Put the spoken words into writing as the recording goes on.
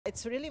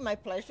It's really my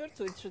pleasure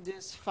to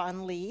introduce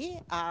Fan Li.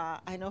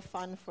 I know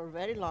Fan for a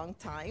very long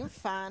time.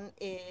 Fan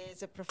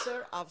is a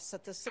professor of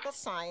statistical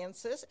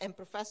sciences and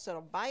professor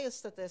of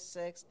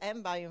biostatistics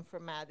and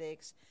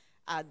bioinformatics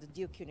at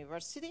Duke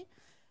University.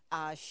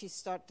 She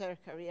started her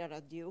career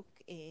at Duke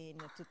in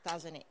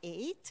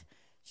 2008.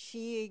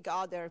 She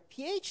got her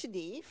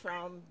PhD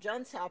from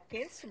Johns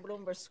Hopkins,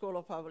 Bloomberg School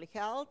of Public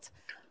Health.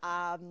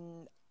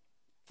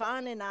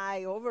 Fan and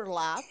I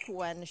overlapped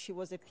when she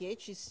was a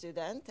PhD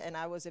student, and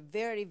I was a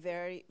very,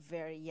 very,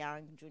 very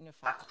young junior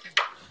faculty.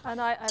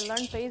 And I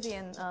learned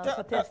Bayesian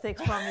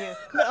statistics from you.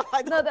 No,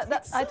 I don't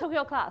I took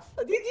your class.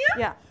 Did you?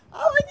 Yeah.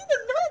 Oh, I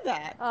didn't know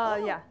that.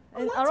 Yeah,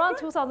 great. around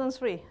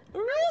 2003.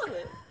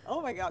 Really? Oh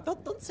my God!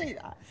 Don't say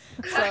that.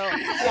 So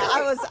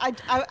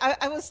yeah,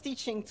 I was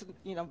teaching to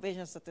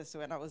Bayesian statistics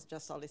when I was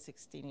just only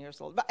 16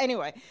 years old. But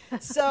anyway,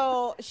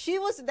 so she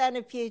was then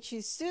a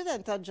PhD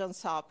student at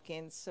Johns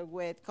Hopkins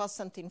with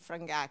Konstantin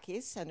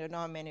Frangakis. I don't know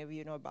how many of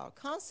you know about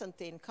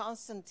Konstantin.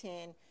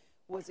 Konstantin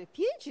was a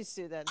PhD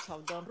student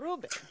of Don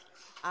Rubin,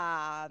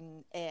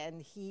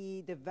 and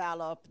he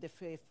developed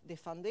the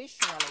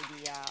foundational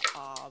idea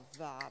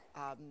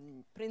of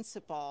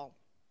principal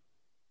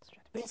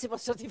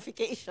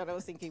stratification. I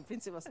was thinking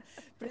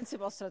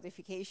principal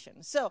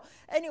stratification. So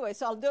anyway,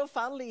 so although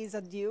Fan Li is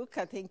at Duke,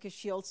 I think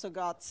she also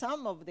got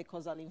some of the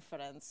causal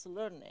inference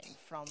learning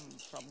from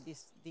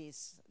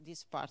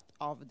this part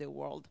of the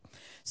world.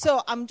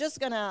 So I'm just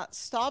gonna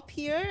stop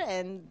here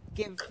and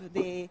give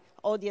the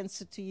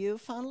audience to you,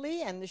 Fan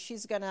Li, and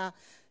she's gonna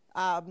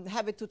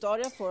have a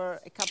tutorial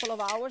for a couple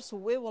of hours.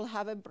 We will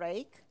have a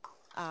break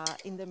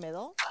in the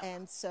middle,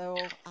 and so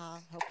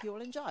hope you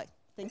will enjoy.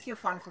 Thank you,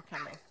 Fan, for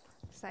coming.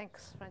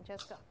 Thanks,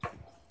 Francesca.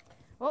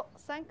 Well,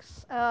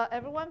 thanks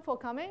everyone for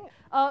coming.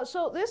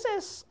 So this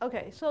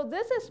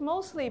is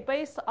mostly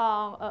based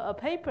on a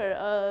paper,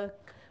 a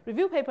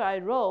review paper I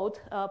wrote,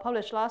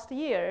 published last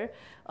year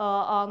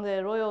on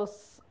the Royal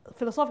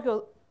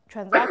Philosophical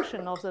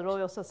Transaction of the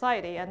Royal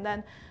Society. And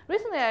then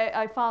recently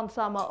I found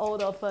some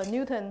old of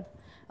Newton,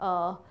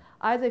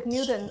 Isaac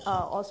Newton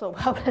also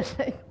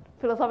publishing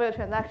Philosophical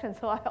Transaction,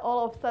 so I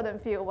all of a sudden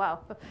feel, wow,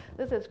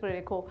 this is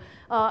pretty cool.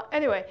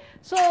 Anyway,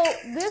 so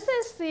this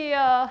is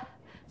the,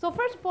 so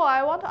first of all,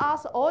 I want to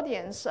ask the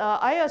audience,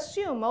 I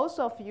assume most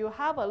of you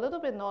have a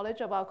little bit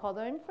knowledge about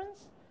causal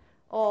inference,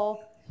 or,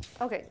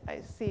 okay,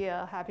 I see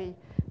a happy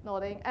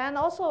nodding. And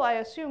also, I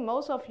assume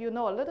most of you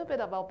know a little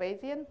bit about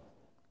Bayesian.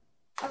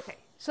 Okay,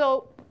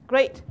 so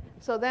great.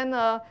 So then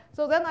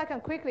I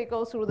can quickly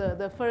go through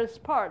the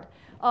first part.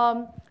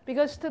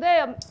 Because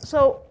today,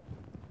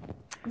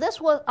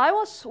 I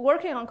was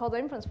working on causal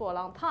inference for a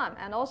long time,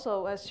 and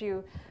also, as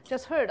you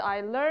just heard,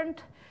 I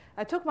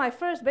took my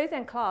first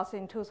Bayesian class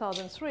in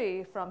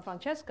 2003 from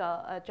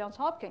Francesca at Johns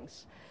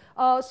Hopkins.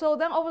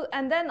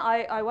 Then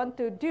I went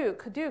to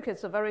Duke. Duke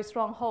is a very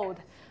strong hold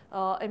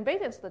in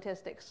Bayesian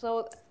statistics.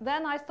 So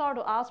then I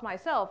started to ask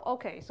myself,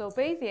 okay, so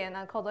Bayesian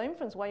and causal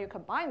inference, when you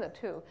combine the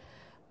two,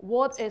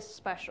 what is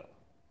special?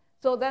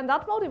 So then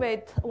that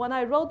motivated, when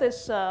I wrote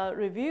this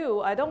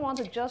review, I don't want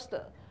to just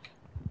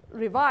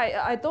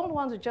I don't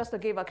want to just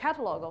give a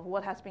catalog of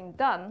what has been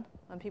done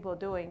when people are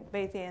doing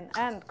Bayesian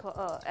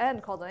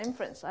and causal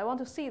inference. I want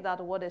to see that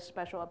what is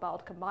special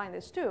about combining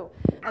these two.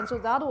 And so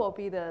that will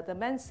be the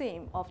main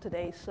theme of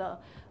today's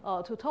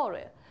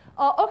tutorial.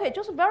 Okay,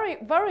 just a very,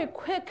 very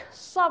quick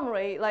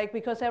summary,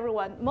 because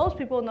most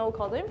people know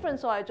causal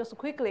inference, so I just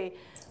quickly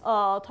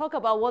talk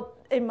about what,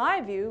 in my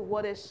view,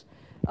 what is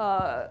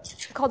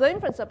causal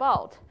inference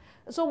about.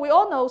 So we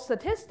all know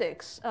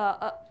statistics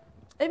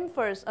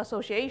infers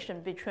association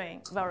between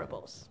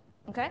variables,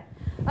 okay?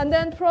 And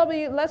then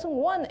probably lesson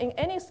one in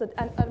any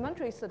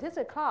elementary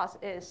statistics class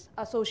is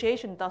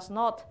association does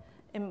not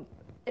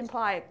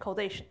imply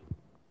causation,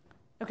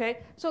 okay?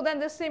 So then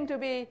this seemed to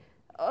be,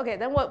 okay,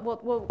 then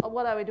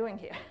what are we doing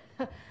here?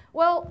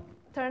 Well,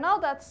 turn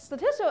out that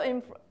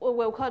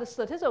we'll call it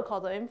statistical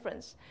causal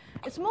inference.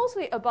 It's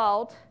mostly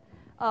about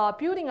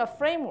building a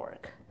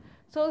framework.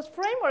 So this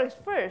framework is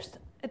first,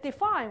 it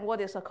defines what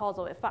is a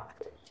causal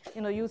effect,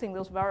 using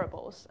those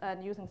variables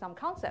and using some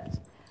concepts.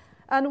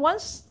 And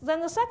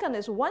then the second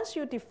is once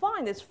you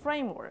define this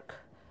framework,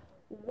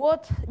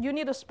 what you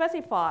need to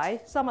specify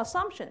some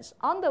assumptions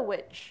under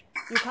which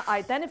you can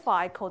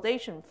identify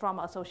causation from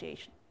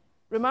association.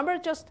 Remember,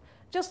 just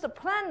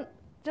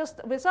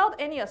without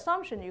any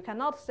assumption, you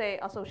cannot say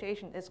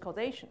association is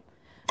causation.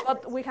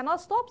 But we cannot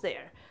stop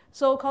there.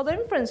 So causal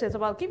inference is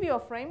about give you a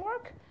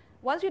framework.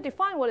 Once you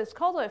define what is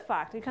causal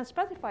effect, you can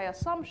specify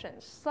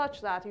assumptions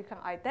such that you can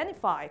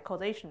identify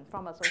causation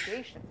from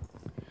association.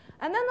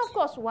 And then, of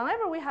course,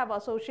 whenever we have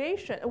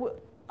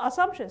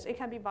assumptions, it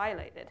can be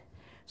violated.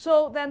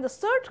 So then the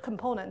third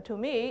component to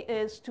me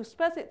is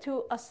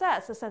to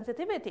assess the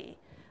sensitivity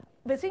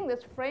within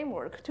this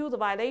framework to the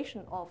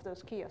violation of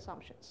those key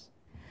assumptions.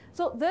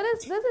 So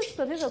this is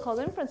statistical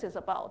causal inference is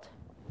about.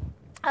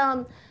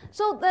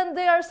 So then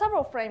there are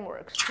several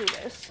frameworks to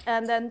this,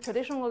 and then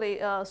traditionally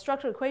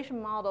structural equation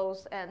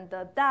models and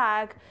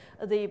DAG,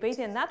 the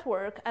Bayesian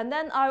network, and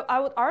then I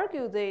would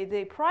argue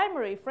the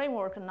primary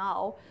framework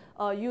now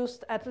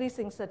used at least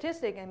in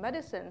statistics and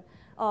medicine,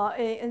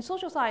 in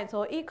social science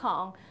or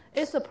econ,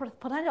 is the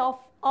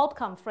potential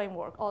outcome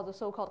framework, or the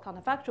so-called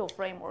counterfactual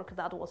framework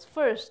that was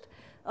first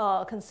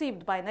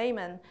conceived by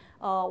Neyman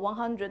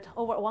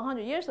over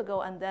 100 years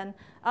ago, and then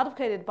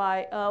advocated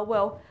by,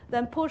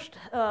 then pushed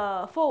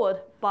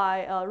forward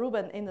by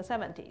Rubin in the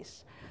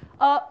 70s.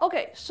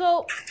 Okay,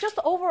 so just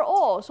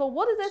overall, so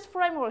what is this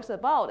framework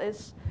about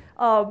is,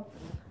 there are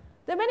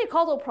many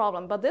causal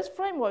problems, but this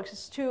framework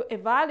is to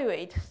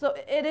evaluate, so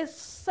it is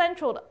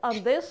centered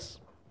on this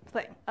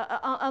thing,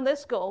 on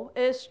this goal,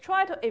 is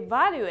try to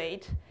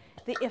evaluate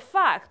the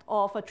effect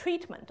of a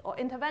treatment or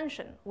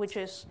intervention, which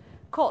is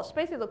cause.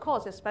 Basically, the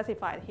cause is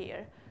specified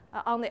here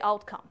on the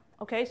outcome.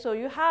 Okay, so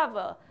you have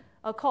a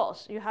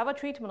cause, you have a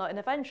treatment or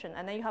intervention,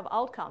 and then you have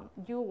outcome.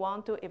 You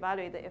want to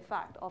evaluate the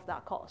effect of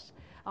that cause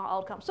on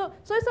outcome. So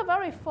it's a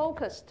very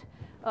focused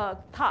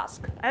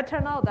task. It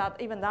turned out that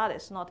even that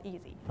is not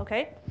easy.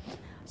 Okay,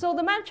 so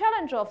the main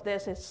challenge of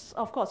this is,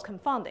 of course,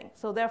 confounding.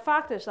 So there are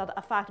factors that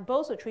affect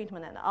both the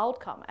treatment and the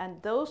outcome,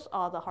 and those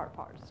are the hard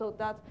part. So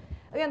that,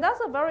 again,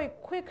 that's a very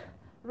quick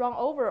run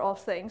over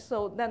of things.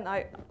 So then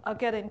I'll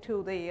get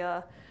into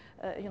the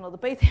the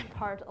Bayesian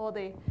part or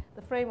the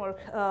framework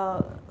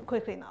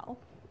quickly now.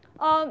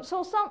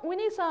 So we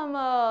need some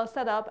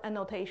setup and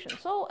notation.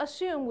 So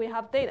assume we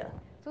have data.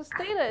 So this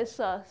data is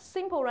a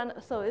simple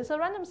random. So it's a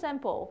random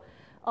sample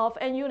of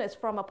n units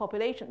from a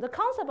population. The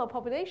concept of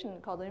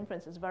population causal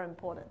inference is very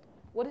important.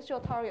 What is your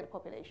target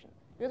population?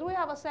 Because we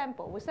have a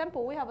sample.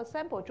 We have a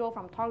sample drawn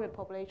from target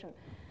population.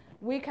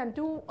 We can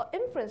do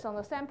inference on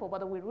the sample,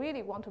 but we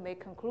really want to make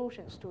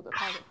conclusions to the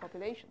target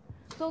population.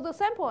 So the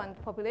sample and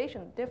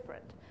population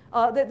different.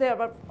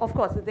 Of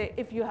course,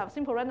 if you have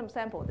simple random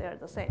sample, they're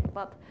the same.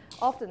 But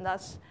often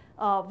that's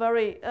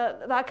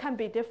that can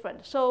be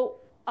different. So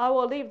I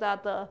will leave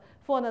that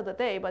for another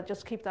day, but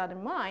just keep that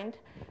in mind.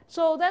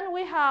 So then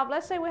we have,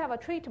 let's say we have a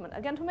treatment.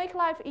 Again, to make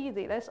life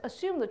easy, let's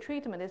assume the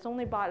treatment is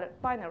only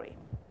binary.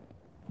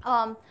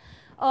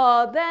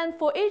 Then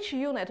for each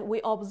unit,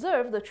 we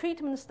observe the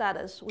treatment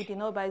status. We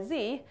denote by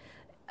Z.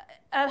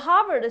 At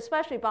Harvard,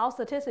 especially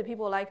biostatistics,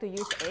 people like to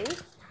use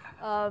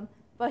A.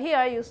 But here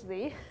I use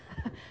Z.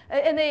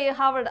 In the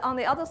Harvard, on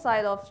the other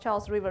side of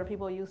Charles River,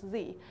 people use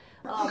Z.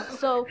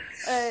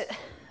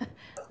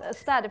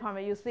 Stat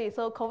department use Z.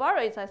 So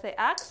covariates, I say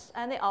X,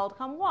 and the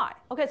outcome Y.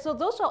 Okay, so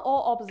those are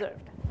all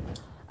observed.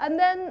 And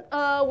then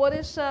what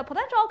is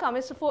potential outcome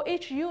is for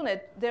each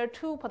unit, there are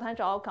two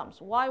potential outcomes,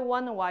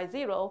 Y1 and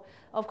Y0.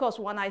 Of course,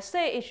 when I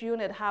say each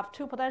unit have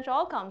two potential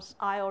outcomes,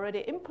 I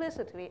already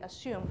implicitly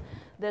assume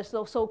there's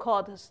the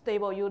so-called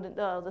stable unit,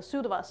 the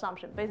pseudo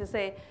assumption. Basically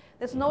say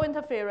there's no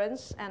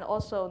interference and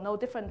also no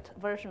different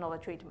version of a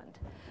treatment.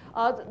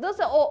 Those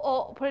are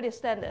all pretty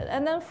standard.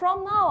 And then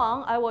from now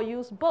on, I will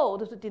use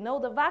bold to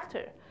denote the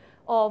vector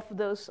of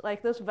those,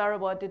 like this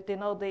variable to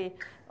denote the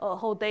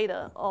whole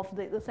data of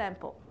the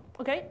sample.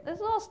 Okay, this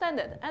is all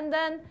standard. And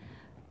then,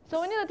 so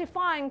we need to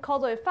define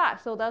causal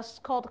effects. So that's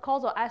called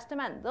causal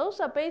estimand. Those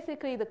are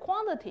basically the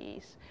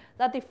quantities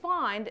that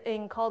defined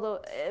in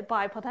causal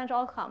by potential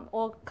outcome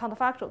or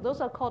counterfactual.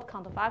 Those are called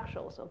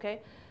counterfactuals,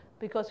 okay,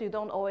 because you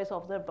don't always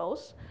observe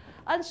both.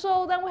 And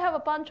so then we have a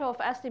bunch of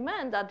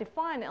estimands that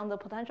define on the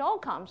potential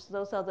outcomes.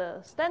 Those are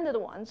the standard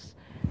ones.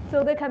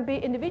 So they can be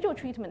individual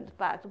treatment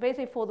effect.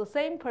 Basically, for the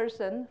same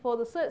person,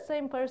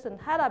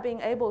 had I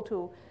been able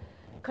to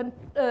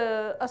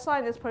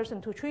assign this person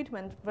to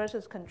treatment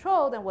versus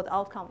control, then what the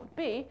outcome would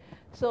be.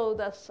 So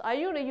I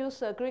usually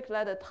use a Greek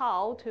letter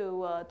tau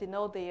to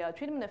denote the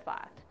treatment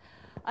effect.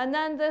 And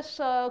then this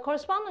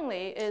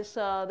correspondingly is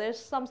there's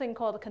something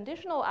called the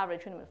conditional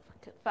average treatment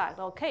effect,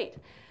 or CATE.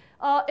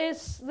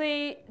 Is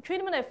the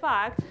treatment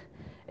effect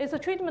is the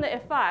treatment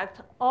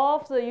effect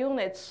of the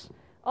units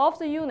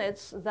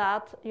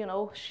that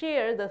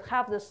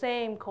have the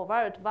same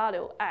covariate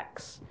value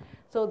x.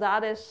 So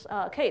that is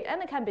CATE,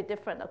 and it can be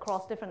different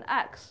across different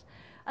x.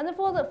 And then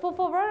for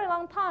a very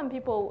long time,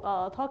 people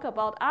talk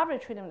about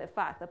average treatment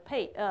effect, the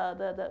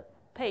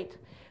PATE.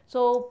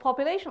 So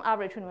population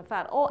average treatment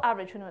effect or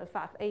average treatment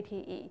effect,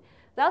 ATE.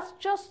 That's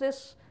just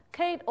this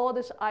CATE or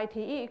this ITE.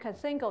 You can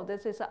think of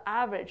this as an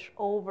average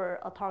over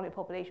a target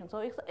population.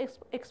 So it's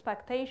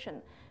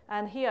expectation.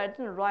 And here I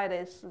didn't write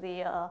is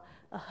the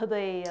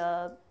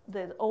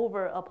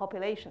over a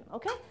population.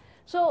 Okay.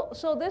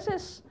 So this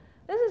is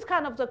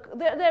kind of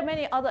there are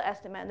many other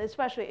estimates,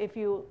 especially if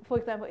you, for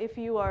example, if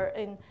you are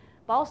in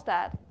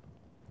biostat,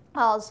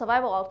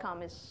 survival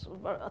outcome is,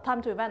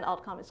 time to event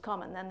outcome is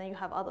common, and then you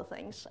have other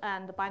things,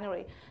 and the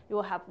binary, you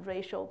will have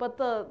ratio, but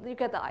you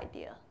get the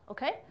idea,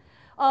 okay?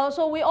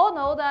 So we all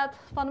know that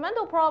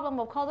fundamental problem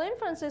of causal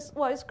inference is,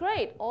 well, it's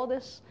great, all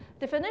this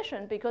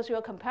definition, because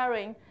you're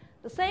comparing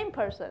the same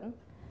person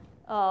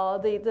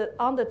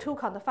under two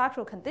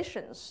counterfactual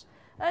conditions.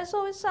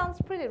 So it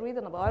sounds pretty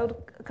reasonable. I would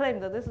claim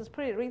that this is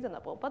pretty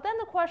reasonable. But then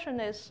the question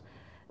is,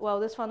 well,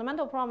 this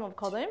fundamental problem of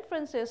causal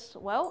inference is,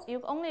 well,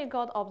 you've only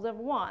got observe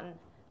one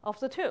of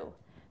the two.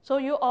 So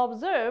you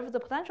observe the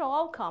potential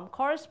outcome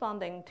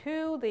corresponding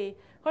to the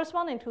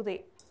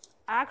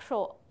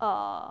actual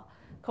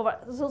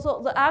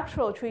so the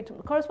actual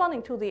treatment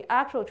corresponding to the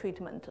actual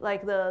treatment,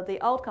 like the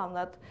outcome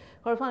that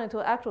corresponding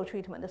to actual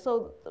treatment.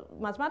 So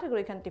mathematically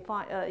you can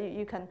define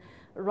you can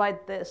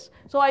write this.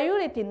 So I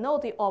usually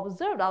denote the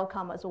observed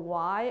outcome as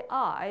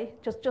yi,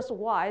 just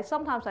y.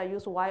 Sometimes I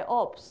use y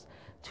obs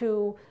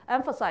to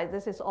emphasize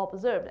this is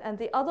observed, and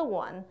the other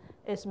one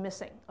is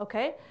missing.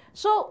 Okay.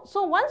 So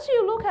once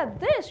you look at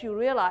this, you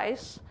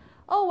realize,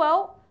 oh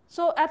well,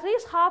 so at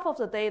least half of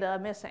the data are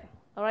missing.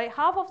 All right,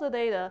 half of the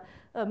data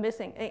are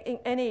missing in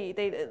any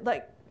data,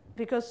 like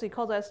because the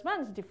causal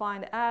estimands is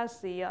defined as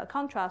the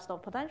contrast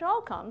of potential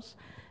outcomes.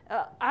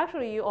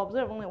 Actually, you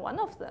observe only one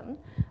of them.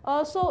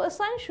 So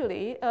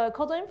essentially,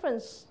 causal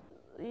inference,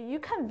 you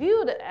can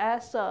view it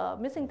as a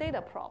missing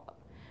data problem.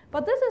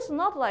 But this is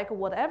not like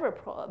whatever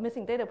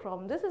missing data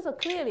problem. This is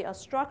clearly a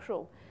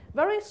structural,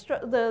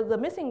 the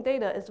missing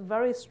data is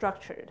very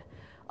structured.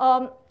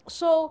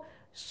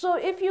 So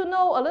if you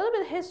know a little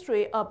bit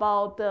history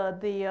about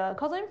the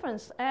causal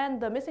inference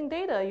and the missing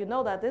data, you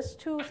know that these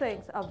two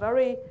things are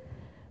very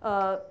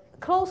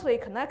closely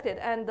connected.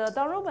 And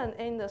Dan Rubin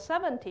in the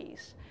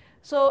 70s,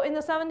 so in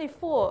the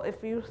 74,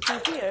 if you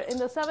see here, in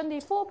the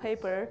 74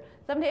 paper,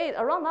 78,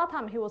 around that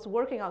time he was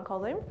working on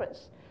causal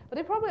inference. But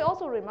you probably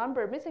also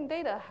remember missing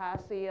data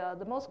has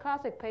the most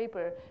classic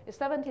paper is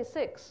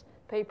 76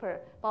 paper,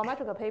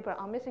 biometrical paper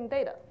on missing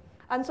data.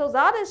 And so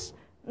that is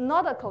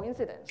not a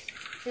coincidence.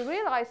 He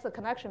realized the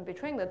connection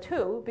between the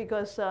two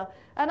because,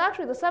 and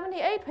actually the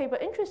 78 paper,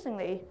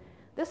 interestingly,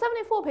 the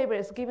 74 paper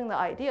is giving the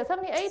idea.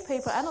 78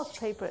 paper, Annos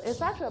paper,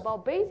 is actually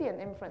about Bayesian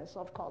inference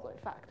of causal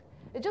effect.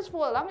 It just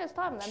for the longest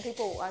time, then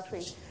people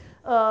actually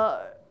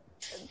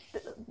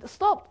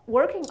stopped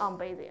working on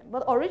Bayesian.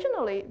 But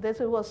originally, this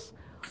was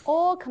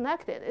all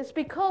connected. It's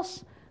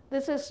because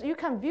this is, you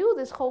can view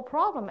this whole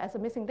problem as a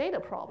missing data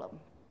problem.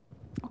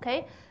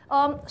 Okay,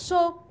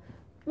 so,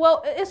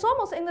 well, it's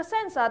almost in the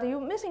sense that you're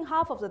missing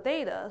half of the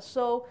data.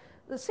 So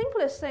the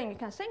simplest thing you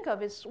can think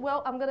of is,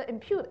 well, I'm going to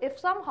impute. If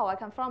somehow I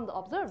can, from the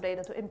observed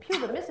data, to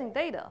impute the missing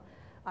data,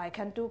 I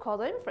can do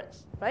causal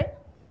inference, right?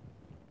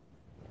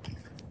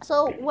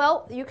 So,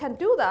 well, you can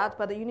do that,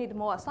 but you need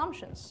more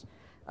assumptions.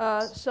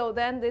 So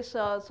then this,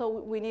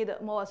 so we need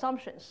more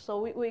assumptions. So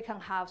we can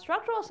have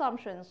structural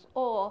assumptions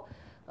or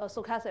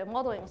stochastic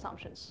modeling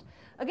assumptions.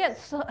 Again,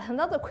 so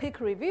another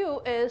quick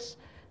review is,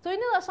 so in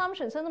the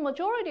assumptions, and the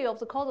majority of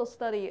the causal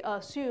study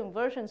assume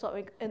versions of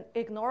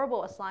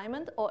ignorable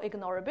assignment or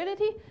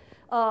ignorability.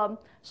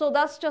 So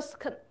that's just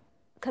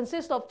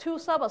consists of two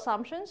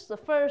sub-assumptions. The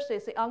first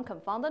is the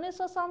unconfoundedness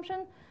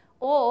assumption,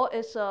 or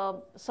it's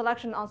a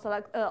selection on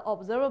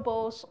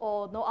observables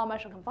or no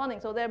unmeasured confounding.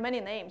 So there are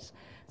many names.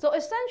 So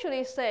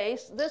essentially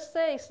this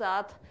says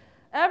that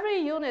every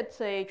unit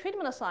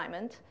treatment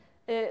assignment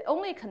is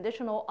only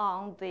conditional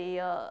on the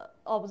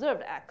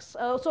observed x.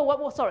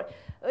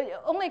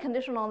 Only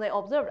conditional on the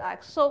observed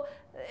x. So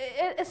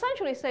it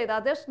essentially say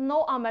that there's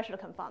no unmeasured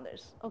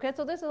confounders. Okay,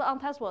 so this is an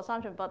untestable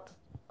assumption, but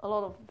a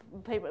lot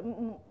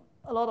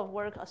of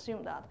work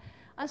assume that.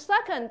 And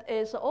second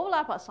is the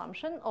overlap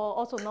assumption, or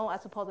also known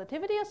as a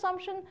positivity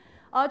assumption.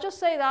 Just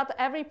say that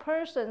every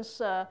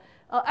person's,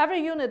 every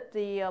unit,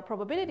 the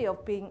probability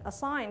of being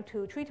assigned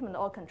to treatment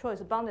or control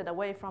is bounded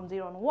away from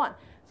 0 and 1.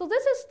 So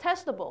this is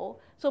testable,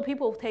 so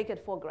people take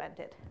it for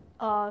granted.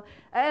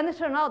 And it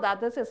turned out that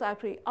this is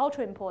actually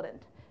ultra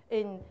important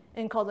in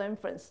causal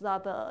inference,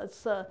 that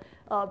it's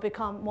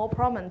become more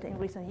prominent in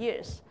recent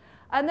years.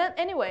 And then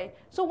anyway,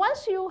 so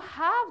once you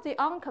have the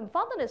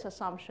unconfoundedness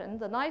assumption,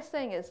 the nice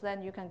thing is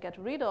then you can get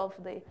rid of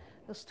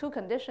those two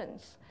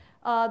conditions.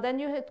 Then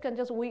you can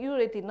just, we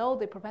usually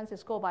denote the propensity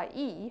score by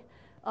E.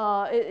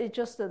 It's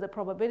just the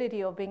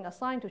probability of being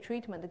assigned to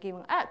treatment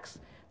given X.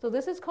 So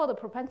this is called the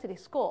propensity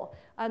score.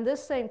 And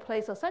this thing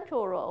plays a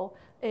central role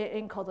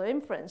in causal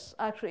inference.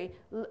 Actually,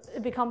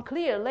 it becomes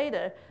clear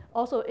later.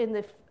 Also in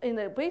the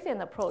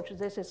Bayesian approach,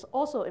 this is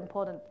also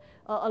important,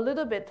 a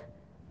little bit,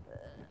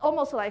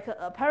 almost like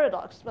a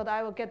paradox, but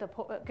I will get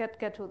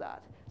to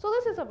that. So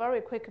this is a very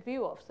quick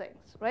view of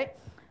things, right?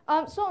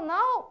 So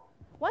now,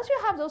 once you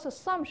have those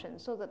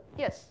assumptions, so that,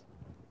 yes?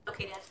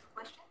 Okay, to ask a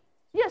question?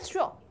 Yes,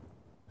 sure.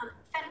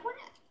 Fed, I want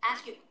to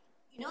ask you,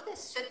 you know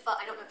this SUDFA,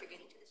 I don't know if you're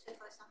getting to the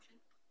SUDFA assumption?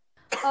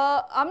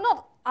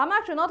 I'm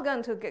actually not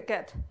going to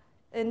get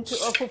into,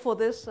 for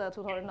this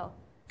tutorial, no.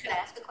 Could I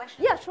ask a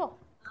question? Yeah, sure.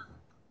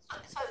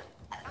 So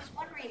I was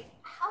wondering,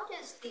 how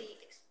does the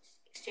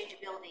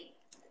exchangeability,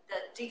 the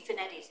De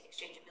Finetti's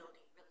exchangeability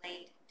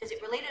relate? Does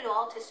it relate at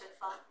all to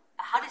SUDFA?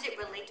 How does it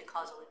relate to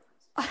causal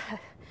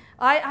inference?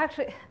 I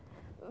actually,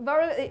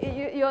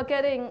 you're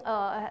getting,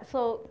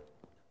 so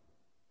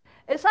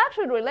it's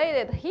actually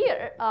related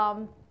here.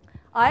 I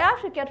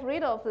actually get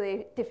rid of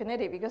the De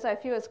Finetti because I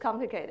feel it's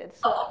complicated.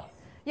 So,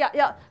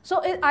 yeah.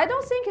 So I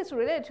don't think it's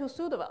related to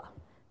SUDFA,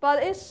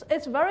 but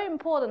it's very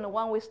important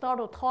when we start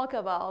to talk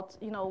about,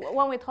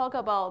 when we talk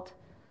about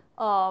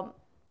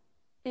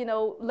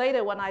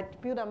later when I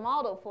build a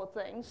model for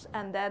things,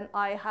 and then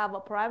I have a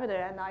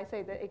parameter, and I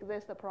say that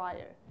exists a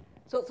prior.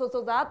 So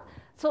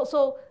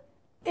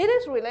it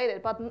is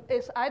related, but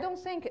I don't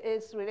think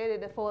it's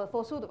related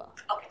for pseudo.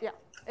 Okay. Yeah,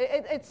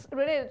 it's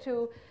related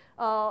to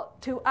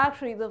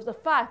actually the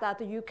fact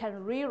that you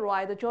can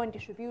rewrite the joint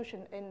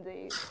distribution in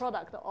the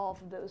product of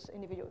those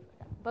individuals.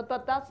 But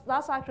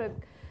that's actually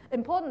an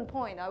important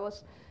point. I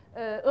was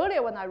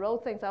earlier when I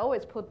wrote things, I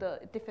always put the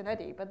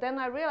definity, but then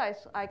I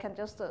realized I can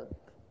just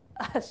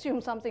assume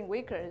something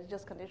weaker is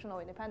just conditional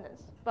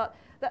independence. But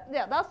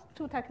that's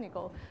too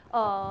technical.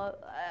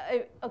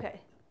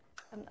 Okay,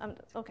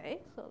 okay.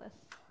 So let's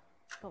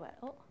go back.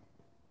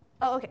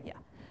 Oh, okay, yeah.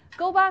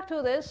 Go back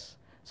to this.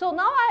 So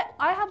now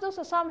I have those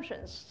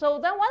assumptions. So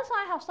then once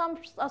I have some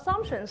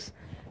assumptions,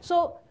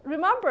 so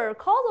remember,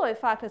 causal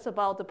effect is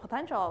about the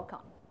potential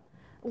outcome.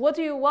 What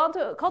do you want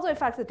to, causal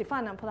effect is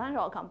defined on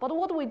potential outcome. But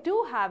what we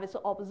do have is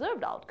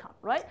observed outcome,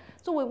 right?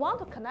 So we want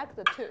to connect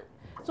the two.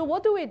 So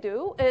what do we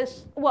do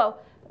is,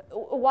 well,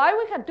 why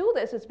we can do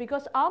this is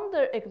because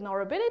under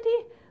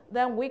ignorability,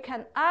 then we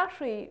can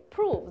actually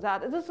prove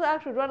that, this is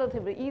actually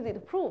relatively easy to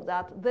prove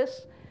that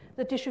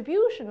the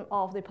distribution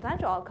of the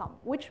potential outcome,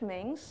 which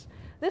means,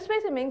 this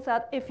basically means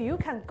that if you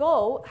can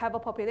go have a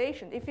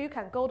population, if you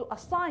can go to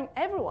assign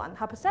everyone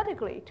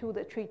hypothetically to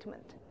the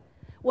treatment,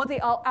 what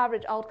the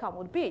average outcome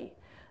would be.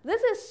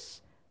 This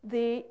is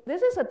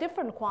a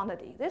different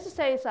quantity. This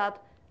says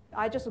that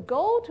I just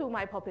go to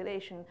my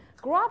population,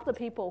 grab the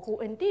people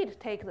who indeed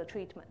take the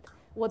treatment,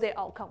 what their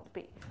outcome would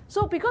be.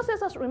 So because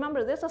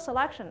remember, there's a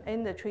selection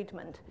in the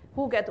treatment,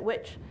 who get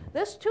which.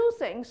 These two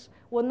things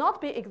will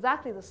not be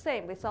exactly the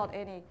same without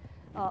any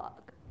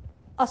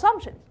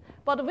assumptions.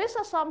 But with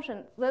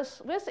assumption,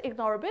 with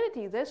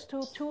ignorability, these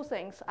two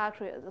things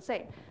actually are the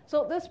same.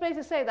 So this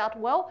basically say that,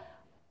 well,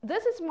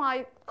 this is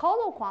my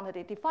causal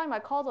quantity, define my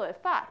causal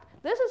effect.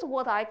 This is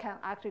what I can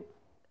actually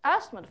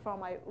estimate from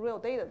my real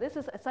data. This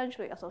is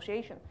essentially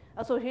association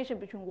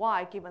between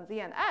y given z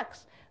and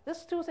x.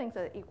 These two things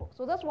are equal.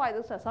 So that's why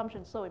this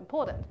assumption is so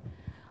important.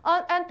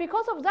 And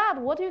because of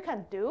that, what you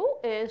can do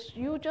is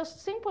you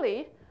just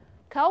simply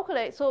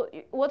calculate. So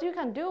what you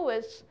can do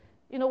is,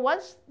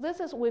 once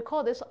we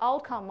call this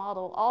outcome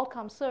model,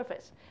 outcome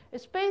surface.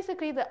 It's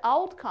basically the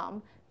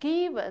outcome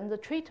given the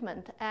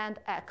treatment and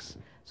x.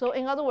 So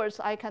in other words,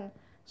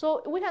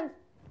 so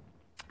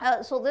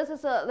this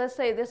is let's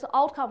say this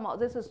outcome,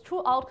 this is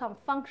true outcome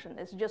function.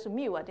 It's just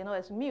mu.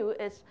 It's mu.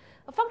 It's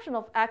a function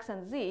of x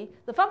and z.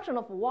 The function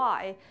of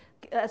y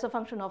as a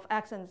function of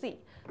x and z.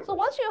 So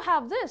once you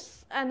have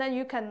this, and then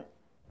you can,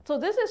 so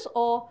this is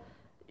all,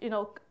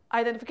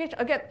 identification.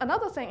 Again,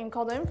 another thing in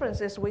causal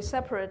inference is we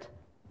separate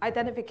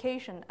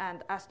identification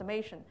and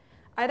estimation.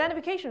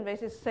 Identification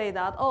basically say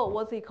that,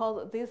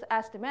 this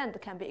estimand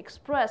can be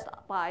expressed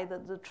by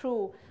the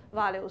true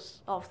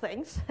values of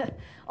things,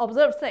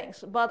 observed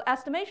things. But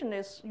estimation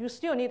is you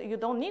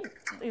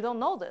don't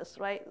know this,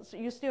 right? So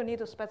you still need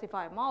to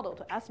specify a model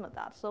to estimate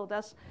that. So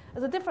it's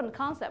a different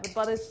concept,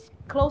 but it's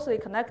closely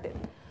connected.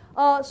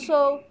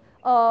 So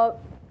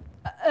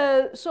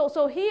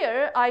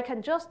here I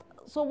can just,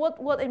 so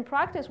what in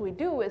practice we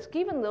do is,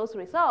 given those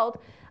results,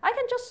 I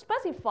can just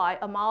specify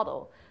a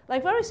model.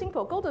 Like very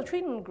simple, go to the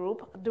treatment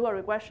group, do a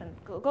regression.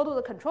 Go to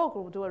the control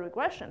group, do a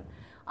regression.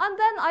 And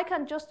then I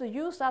can just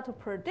use that to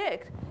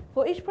predict.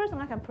 For each person,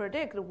 I can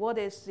predict what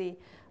is the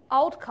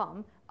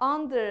outcome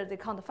under the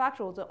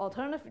counterfactual, the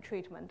alternative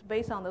treatment,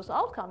 based on those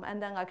outcomes.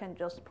 And then I can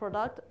just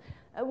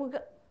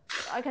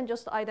I can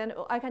just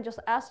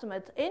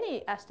estimate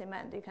any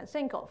estimand you can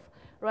think of,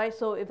 right?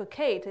 So if a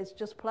Kate is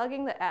just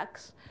plugging the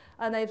X,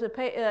 and if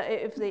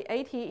the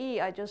ATE,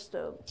 I just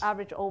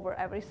average over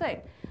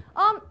everything.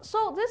 I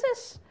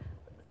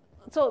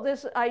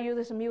use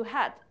this mu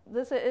hat.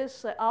 This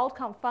is the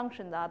outcome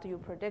function that you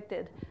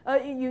predicted.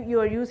 You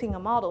are using a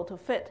model to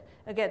fit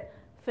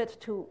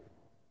to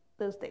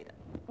this data.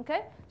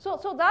 Okay, so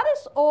that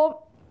is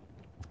all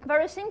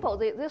very simple.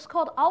 This is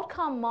called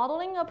outcome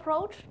modeling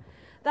approach.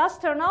 That's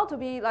turned out to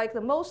be like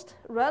the most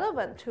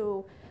relevant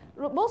to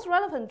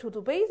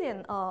the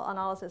Bayesian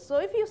analysis. So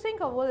if you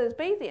think of what is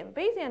Bayesian,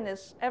 Bayesian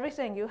is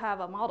everything. You have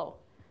a model,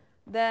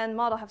 then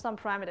model have some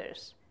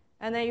parameters,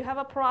 and then you have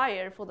a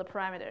prior for the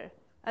parameter,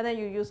 and then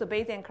you use the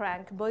Bayesian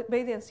crank,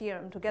 Bayesian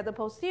theorem to get the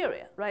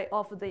posterior, right,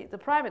 of the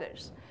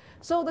parameters.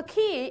 So the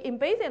key in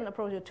Bayesian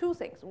approach are two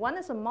things. One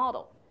is a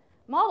model.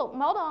 Model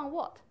on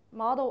what?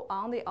 Model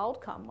on the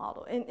outcome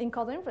model. In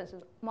causal inference,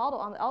 model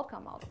on the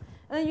outcome model.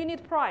 And then you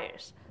need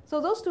priors. So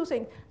those two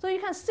things. So you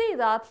can see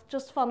that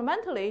just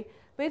fundamentally,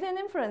 Bayesian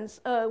inference,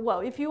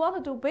 if you want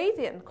to do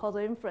Bayesian causal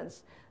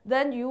inference,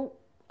 then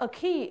a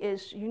key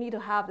is you need to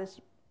have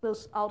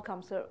those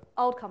outcome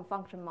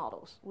function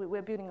models.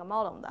 We're building a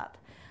model on that.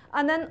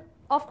 And then,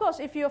 of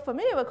course, if you're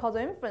familiar with causal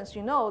inference,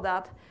 you know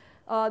that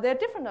there are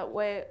different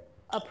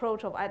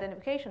approach of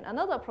identification.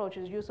 Another approach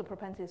is use the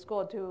propensity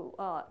score to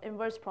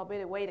inverse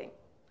probability weighting.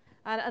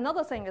 And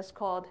another thing is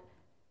called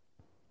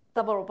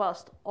double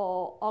robust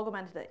or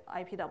augmented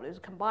IPW, to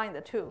combine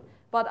the two.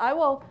 But I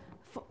will,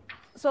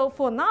 so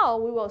for now,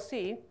 we will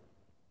see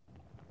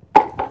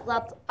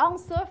that on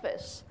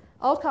surface,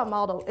 outcome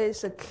model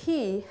is a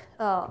key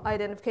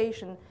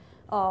identification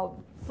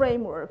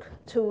framework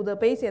to the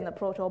Bayesian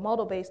approach or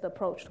model-based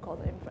approach to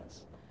causal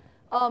inference.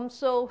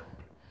 So,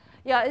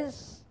 yeah,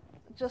 it's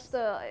just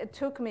it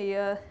took me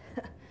a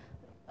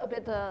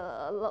bit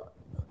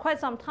quite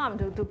some time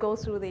to go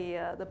through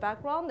the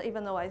background.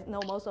 Even though I know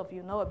most of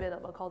you know a bit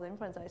about causal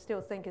inference, I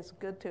still think it's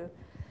good to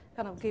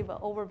kind of give an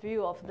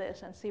overview of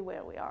this and see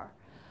where we are.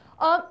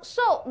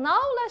 So now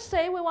let's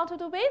say we want to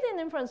do Bayesian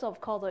inference of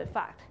causal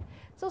effect.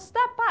 So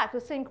step back to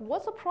think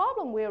what's the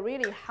problem we're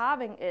really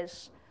having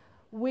is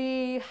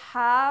we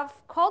have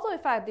causal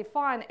effect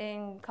defined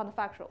in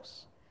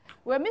counterfactuals.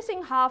 We're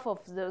missing half of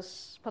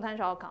those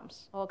potential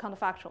outcomes or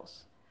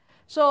counterfactuals.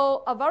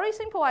 So a very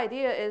simple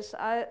idea is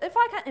if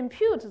I can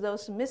impute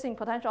those missing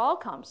potential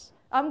outcomes,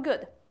 I'm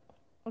good.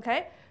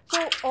 Okay?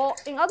 So, or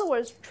in other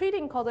words,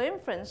 treating causal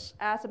inference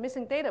as a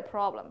missing data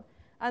problem,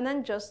 and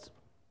then just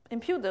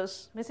impute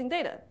those missing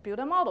data, build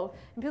a model,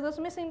 impute those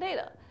missing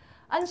data.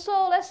 And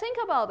so let's think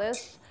about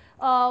this.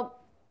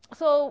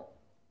 So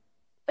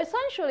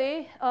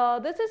essentially,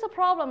 this is a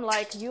problem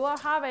like you are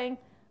having,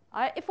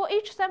 for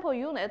each sample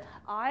unit,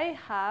 I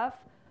have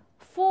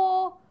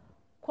 4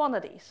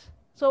 quantities.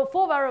 So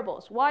 4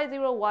 variables, y0,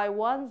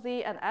 y1,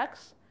 z, and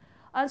x.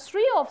 And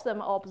 3 of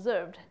them are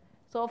observed.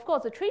 So of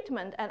course, the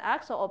treatment and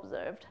x are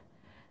observed.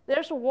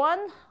 There's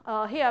one,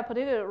 here I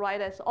particularly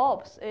write as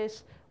obs,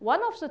 is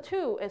one of the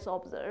 2 is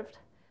observed,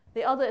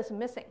 the other is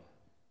missing,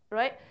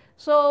 right?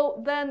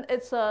 So then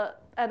it's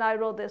and I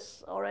wrote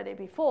this already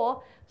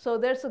before. So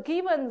there's a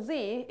given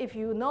z, if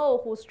you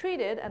know who's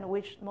treated, and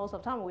which most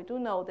of the time we do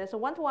know, there's a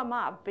one-to-one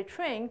map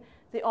between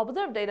the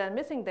observed data and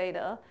missing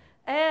data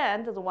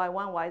and the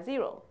y1,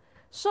 y0.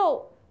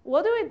 So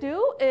what do we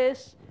do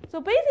is,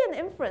 so Bayesian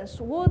inference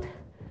would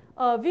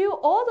view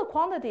all the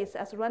quantities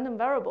as random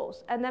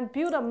variables and then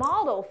build a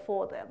model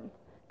for them.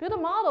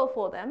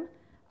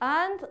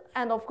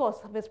 And of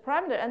course with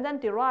parameter, and then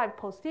derive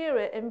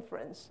posterior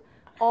inference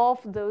of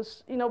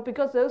those,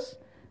 because those,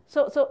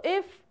 so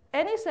if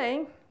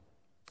anything,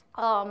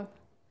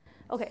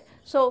 okay,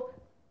 so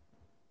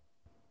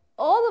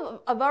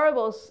all the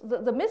variables,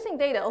 the missing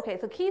data, okay,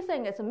 the key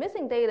thing is the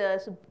missing data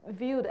is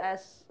viewed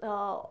as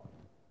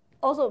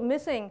also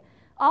missing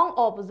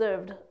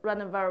unobserved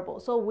random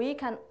variables. So we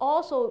can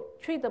also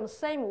treat them the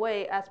same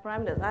way as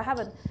parameters. I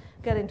haven't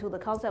get into the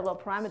concept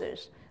of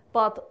parameters,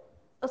 but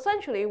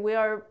essentially we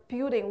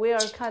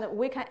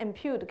can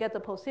impute, get the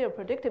posterior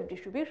predictive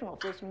distribution of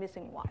those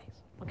missing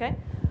y's, okay?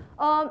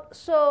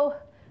 So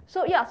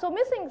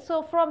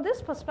from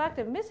this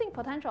perspective, missing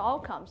potential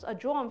outcomes are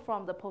drawn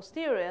from the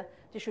posterior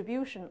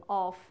distribution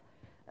of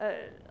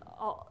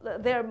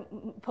their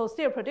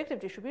posterior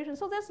predictive distribution.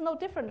 So that's no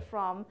different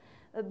from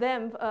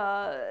them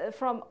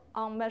from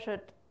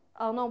unmeasured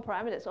unknown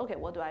parameters. Okay,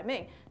 what do I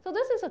mean? So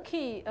this is a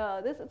key.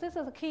 This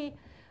is a key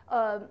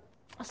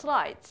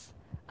slides.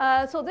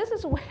 So this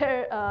is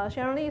where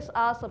Sharon Lee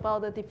asked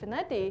about the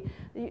definity.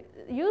 It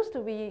used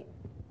to be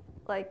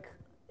like,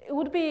 it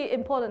would be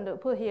important to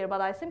put here, but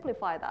I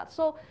simplify that.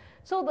 So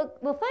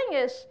the thing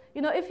is,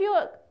 if you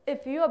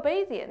are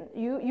Bayesian,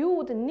 you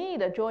would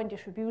need a joint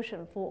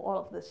distribution for all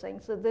of these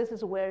things. So this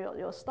is where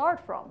you'll start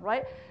from,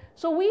 right?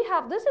 So we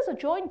have, this is a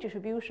joint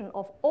distribution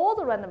of all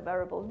the random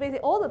variables, basically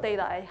all the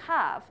data I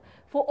have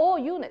for all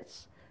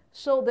units.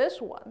 So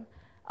this one.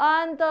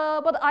 And,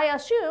 but I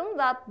assume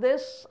that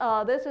this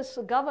is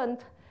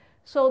governed,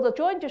 so the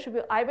joint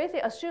distribution, I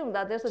basically assume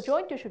that there's a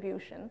joint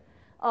distribution,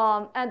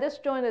 and this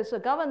joint is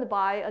governed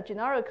by a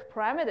generic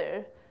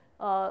parameter.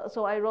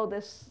 So I wrote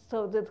this,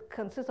 so it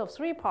consists of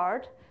 3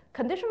 parts,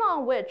 conditional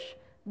on which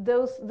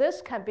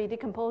this can be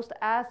decomposed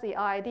as the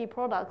IID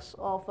products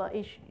of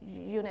each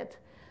unit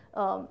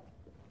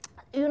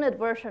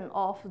version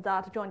of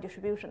that joint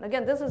distribution.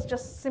 Again, this is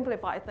just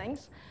simplify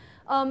things.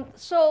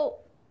 So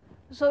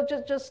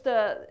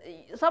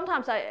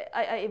sometimes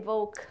I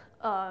evoke,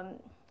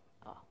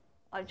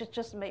 I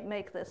just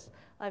make this.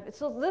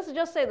 So this is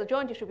just say the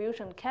joint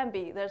distribution can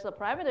be, there's a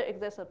parameter,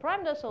 exists a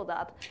parameter so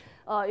that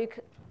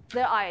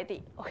they're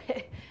IID,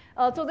 okay?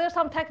 So there's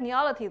some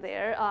technicality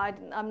there.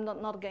 I'm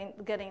not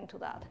getting into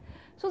that.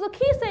 So the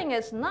key thing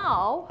is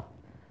now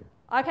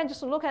I can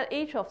just look at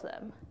each of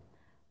them.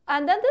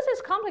 And then this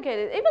is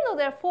complicated. Even though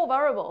there are 4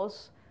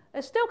 variables,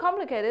 it's still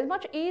complicated. It's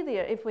much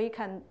easier if we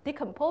can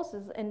decompose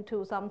this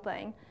into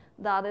something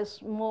that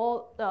is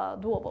more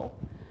doable.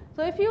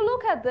 So if you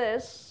look at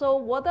this, so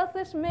what does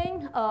this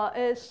mean?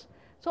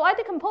 So I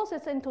decompose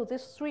this into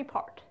this 3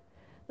 parts.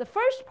 The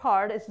first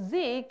part is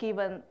z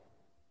given,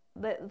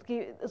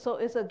 so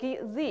it's a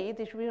z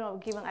distribution of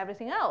given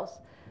everything else.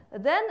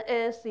 Then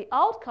is the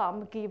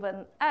outcome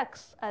given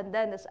x, and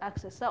then it's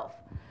x itself.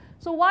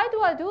 So why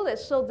do I do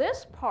this? So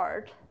this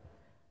part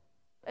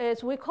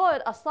is, we call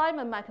it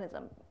assignment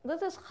mechanism.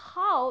 This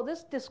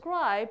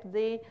describes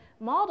the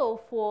model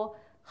for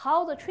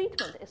how the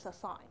treatment is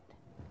assigned,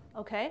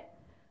 okay?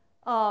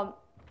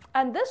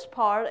 And this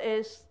part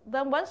is,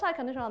 then once I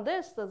condition on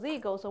this, the z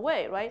goes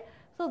away, right?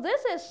 So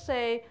this is,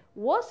 say,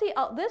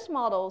 this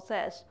model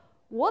says,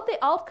 what the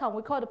outcome,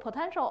 we call it a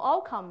potential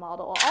outcome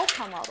model or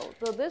outcome model.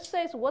 So this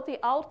says what the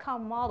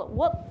outcome model,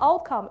 what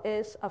outcome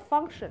is a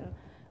function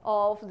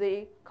of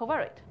the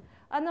covariate.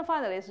 And then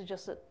finally, it's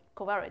just a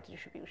covariate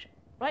distribution,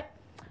 right?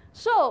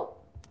 So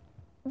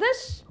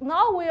this,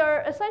 now we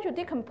are essentially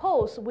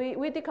decompose.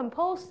 We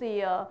decompose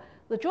the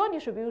joint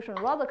distribution,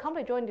 rather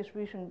complete joint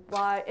distribution,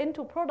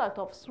 into product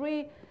of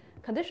three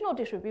conditional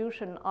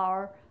distribution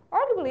are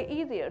arguably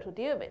easier to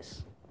deal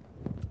with.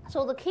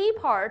 So the key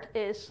part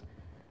is,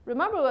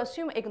 remember we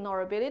assume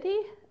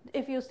ignorability.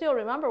 If you still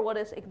remember what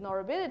is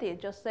ignorability,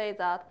 just say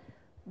that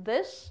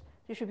this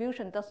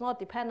distribution does not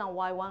depend on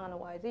y1 and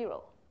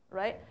y0,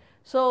 right?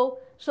 So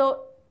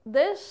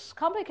this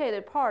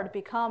complicated part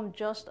becomes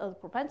just a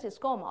propensity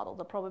score model,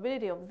 the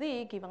probability of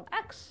z given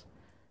x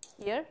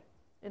here,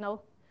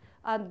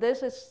 and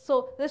this is,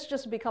 so this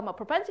just become a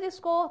propensity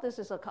score, this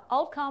is an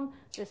outcome,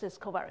 this is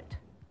covariate,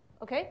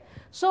 okay?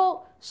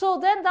 So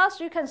then thus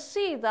you can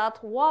see that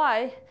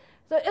why,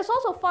 so it's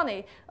also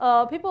funny,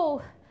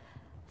 people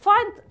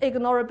find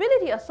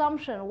ignorability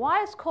assumption,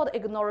 why it's called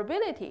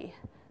ignorability,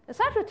 it's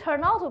actually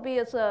turned out to be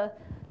it's a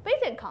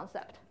Bayesian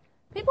concept.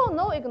 People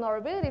know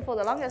ignorability for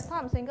the longest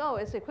time, think, oh,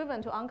 it's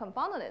equivalent to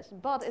unconfoundedness,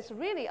 but it's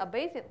really a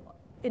Bayesian,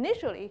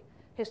 initially,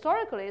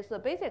 historically, it's a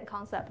Bayesian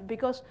concept,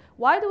 because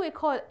why do we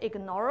call it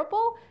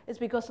ignorable? It's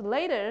because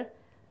later,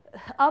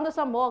 under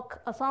some more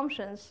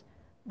assumptions,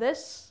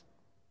 this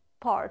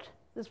part,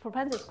 this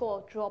propensity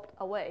score dropped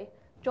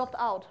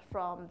out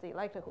from the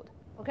likelihood,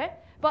 okay?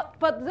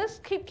 But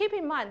this, keep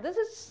in mind, this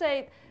is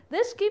say,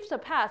 this gives a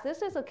path.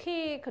 This is a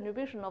key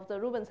contribution of the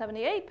Rubin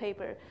 78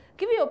 paper.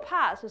 Give you a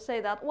path to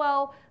say that,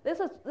 well, this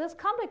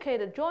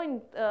complicated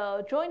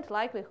joint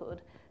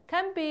likelihood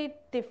can be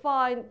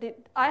defined.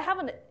 I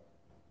haven't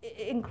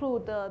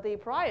include the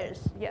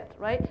priors yet,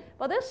 right?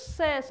 But this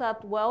says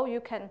that, well,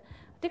 you can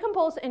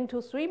decompose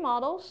into three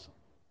models: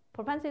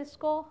 propensity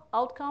score,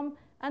 outcome,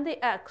 and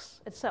the X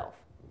itself,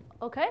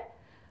 okay?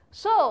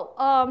 So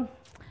I'm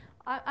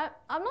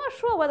not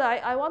sure whether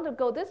I want to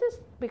go. This has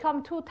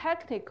become too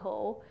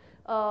technical.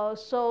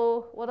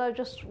 So what I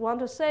just want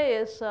to say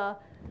is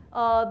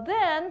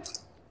then,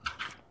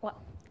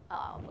 well,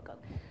 oh my God.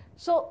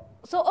 So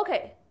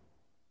okay,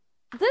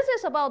 this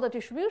is about the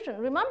distribution.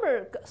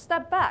 Remember,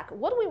 step back.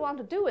 What we want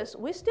to do is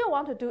we still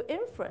want to do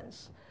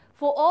inference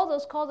for all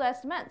those causal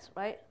estimands,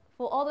 right?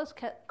 For all those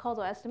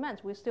causal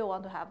estimands, we still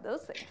want to have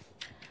those things.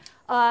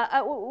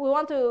 We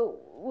want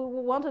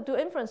to do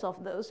inference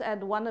of those,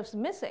 and one is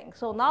missing.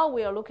 So now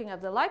we are looking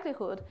at the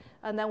likelihood,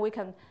 and then we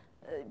can,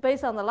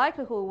 based on the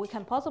likelihood, we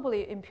can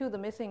possibly impute the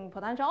missing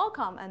potential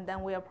outcome, and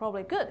then we are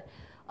probably good.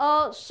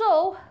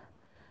 So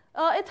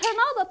it turned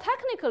out that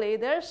technically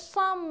there's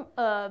some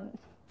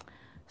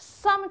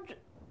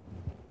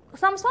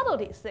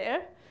subtleties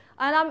there.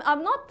 And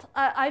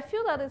I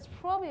feel that it's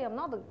probably, I'm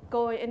not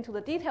going into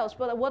the details,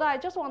 but what I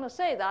just want to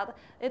say that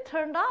it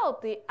turned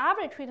out the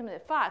average treatment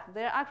effect,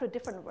 there are actually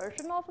different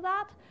versions of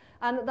that,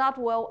 and that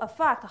will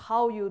affect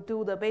how you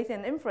do the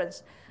Bayesian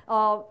inference.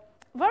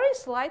 Very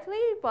slightly,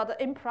 but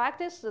in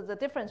practice, the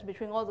difference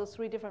between all the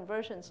three different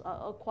versions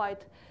are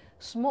quite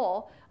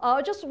small.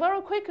 Just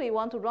very quickly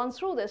want to run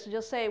through this,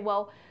 just say,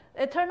 well,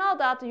 it turned out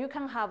that you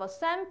can have a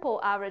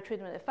sample average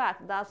treatment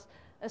effect. That's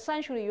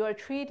essentially you are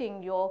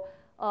treating your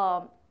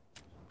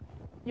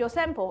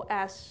sample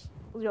as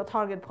your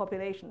target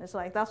population. It's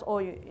like that's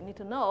all you need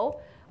to know.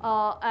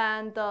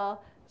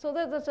 So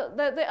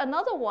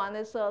another one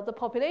is the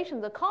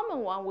population. The common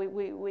one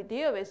we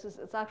deal with is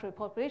actually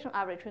population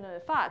average treatment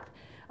effect.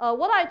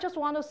 What I just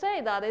want to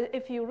say that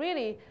if you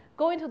really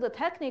go into the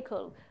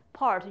technical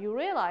part, you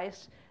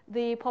realize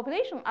the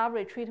population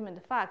average treatment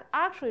effect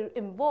actually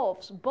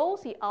involves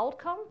both the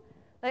outcome.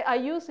 Like I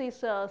use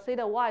this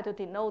theta y to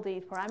denote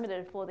the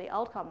parameter for the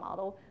outcome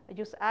model. I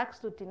use x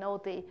to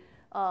denote the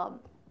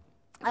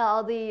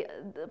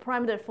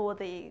parameter for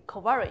the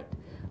covariate.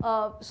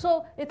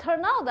 So it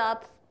turned out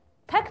that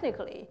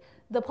technically,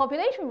 the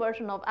population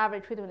version of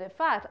average treatment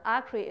effect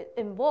actually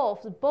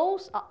involves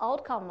both an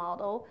outcome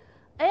model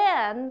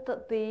and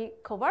the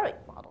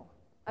covariate model.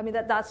 I mean,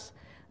 that's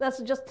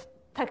just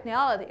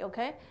technicality,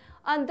 okay?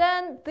 And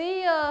then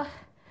the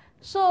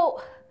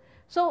so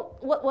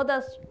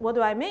what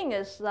do I mean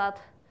is that,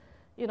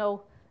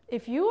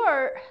 if you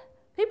are,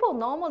 people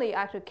normally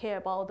actually care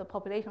about the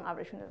population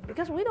average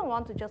because we don't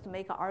want to just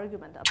make an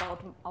argument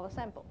about our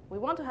sample. We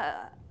want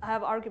to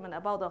have argument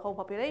about the whole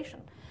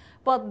population.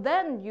 But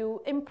then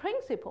in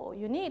principle,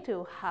 you need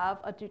to have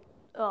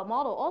a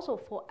model also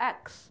for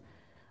X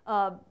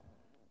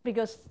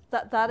because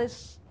that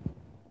is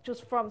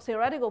just from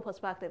theoretical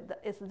perspective, that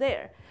it's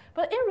there.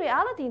 But in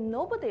reality,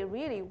 nobody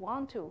really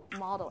want to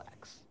model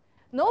X.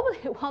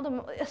 Nobody want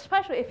to,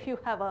 especially if you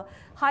have a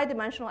high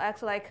dimensional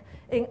X, like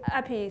in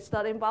epi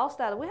study, in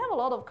biostat, we have a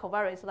lot of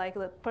covariates, like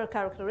the per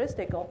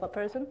characteristic of a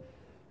person.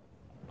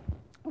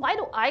 Why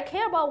do I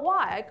care about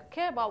Y? I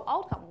care about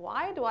outcome.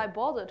 Why do I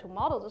bother to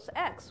model this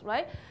X,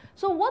 right?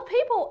 So what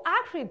people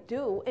actually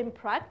do in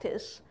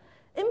practice,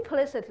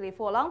 implicitly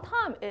for a long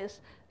time,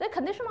 is they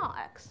condition on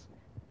X.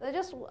 They're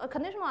just a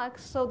conditional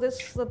x. So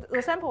this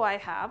the sample I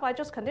have, I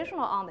just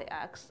conditional on the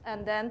x,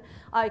 and then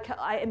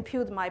I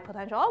impute my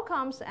potential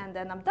outcomes, and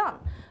then I'm done,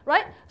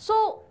 right?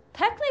 So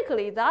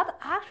technically, that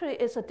actually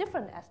is a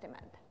different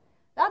estimate.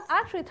 That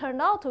actually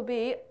turned out to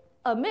be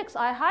a mix,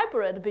 a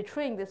hybrid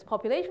between this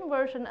population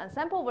version and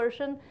sample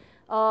version.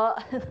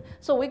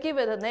 So we give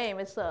it a name.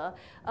 It's a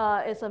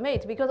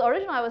mate, because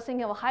originally I was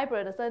thinking of a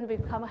hybrid, then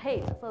it become a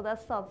hate. So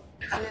that sounds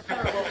really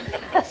terrible.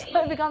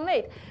 So it become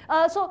mate.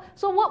 So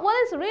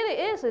what it really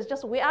is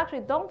just we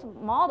actually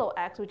don't model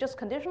x. We just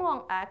conditional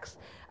on x,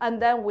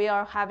 and then we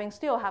are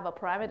still have a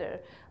parameter.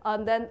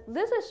 And then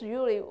this is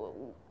usually,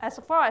 as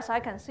far as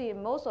I can see,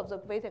 most of the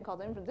Bayesian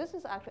causal inference, this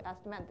is actually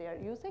estimate they are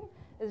using.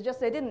 It's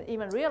just they didn't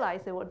even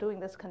realize they were doing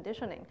this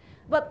conditioning.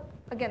 But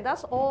again,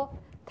 that's all.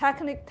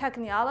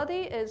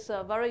 Technicality is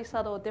a very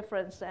subtle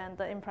difference, and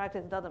in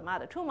practice it doesn't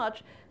matter too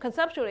much.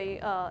 Conceptually,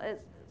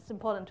 it's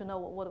important to know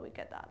what do we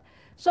get at.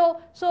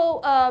 So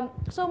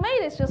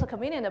MATE is just a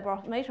convenient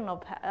approximation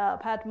of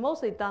path,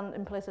 mostly done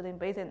implicitly in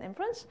Bayesian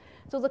inference.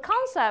 So the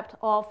concept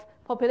of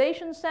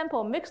population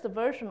sample mixed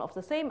version of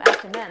the same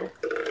estimate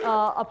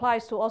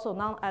applies to also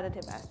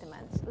non-additive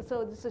estimates.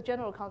 So this is a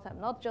general concept,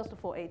 not just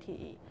for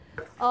ATE.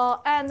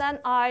 And then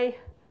I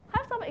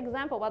have some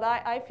example, but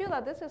I feel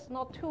that this is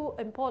not too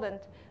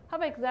important.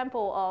 Have an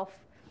example of,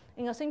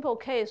 in a simple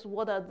case,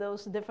 what are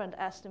those different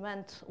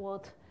estimates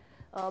would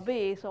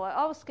be. So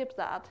I'll skip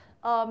that.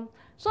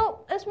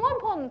 So it's more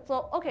important.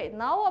 So okay,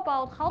 now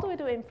about how do we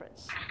do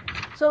inference?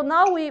 So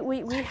now we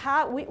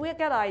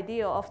get an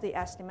idea of the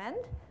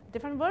estimate,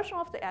 different version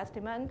of the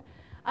estimate,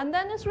 and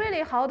then it's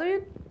really how do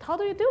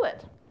you do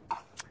it?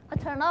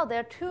 It turned out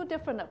there are two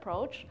different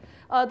approaches.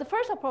 The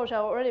first approach I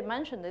already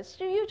mentioned is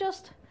you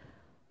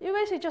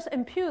basically just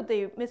impute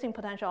the missing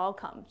potential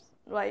outcomes,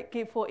 right,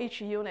 for each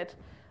unit.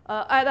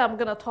 And I'm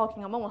going to talk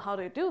in a moment how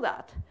to do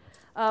that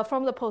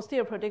from the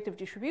posterior predictive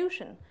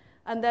distribution.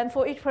 And then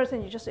for each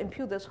person, you just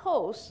impute this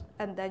host,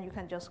 and then you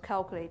can just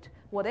calculate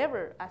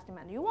whatever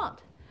estimate you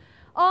want.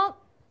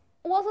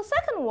 Well, the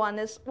second one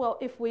is, well,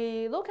 if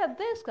we look at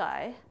this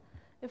guy,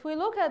 if we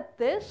look at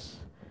this,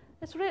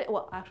 it's really,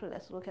 well, actually,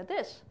 let's look at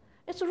this.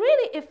 It's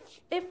really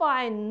if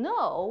I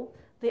know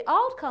the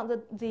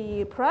outcome,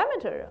 the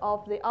parameter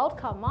of the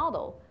outcome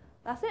model,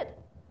 that's it.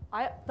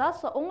 That's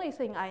the only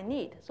thing I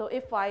need. So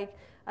if I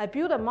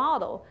build a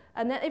model,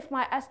 and then if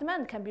my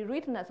estimate can be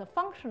written as a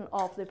function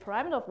of the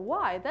parameter of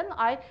y, then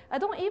I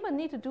don't even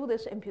need to do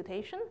this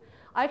imputation.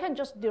 I can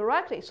just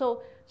directly,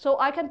 so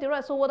what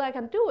I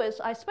can do is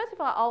I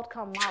specify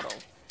outcome model,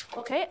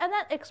 okay, and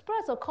then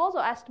express a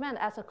causal estimate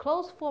as a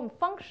closed form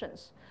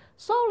functions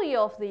solely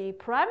of the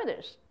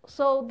parameters.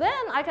 So then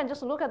I can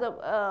just look at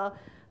the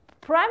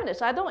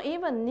parameters. I don't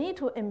even need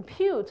to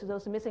impute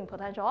those missing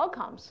potential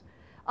outcomes.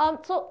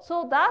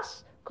 So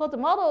that's called the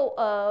model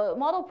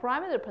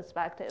parameter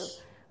perspective.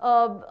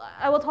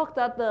 I will talk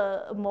that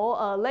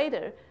more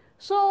later.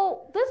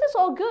 So this is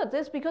all good.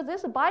 Because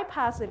this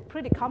bypass is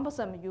pretty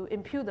cumbersome. You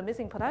impute the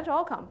missing potential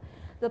outcome.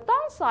 The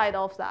downside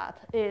of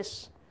that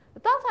is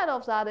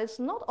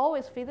not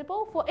always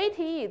feasible. For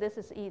ATE, this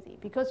is easy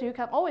because you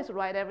can always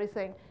write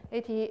everything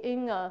ATE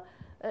in a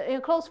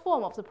closed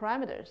form of the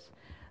parameters.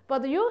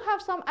 But you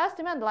have some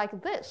estimate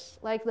like this,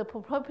 like the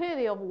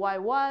probability of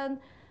y1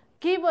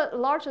 given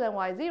larger than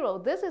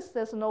y0.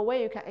 There's no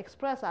way you can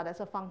express that as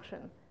a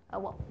function.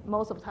 Well,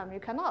 most of the time you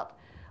cannot.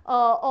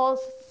 Or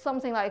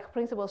something like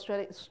principal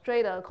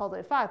straight causal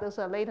effect. There's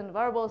a latent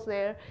variables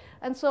there,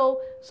 and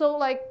so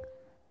like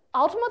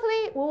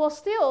ultimately we will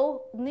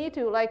still need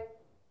to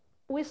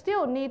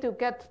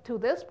get to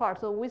this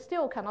part. So we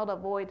still cannot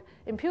avoid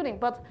imputing.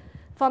 But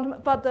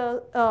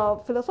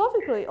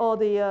philosophically or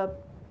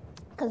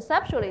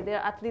conceptually, there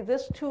are at least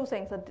these two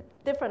things, a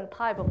different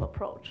type of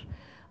approach.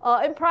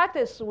 In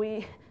practice,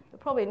 we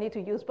probably need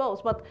to use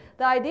both. But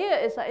the idea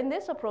is that in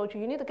this approach,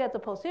 you need to get the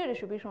posterior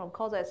distribution of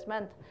causal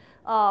estimate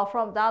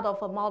from that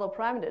of a model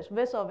parameters,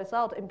 with or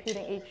without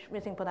imputing each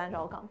missing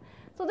potential outcome.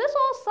 So this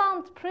all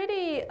sounds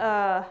pretty,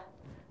 high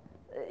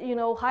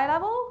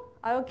level.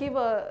 I will give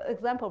an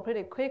example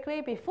pretty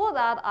quickly. Before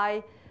that,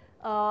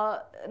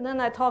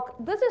 then I talk.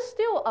 This is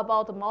still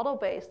about the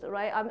model-based,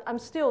 right? I'm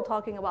still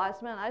talking about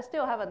estimate. I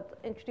still haven't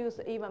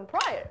introduced even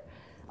prior.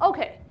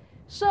 Okay.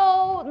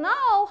 So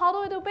now, how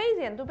do we do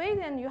Bayesian? To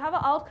Bayesian, you have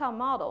an outcome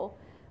model.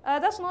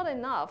 That's not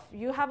enough.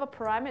 You have a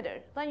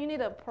parameter. Then you need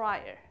a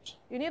prior.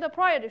 You need a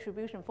prior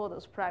distribution for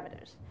those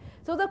parameters.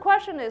 So the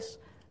question is,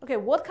 okay,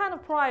 what kind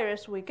of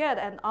priors we get,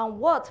 and on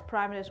what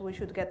parameters we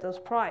should get those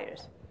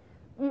priors?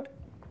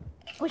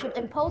 We should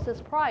impose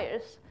these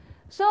priors.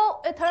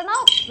 So it turned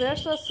out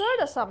there's a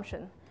third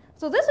assumption.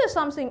 So this is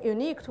something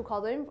unique to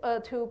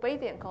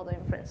Bayesian causal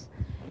inference.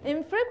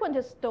 In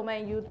frequentist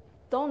domain, you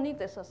don't need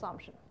this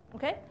assumption.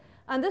 Okay?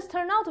 And this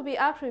turned out to be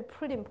actually a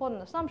pretty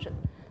important assumption.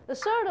 The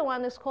third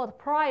one is called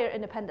prior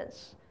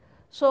independence.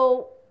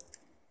 So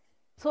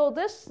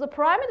the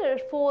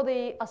parameters for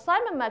the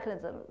assignment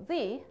mechanism,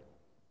 z,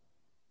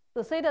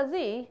 the theta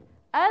z,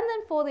 and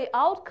then for the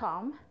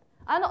outcome,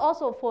 And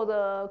also for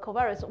the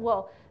covariates,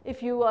 well,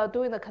 if you are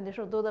doing the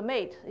conditional, do the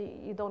mate,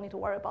 you don't need to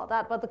worry about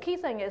that. But the key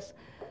thing is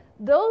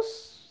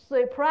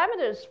the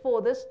parameters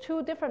for these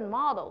two different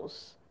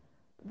models,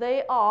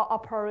 they are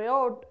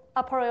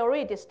a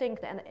priori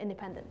distinct and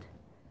independent.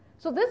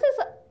 So this is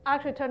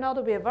actually turned out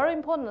to be a very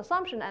important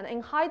assumption, and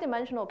in high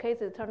dimensional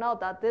cases, it turned out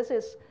that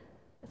it's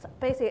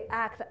basically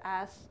act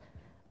as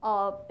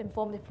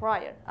informative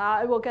prior.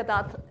 I will get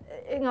that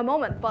in a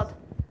moment, but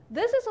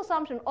this is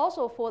assumption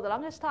also for the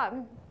longest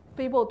time.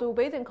 People do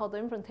Bayesian causal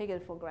inference, take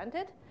it for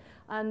granted.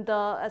 And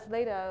as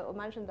later I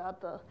mentioned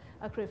that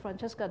actually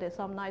Francesca did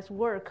some nice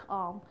work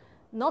on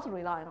not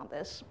relying on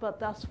this, but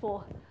that's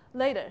for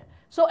later.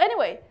 So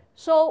anyway,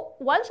 so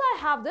once I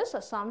have this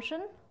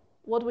assumption,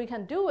 what we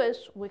can do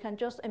is we can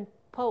just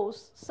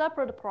impose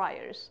separate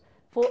priors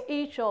for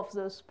each of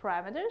those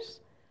parameters.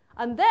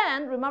 And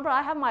then, remember,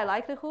 I have my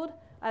likelihood.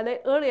 I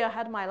earlier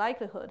had my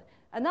likelihood.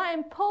 And I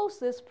impose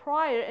this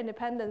prior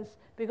independence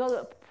because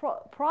of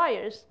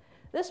priors.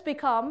 This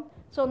become,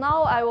 so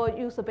now I will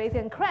use the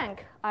Bayesian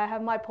crank. I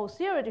have my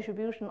posterior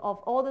distribution of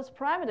all these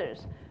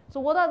parameters. So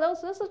what are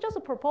those? This is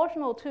just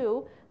proportional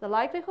to the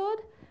likelihood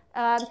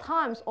and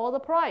times all the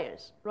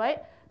priors, right?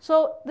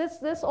 So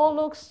this all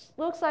looks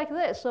like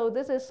this. So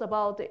this is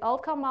about the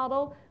outcome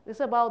model. This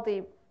is about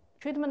the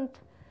treatment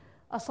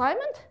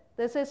assignment.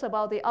 This is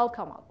about the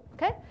outcome model,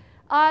 okay?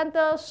 And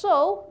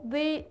so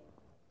we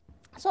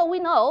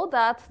know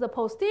that the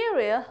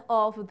posterior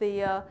of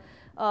the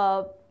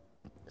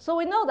so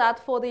we know that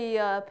for the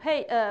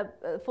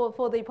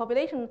for the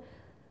population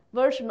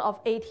version of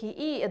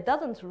ATE, it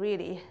doesn't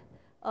really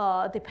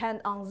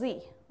depend on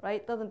Z,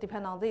 right? Doesn't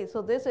depend on Z.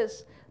 So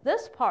this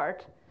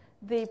part,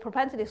 the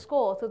propensity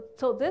score.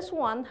 So this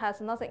one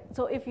has nothing.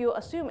 So if you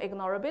assume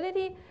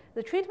ignorability,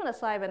 the treatment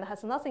assignment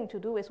has nothing to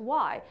do with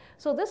Y.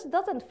 So this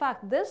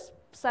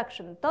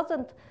section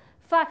doesn't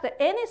factor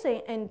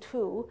anything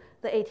into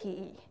the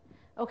ATE.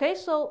 Okay,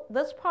 so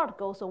this part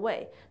goes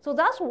away. So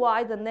that's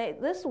why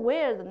this is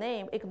where the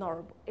name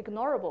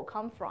ignorable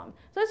come from.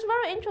 So it's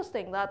very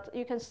interesting that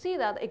you can see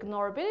that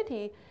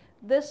ignorability,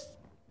 this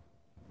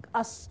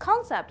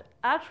concept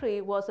actually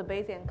was a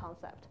Bayesian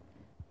concept.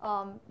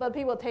 But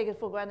people take it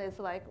for granted. It's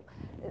like,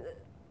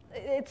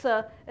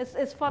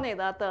 it's funny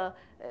that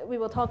we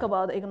will talk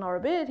about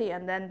ignorability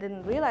and then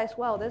didn't realize,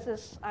 well, this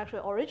is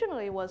actually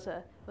originally was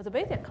a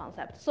Bayesian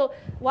concept. So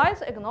why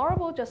is it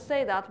ignorable? Just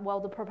say that, well,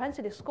 the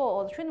propensity score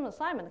or the treatment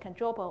assignment can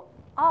drop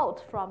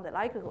out from the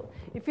likelihood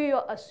if you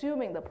are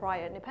assuming the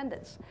prior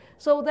independence.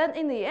 So then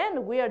in the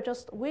end, we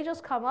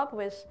just come up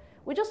with,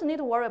 we just need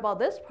to worry about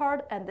this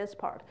part and this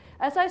part.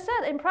 As I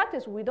said, in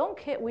practice, we don't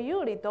care, we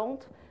usually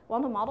don't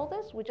want to model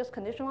this. We just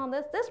condition on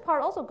this. This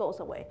part also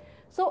goes away.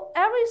 So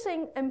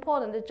everything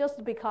important, it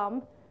just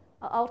become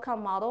an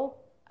outcome model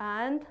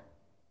and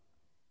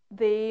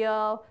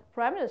the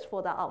parameters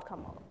for that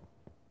outcome model.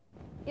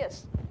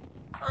 Yes?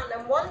 And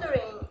I'm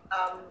wondering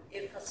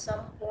if at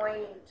some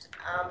point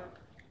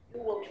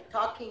you will be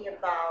talking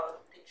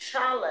about the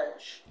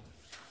challenge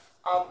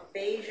of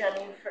Bayesian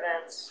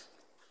inference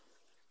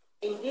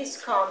in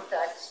this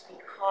context,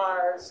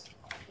 because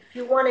if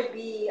you want to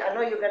be, I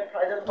know you're going to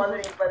probably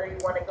wondering whether you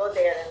want to go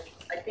there, and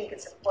I think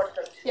it's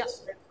important to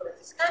explain for the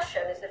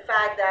discussion, is the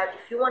fact that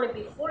if you want to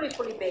be fully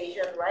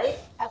Bayesian, right?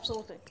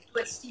 Absolutely.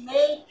 To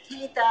estimate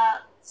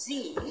theta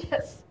z,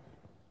 yes,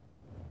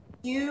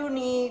 you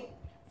need,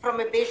 from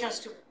a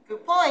Bayesian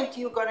viewpoint,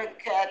 you're going to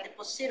get the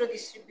posterior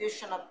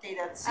distribution of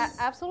theta z.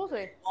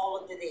 Absolutely. All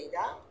of the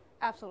data.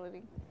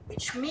 Absolutely.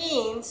 Which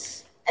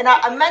means, and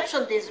I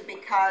mentioned this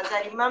because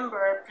I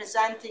remember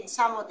presenting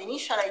some of the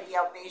initial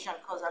idea of Bayesian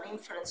causal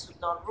inference to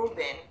Don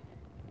Rubin,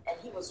 and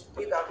he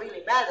got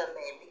really mad at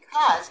me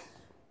because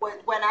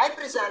when I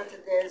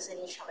presented this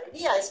initial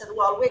idea, I said,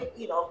 well, wait,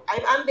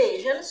 I'm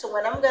Bayesian, so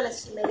when I'm going to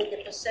estimate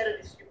the posterior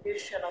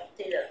distribution of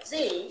theta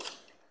z,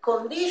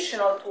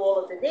 conditional to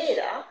all of the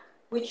data,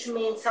 which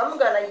means I'm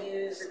going to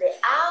use the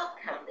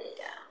outcome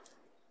data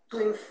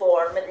to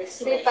inform the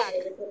estimation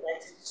of the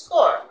propensity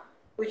score,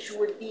 which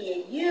would be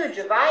a huge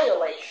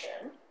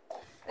violation.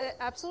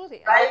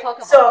 Absolutely. Right?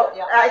 So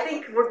I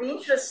think it would be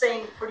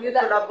interesting for you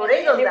to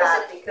elaborate on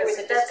that, because there was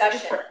a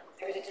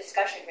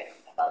discussion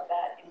about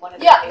that in one of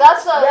the papers.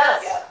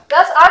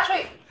 That's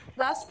actually,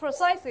 that's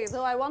precisely,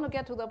 so I want to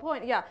get to the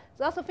point. Yeah,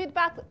 that's a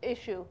feedback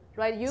issue,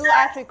 right? You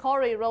actually,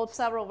 Corey, wrote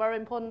several very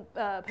important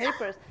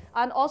papers.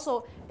 And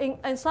also,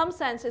 in some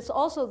sense, it's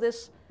also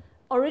this,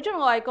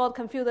 originally I got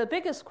confused. The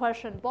biggest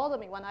question bothered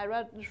me when I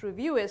read this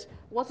review is,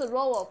 what's the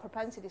role of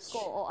propensity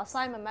score or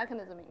assignment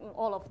mechanism in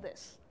all of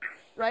this,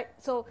 right?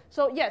 So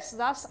yes,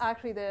 that's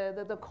actually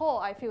the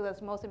core, I feel, that's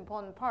the most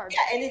important part.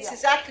 Yeah, and it's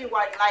exactly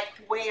what,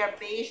 where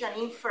Bayesian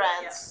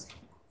inference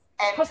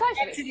and precisely.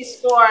 Propensity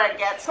score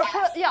gets...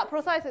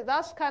 Precisely.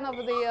 That's kind of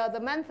the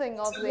main thing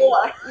of the...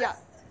 war. Yeah.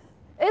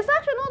 It's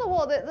actually not a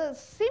war. There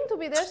seems to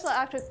be, there's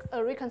actually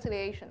a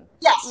reconciliation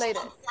later.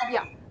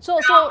 Yeah. So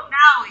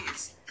now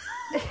it's...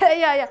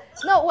 yeah.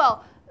 No,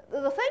 well,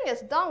 the thing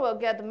is, Don will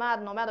get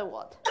mad no matter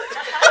what.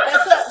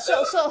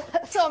 So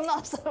I'm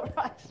not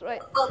surprised,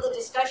 right? Well, the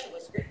discussion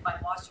was written by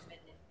Wasserman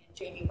and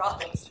Jamie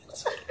Robbins.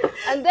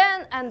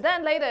 and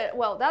then later,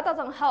 well, that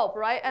doesn't help,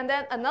 right? And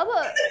then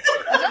another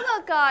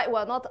guy,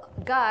 well,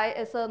 not guy,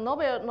 it's a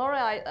Nobel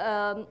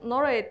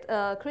laureate,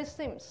 Chris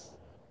Sims.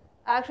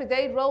 Actually,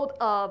 they wrote.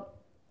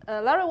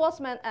 Larry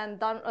Wasserman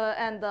and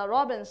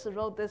Robbins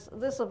wrote this.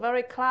 This is a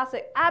very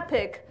classic,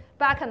 epic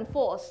back and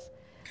forth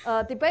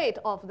debate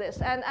of this,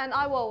 and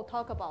I will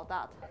talk about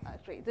that.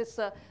 Actually,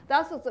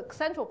 that's the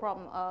central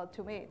problem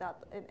to me that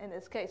in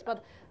this case.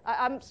 But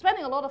I'm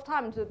spending a lot of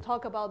time to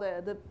talk about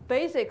the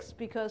basics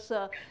because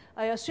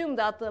I assume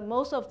that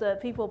most of the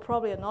people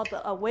probably are not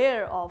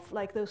aware of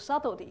like those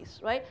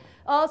subtleties, right?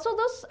 So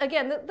this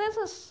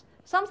is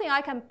something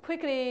I can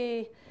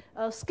quickly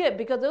skip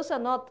because those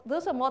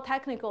are more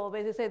technical.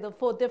 Basically, the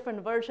 4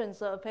 different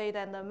versions of paid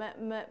and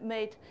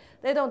mate,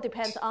 they don't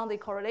depend on the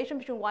correlation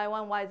between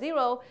y1,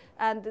 y0,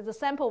 and the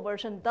sample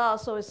version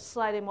does, so it's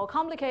slightly more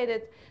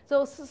complicated.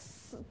 So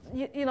those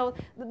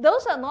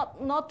are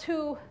not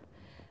too.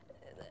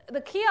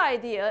 The key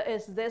idea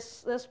is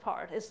this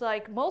part. It's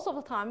like most of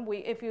the time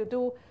if you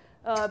do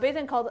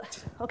Bayesian causal,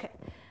 okay,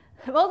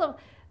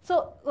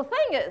 So the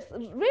thing is,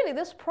 really,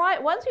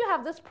 once you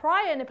have this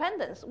prior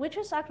independence, which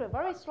is actually a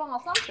very strong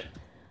assumption,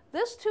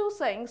 these 2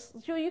 things,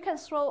 you can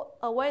throw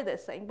away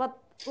this thing. But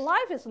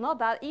life is not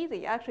that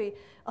easy. Actually,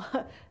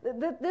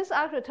 this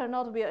actually turned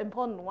out to be an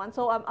important one.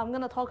 So I'm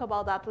going to talk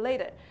about that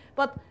later.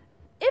 But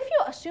if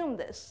you assume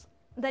this,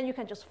 then you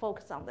can just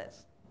focus on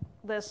this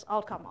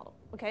outcome model.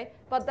 Okay,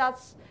 but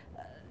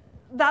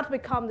that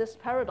becomes this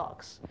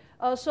paradox.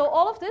 So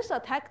all of this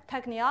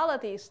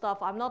technicality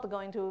stuff, I'm not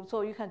going to.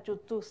 So you can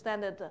do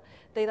standard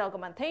data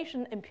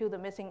augmentation, impute the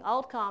missing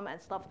outcome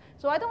and stuff.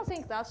 So I don't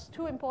think that's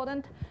too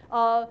important.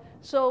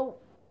 So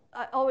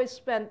I always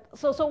spend.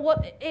 So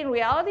what in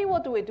reality,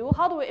 what do we do?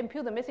 How do we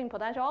impute the missing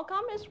potential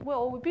outcome?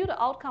 We build an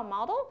outcome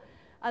model,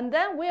 and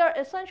then we are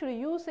essentially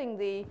using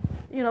the,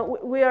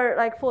 we are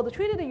like for the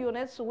treated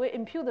units, we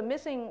impute the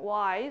missing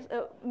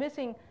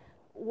missing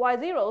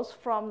y0s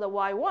from the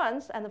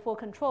y1s, and for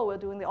control, we're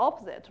doing the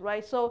opposite,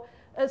 right? So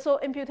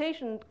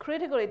imputation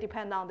critically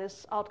depend on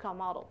this outcome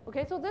model.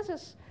 Okay, so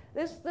this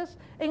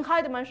in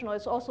high dimensional,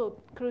 it's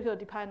also critically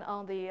depend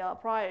on the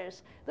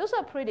priors. Those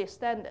are pretty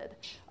standard.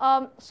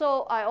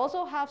 So I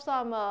also have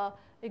some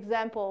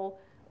example.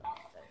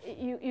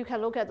 You can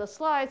look at the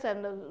slides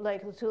and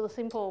like to the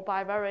simple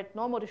bivariate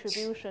normal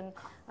distribution,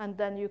 and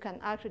then you can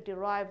actually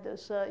derive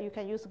this. You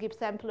can use Gibbs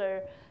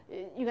sampler.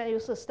 You can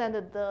use the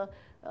standard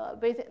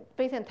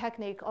Bayesian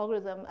technique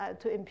algorithm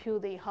to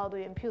impute how do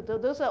you impute.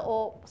 Those are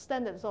all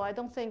standard, so I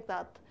don't think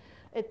that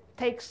it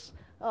takes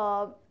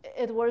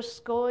it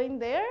worth going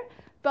there.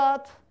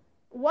 But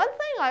one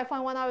thing I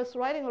found when I was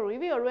writing a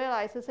review, I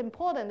realized is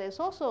important is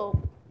also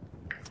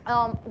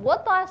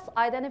what does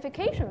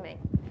identification mean?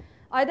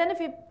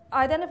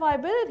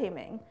 Identifiability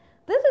mean?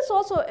 This is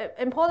also an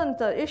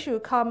important issue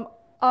come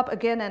up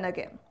again and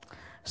again.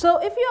 So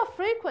if you are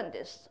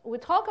frequentist, we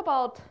talk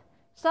about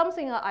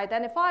something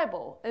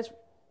identifiable.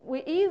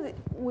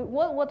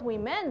 What we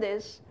meant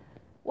is,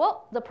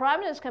 well, the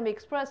parameters can be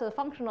expressed as a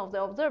function of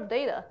the observed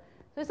data.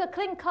 So it's a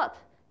clean cut.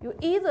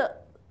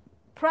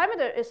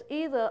 Parameter is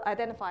either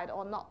identified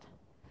or not.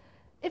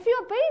 If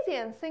you're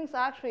Bayesian, things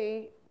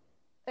actually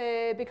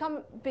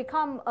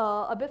become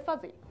a bit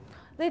fuzzy.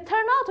 They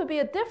turn out to be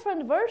a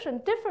different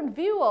version, different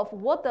view of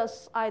what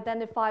does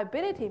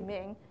identifiability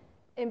mean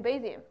in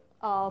Bayesian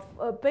of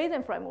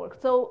Bayesian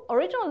framework. So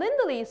original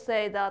Lindley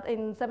say that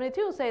in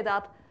 72 say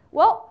that,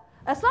 well,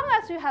 as long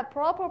as you have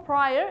proper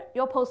prior,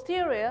 your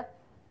posterior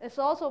is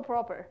also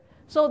proper.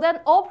 So then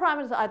all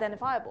parameters are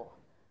identifiable.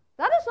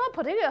 That is not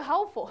particularly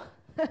helpful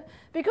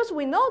because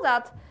we know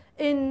that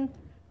in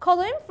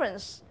causal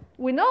inference,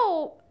 we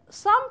know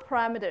some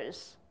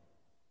parameters,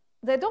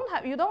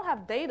 you don't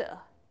have data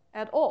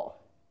at all.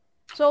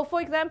 So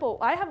for example,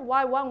 I have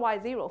y1,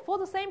 y0. For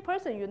the same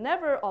person, you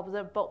never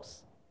observe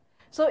both.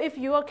 So if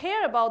you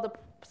care about the,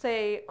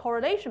 say,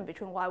 correlation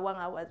between y1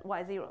 and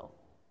y0,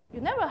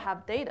 you never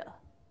have data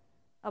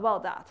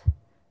about that.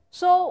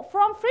 So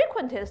from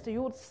frequentist,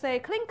 you would say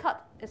clean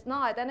cut is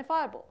not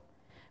identifiable.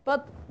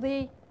 But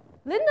the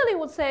Lindley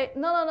would say,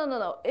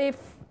 no.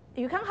 If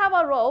you can have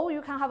a row,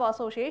 you can have an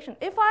association.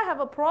 If I have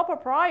a proper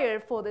prior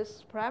for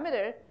this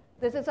parameter,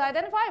 this is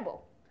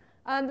identifiable.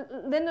 And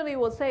Lindley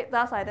would say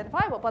that's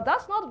identifiable. But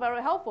that's not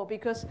very helpful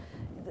because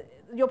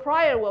your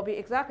prior will be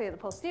exactly the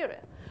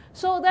posterior.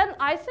 So then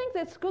I think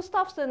that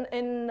Gustafsson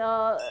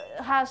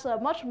has a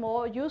much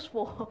more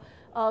useful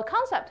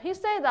concept. He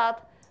said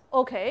that,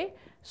 okay,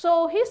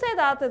 so he said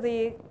that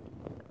the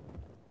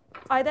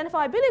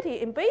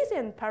identifiability in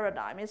Bayesian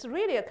paradigm is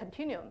really a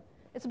continuum.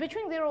 It's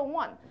between 0 and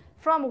 1,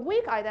 from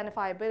weak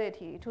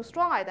identifiability to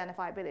strong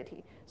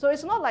identifiability. So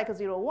it's not like a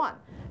 0, 1.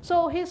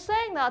 So he's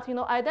saying that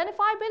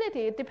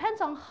identifiability depends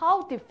on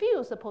how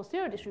diffuse the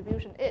posterior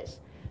distribution is.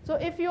 So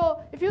if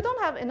you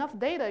don't have enough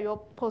data,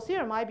 your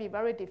posterior might be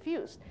very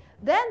diffuse.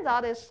 Then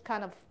that is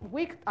kind of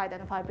weak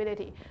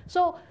identifiability.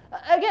 So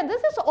again,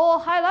 this is all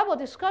high-level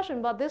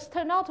discussion, but this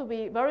turned out to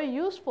be very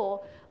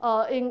useful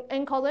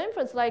in causal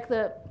inference. Like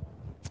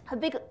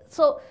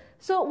So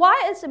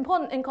why it's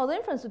important in causal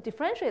inference to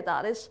differentiate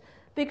that is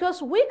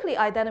because weakly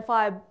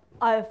identified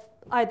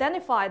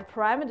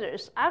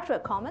parameters actually are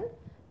common,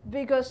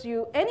 because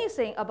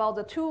anything about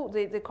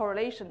the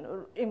correlation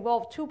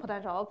involve two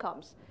potential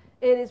outcomes.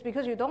 It is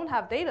because you don't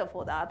have data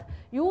for that.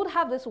 You would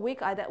have this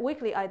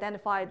weakly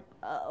identified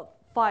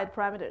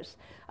parameters.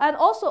 And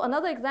also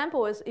another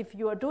example is if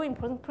you are doing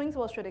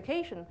principal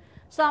stratification,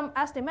 some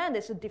estimand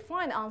is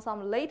defined on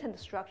some latent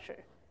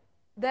structure.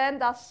 Then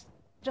that's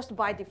just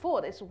by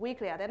default, it's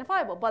weakly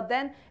identifiable. But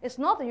then it's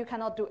not that you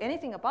cannot do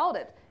anything about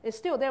it. It's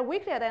still, they're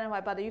weakly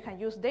identified, but you can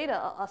use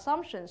data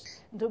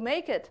assumptions to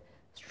make it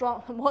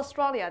more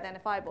strongly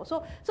identifiable.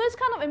 So it's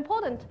kind of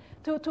important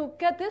to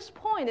get this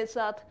point is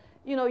that,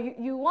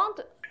 you want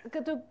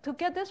to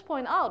get this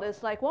point out.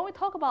 It's like when we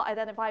talk about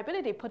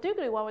identifiability,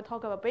 particularly when we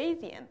talk about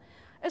Bayesian,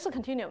 it's a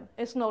continuum.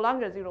 It's no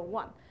longer 0,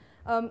 1.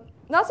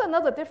 That's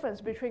another difference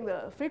between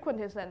the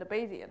frequentist and the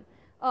Bayesian.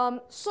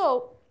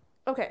 So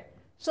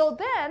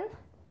then,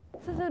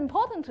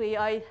 importantly,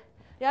 I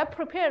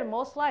prepared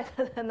more slides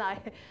than I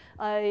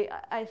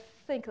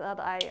think that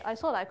I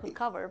thought I could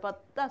cover,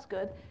 but that's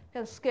good.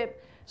 Can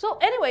skip. So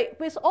anyway,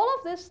 with all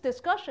of this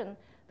discussion,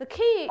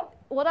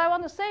 what I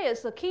want to say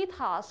is the key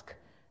task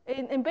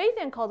in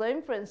Bayesian causal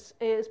inference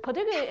is,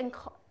 particularly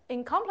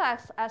in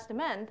complex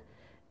estimand,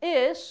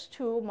 is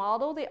to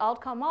model the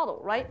outcome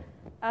model, right?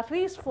 At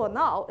least for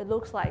now, it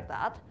looks like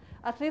that.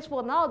 At least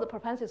for now, the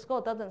propensity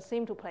score doesn't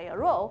seem to play a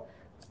role.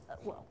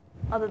 Well,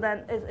 other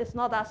than it's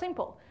not that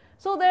simple.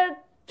 So there are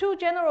two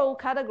general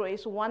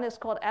categories. One is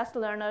called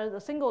S-learner,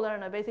 the single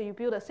learner. Basically, you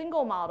build a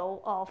single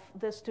model of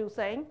these two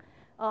things,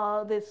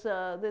 this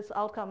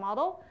outcome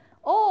model.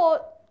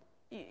 Or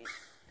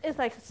it's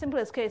like the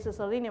simplest case is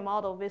a linear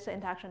model with the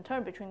interaction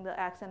term between the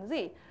x and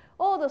z.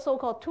 Or the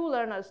so-called two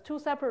learners, two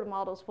separate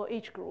models for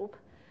each group.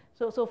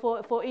 So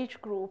for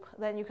each group,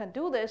 then you can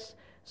do this.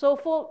 So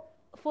for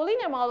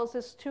linear models,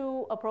 these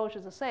two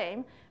approaches the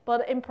same.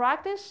 But in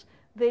practice,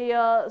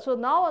 so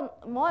now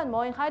more and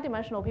more in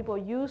high-dimensional, people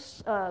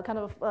use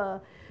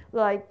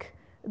like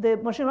the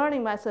machine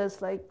learning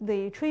methods, like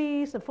the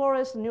trees, the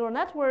forests, the neural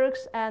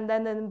networks, and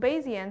then in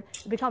Bayesian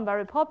become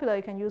very popular.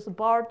 You can use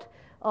BART,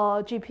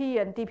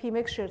 GP, and DP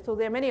mixture. So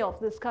there are many of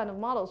this kind of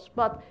models.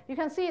 But you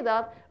can see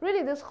that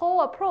really this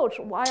whole approach,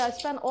 why I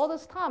spend all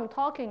this time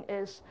talking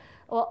is,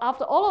 well,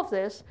 after all of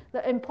this,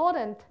 the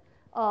important,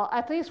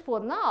 at least for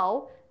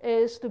now,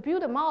 is to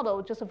build a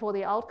model just for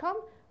the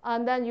outcome,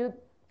 and then you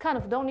kind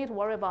of don't need to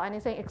worry about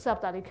anything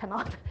except that you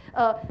cannot.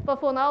 But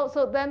for now,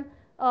 so then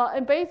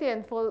in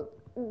Bayesian,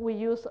 we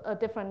use a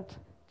different,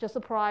 just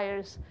the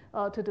priors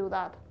to do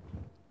that,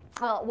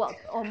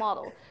 or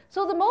model.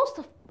 So the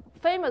most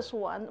famous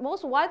one,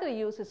 most widely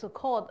used is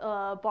called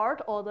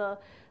BART, or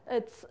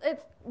it's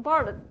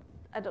BART.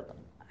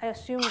 I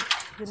assume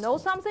you know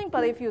something,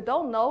 but if you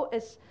don't know,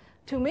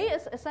 to me,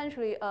 it's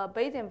essentially a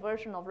Bayesian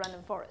version of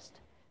random forest.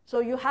 So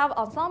you have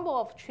ensemble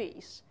of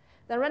trees.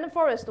 Then random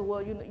forest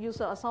will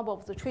use an ensemble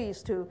of the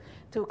trees to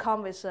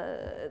come with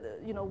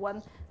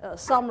one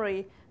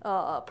summary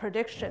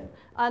prediction.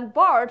 And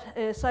BART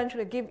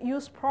essentially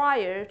use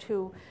prior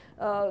to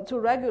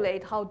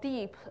regulate how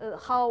deep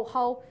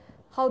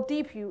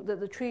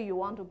the tree you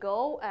want to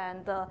go,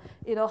 and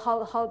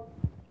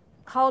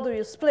how do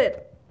you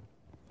split.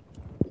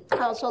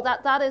 So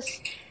that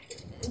is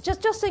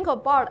just think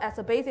of BART as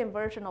a Bayesian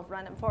version of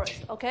random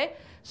forest. Okay,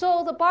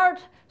 so the BART.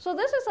 So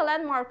this is a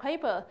landmark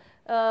paper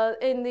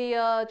in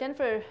the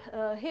Jennifer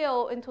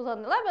Hill in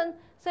 2011.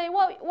 Say,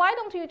 well, why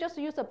don't you just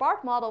use the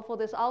BART model for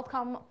this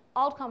outcome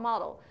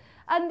model,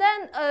 and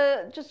then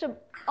just an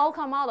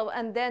outcome model,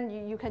 and then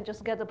you can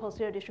just get the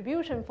posterior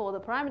distribution for the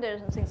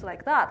parameters and things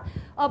like that.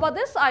 But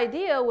this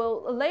idea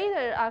will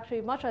later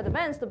actually much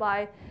advanced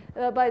by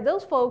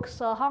those folks,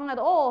 Hang et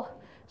al.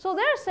 So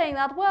they're saying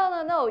that,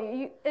 well, no,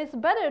 it's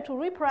better to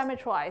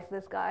reparameterize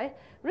this guy,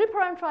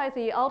 reparameterize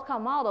the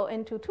outcome model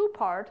into two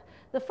parts.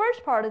 The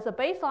first part is a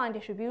baseline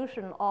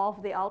distribution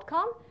of the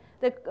outcome,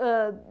 and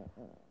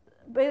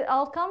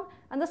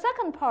the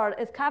second part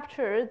is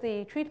capture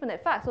the treatment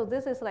effect. So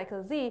this is like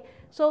a Z.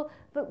 So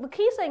the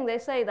key thing they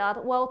say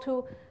that, well,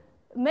 to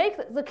make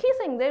the key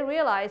thing they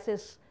realize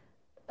is,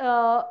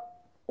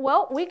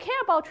 well, we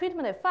care about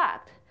treatment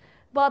effect,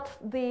 but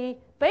the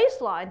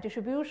baseline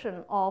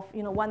distribution of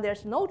when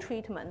there's no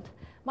treatment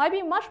might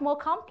be much more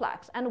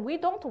complex, and we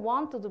don't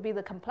want to be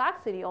the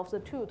complexity of the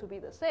two to be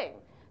the same.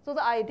 So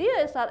the idea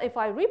is that if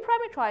I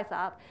reparameterize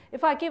that,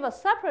 if I give a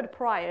separate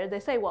prior, they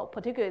say, well,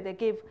 particularly they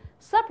give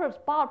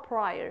separate BART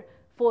prior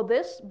for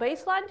this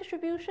baseline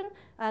distribution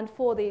and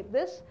for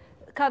this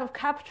kind of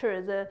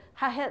capture the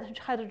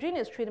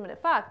heterogeneous treatment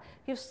effect,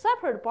 give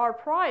separate BART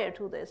prior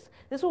to this.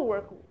 This will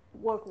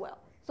work well.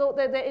 So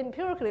they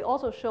empirically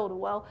also showed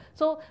well.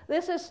 So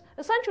this is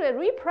essentially a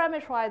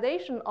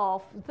reparameterization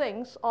of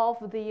things of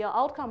the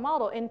outcome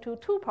model into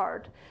two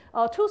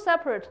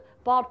separate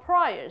BART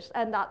priors,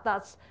 and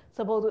that's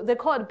supposed they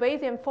call it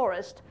Bayesian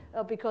forest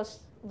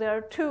because there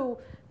are two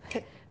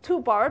two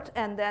BART,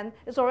 and then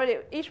it's already,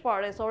 each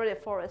BART is already a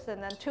forest,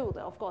 and then two,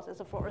 of course, is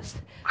a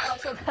forest.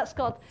 So that's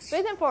called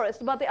Bayesian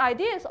forest. But the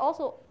idea is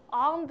also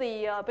on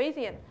the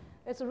Bayesian.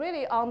 It's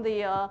really on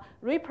the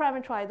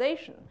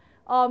reparameterization.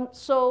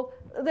 So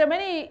there are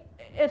many,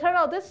 it turned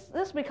out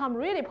this become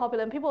really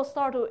popular, and people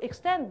start to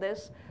extend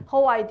this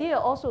whole idea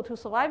also to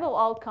survival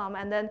outcome,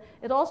 and then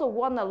it also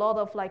won a lot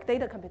of like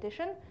data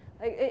competition.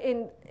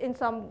 In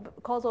some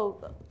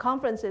causal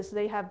conferences,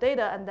 they have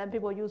data, and then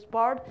people use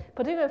BART,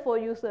 particularly for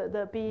use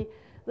the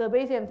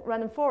Bayesian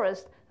random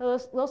forest.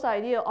 Those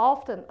ideas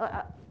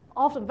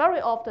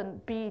very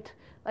often beat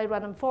like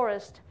random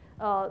forest,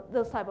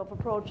 this type of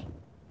approach.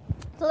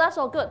 So that's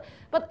all good.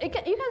 But you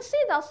can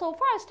see that so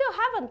far I still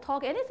haven't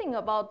talked anything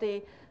about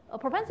the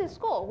propensity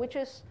score, which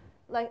is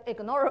like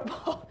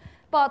ignorable.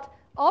 But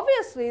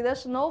obviously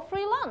there's no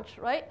free lunch,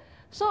 right?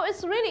 So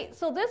it's really,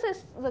 so this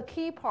is the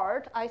key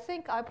part. I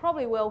think I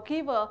probably will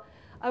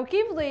I'll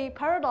give the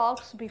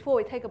paradox before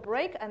we take a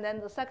break, and then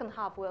the second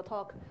half we'll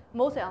talk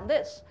mostly on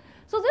this.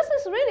 So this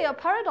is really a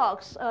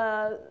paradox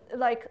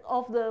like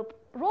of the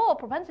role of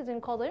propensity in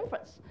causal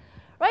inference.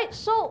 Right,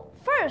 so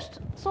first,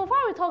 so far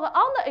we talk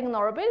on the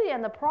ignorability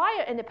and the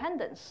prior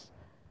independence.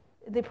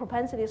 The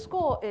propensity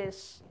score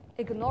is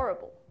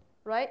ignorable,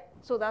 right?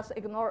 So that's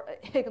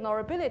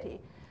ignorability.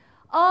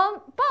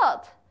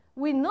 But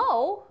we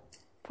know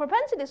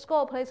propensity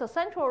score plays a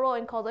central role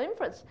in causal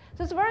inference.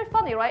 So it's very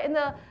funny, right? In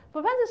the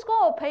propensity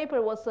score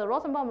paper was the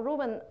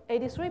Rosenbaum-Rubin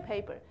 83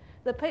 paper.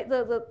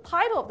 The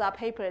title of that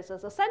paper is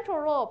the central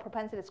role of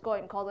propensity score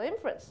in causal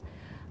inference.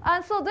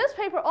 And so this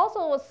paper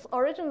also was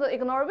originally,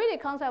 the ignorability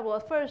concept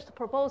was first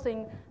proposed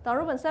in the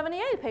Rubin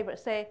 78 paper,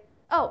 say,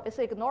 oh, it's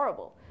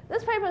ignorable.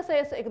 This paper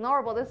says it's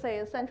ignorable, this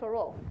says it's central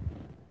role.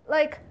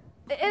 Like,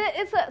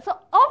 so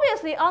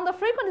obviously on the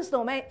frequentist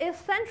domain, it's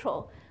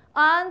central.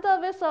 And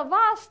with a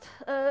vast,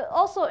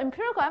 also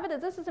empirical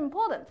evidence, this is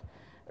important,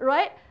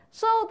 right?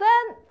 So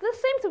then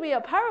this seems to be a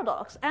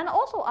paradox. And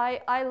also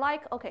I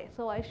like, okay,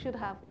 so I should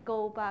have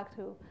go back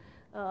to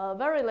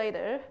very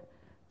later,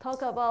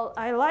 talk about,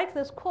 I like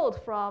this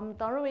quote from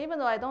Don Rubin, even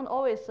though I don't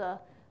always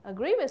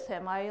agree with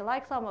him. I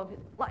like some of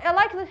I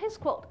like his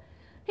quote.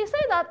 He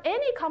said that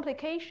any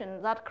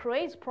complication that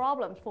creates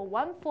problems for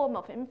one form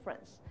of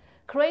inference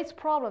creates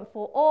problems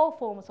for all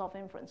forms of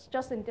inference,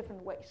 just in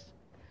different ways.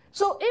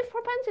 So if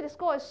propensity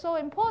score is so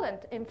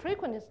important in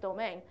frequentist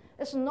domain,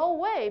 there's no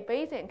way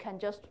Bayesian can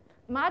just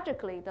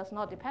magically does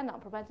not depend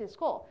on propensity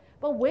score.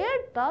 But where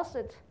does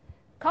it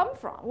come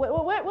from?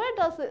 Where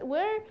does it,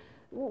 where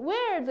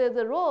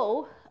the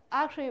role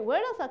actually, where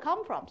does that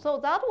come from? So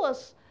that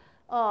was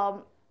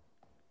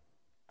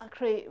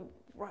actually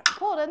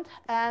important.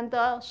 And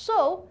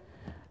so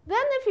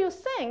then if you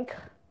think,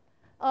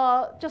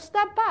 just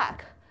step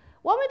back.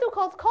 When we do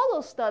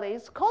causal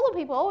studies, causal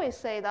people always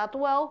say that,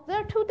 well, there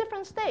are two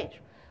different stages.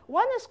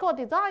 One is called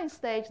design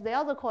stage, the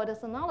other called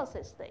is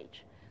analysis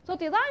stage. So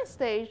design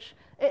stage,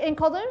 in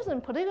causalism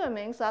in particular,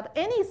 means that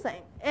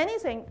anything,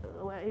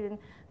 in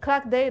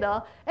collect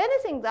data,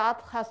 anything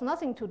that has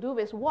nothing to do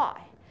with Y.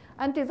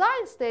 And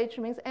design stage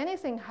means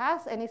anything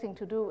has anything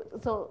to do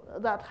with, so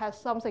that has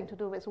something to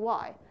do with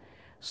Y.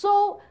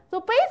 So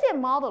the Bayesian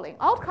modeling,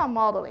 outcome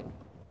modeling,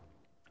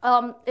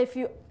 if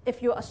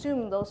you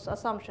assume those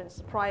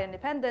assumptions, prior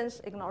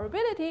independence,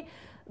 ignorability,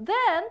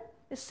 then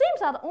it seems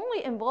that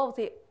only involves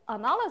the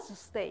analysis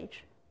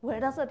stage. Where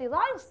does the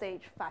design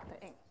stage factor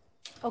in?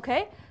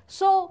 Okay,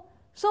 so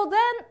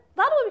then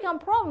that will become a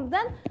problem.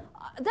 Then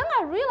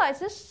I realize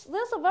this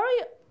a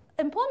very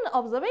important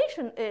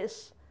observation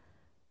is,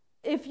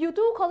 if you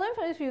do causal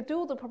inference, if you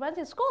do the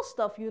propensity score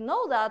stuff, you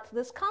know that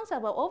this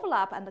concept of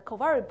overlap and the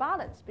covariate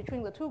balance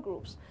between the two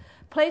groups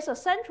plays a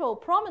central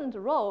prominent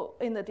role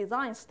in the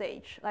design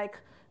stage. Like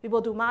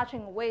people do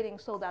matching and weighting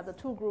so that the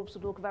two groups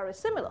look very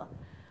similar.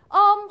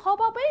 How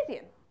about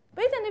Bayesian?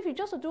 Bayesian, if you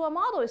just do a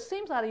model, it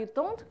seems that you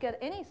don't get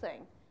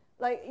anything.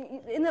 Like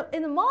in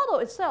the model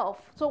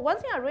itself, so one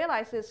thing I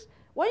realized is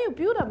when you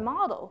build a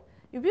model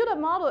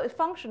a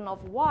function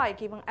of y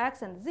given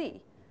x and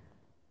z.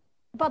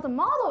 But the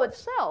model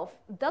itself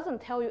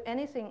doesn't tell you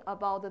anything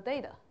about the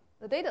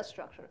data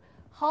structure,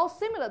 how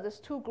similar these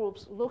two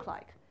groups look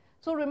like.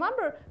 So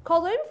remember,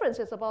 causal inference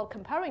is about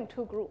comparing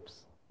two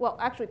groups. Well,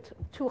 actually,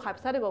 two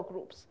hypothetical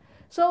groups.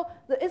 So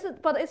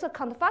but it's a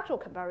counterfactual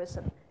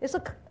comparison.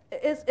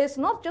 It's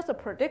not just a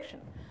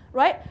prediction,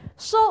 right?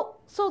 So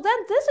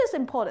then this is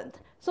important.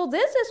 So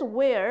this is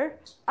where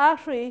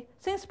actually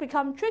things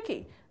become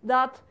tricky.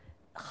 That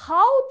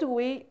how do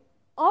we,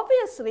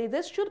 obviously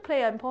this should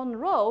play an important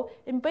role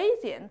in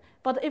Bayesian,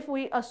 but if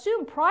we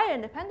assume prior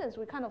independence,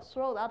 we kind of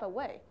throw that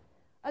away.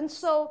 And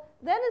so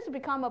then it's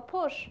become a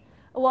push.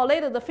 Well,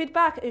 later the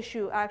feedback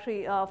issue,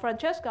 actually,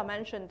 Francesca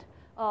mentioned,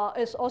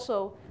 is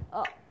also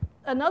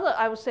another,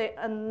 I would say,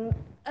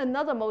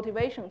 another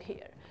motivation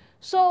here.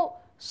 So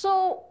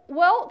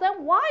well,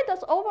 then why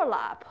does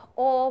overlap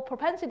or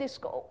propensity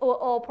score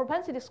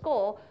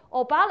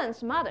or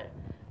balance matter?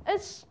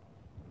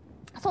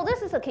 So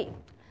this is the key.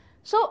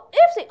 So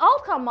if the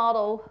outcome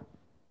model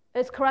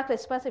is correctly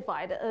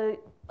specified,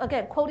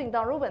 again, quoting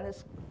Don Rubin,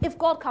 is if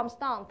God comes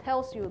down,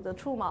 tells you the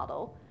true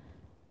model,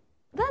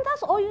 then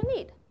that's all you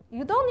need.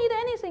 You don't need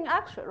anything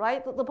extra,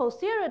 right? The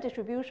posterior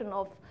distribution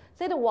of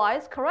theta y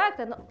is correct,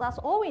 and that's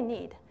all we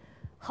need.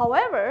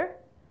 However,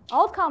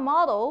 outcome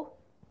model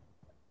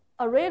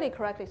are rarely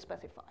correctly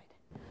specified.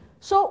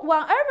 So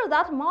whenever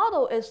that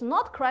model is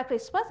not correctly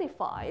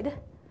specified,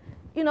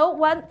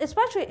 when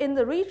especially in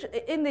the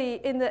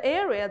in the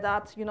area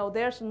that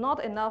there's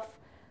not enough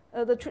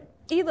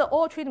either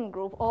all treatment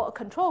group or a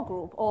control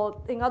group,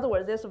 or in other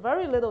words, there's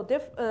very little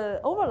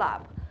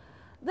overlap,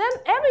 then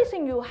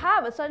everything you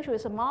have essentially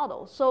is a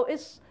model. So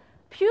it's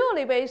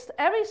purely based,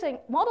 everything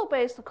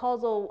model-based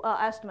causal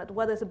estimate,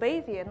 whether it's a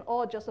Bayesian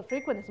or just a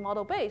frequentist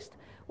model-based.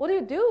 What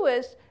you do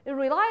is it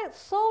relies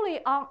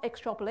solely on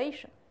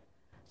extrapolation.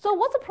 So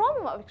what's the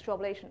problem of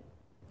extrapolation?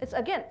 It's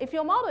again, if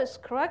your model is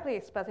correctly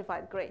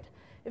specified, great.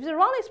 If it's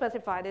wrongly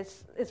specified,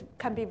 it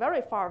can be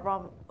very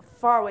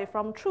far away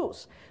from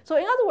truth. So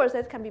in other words,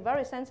 it can be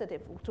very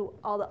sensitive to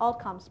all the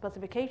outcome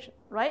specification,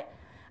 right?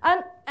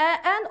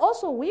 And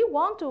also we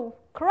want to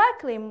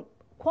correctly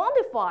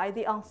quantify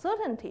the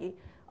uncertainty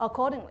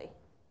accordingly.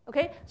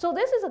 Okay, so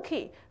this is a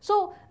key.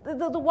 So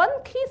the one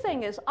key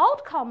thing is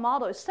outcome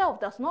model itself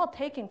does not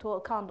take into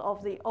account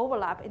of the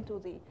overlap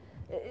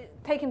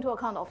take into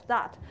account of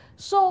that.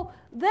 So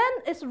then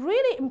it's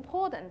really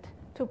important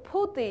to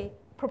put the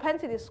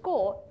propensity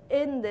score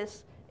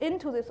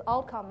into this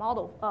outcome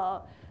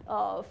model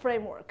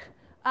framework.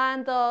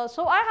 And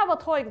so I have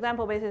a toy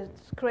example basically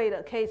to create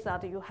a case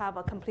that you have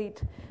a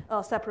complete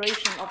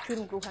separation of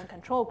treatment group and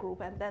control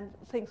group, and then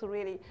things are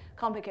really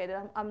complicated.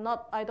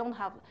 I don't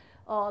have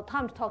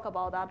time to talk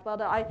about that, but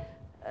I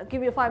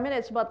give you 5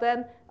 minutes. But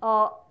then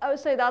I would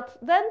say that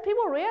then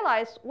people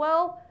realize,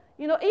 well,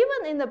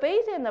 even in the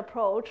Bayesian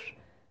approach,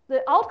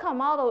 the outcome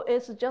model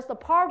is just a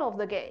part of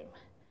the game.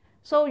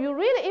 So you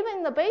really, even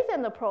in the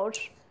Bayesian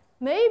approach,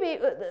 maybe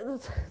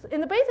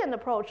in the Bayesian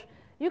approach,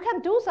 you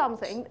can do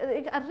something.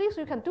 At least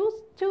you can do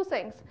two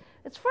things.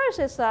 First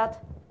is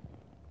that,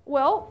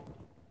 well,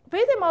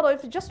 Bayesian model,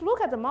 if you just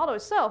look at the model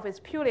itself, it's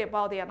purely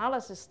about the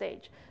analysis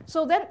stage.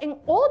 So then in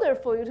order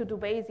for you to do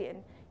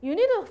Bayesian, you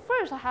need to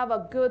first have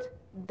a good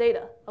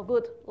data,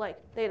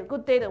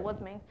 Good data,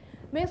 what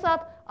means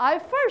that I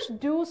first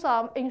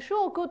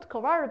ensure good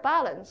covariate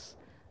balance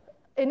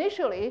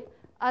initially,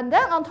 and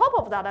then on top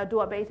of that, I do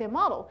a Bayesian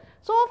model.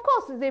 So of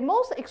course, the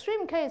most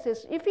extreme case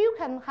is if you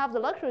can have the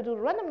luxury to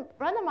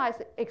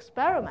randomized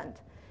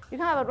experiment, you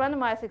can have a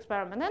randomized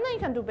experiment, and then you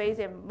can do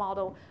Bayesian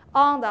model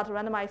on that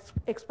randomized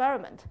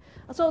experiment.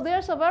 So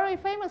there's a very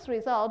famous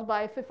result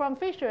from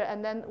Fisher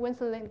and then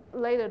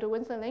later to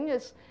Winston-Ling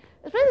is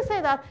really say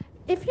that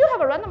if you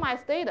have a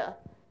randomized data,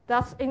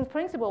 that in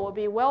principle will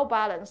be well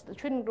balanced, the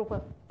treatment group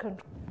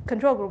and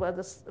control group are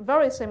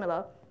very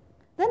similar,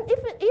 then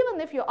even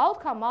if your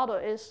outcome model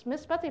is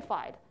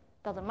misspecified,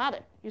 doesn't matter.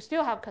 You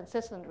still have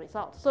consistent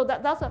results. So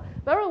that's a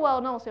very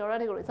well-known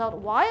theoretical result.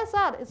 Why is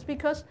that? It's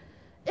because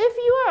if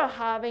you are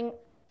having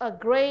a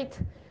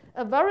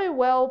very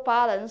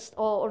well-balanced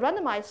or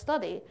randomized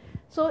study,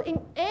 so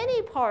in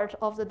any part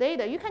of the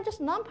data, you can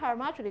just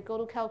non-parametrically go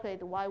to calculate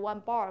the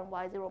y1 bar and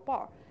y0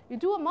 bar. You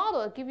do a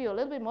model, it'll give you a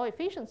little bit more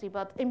efficiency,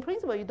 but in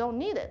principle, you don't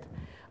need it.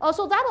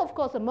 So that, of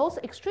course, the most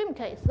extreme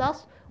case.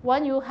 That's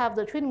when you have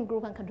the treatment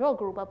group and control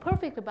group are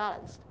perfectly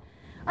balanced.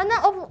 And then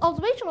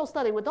observational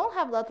study, we don't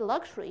have that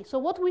luxury. So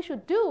what we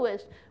should do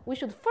is we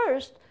should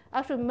first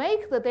actually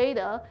make the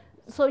data,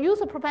 so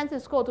use a propensity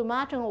score to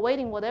matching or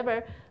weighting,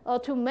 whatever,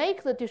 to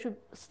make the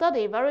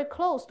study very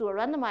close to a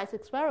randomized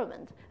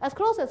experiment, as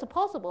close as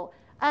possible.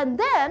 And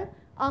then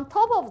on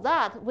top of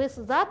that,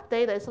 with that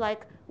data, it's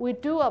like we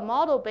do a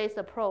model-based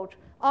approach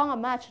on a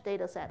matched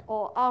data set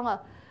or on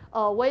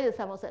a weighted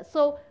sample set.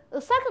 So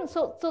the second,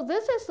 so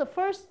this is the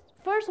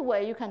first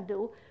way you can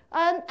do.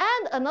 And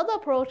another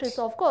approach is,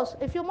 of course,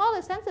 if your model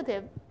is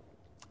sensitive,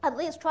 at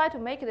least try to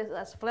make it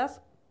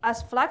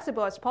as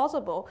flexible as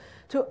possible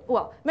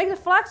make it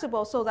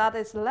flexible so that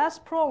it's less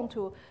prone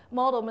to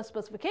model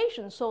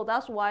misspecification. So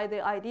that's why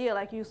the idea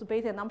like use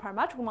Bayesian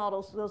non-parametric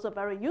models, those are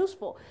very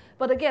useful.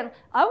 But again,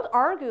 I would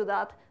argue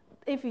that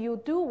if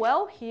you do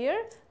well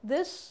here,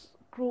 this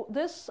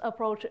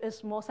approach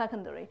is more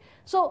secondary.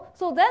 So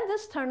then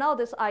this turned out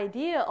this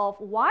idea of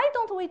why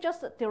don't we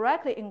just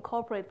directly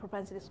incorporate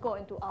propensity score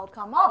into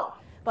outcome model?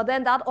 But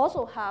then that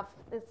also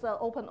it's an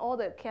open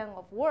order can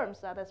of worms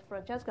that as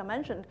Francesca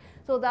mentioned.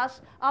 So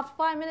that's after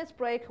 5 minutes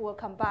break, we'll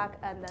come back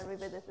and then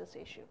revisit this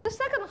issue. The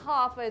second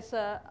half is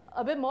a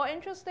bit more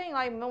interesting.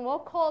 I'm more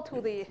called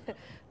to the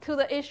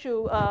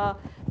issue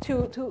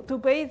to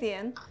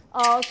Bayesian.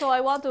 So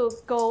I want to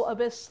go a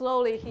bit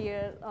slowly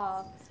here.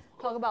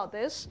 Talk about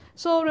this.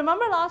 So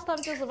remember last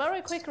time, just a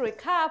very quick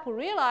recap, we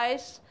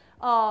realized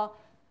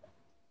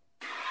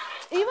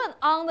even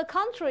on the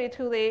contrary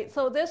to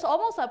so there's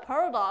almost a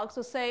paradox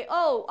to say,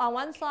 oh, on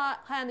one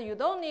hand, you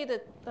don't need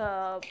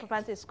a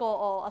propensity score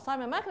or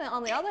assignment mechanism.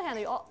 On the other hand,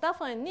 you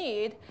definitely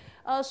need.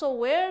 So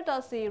where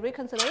does the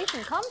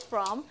reconciliation come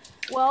from?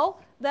 Well,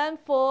 then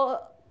for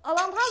a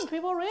long time,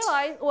 people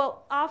realized,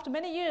 well, after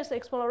many years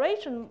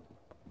exploration,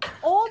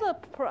 all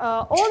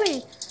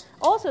the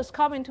authors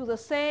come to the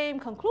same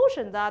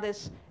conclusion, that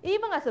is,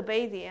 even as a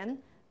Bayesian,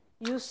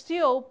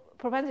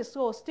 propensity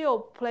score still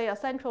play a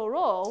central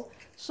role.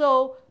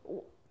 So,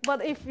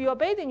 but if you're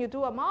Bayesian, you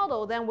do a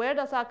model, then where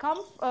does that come?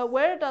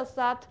 Where does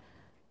that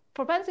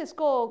propensity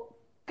score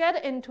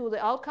get into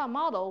the outcome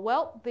model?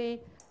 Well,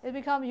 it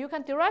becomes, you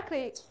can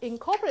directly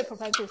incorporate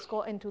propensity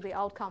score into the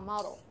outcome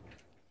model.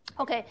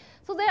 Okay,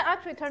 so there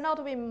actually turned out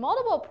to be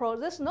multiple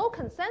approaches. There's no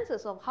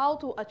consensus of how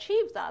to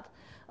achieve that,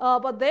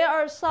 but there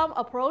are some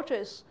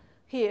approaches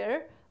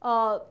here. There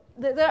are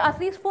at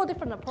least 4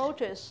 different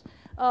approaches.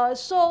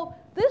 So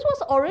this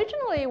was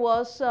originally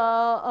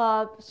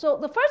so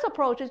the first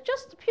approach is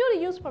just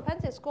purely use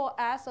propensity score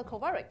as a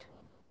covariate.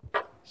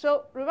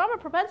 So remember,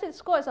 propensity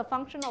score is a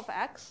function of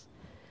x.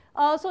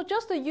 So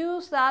just to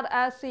use that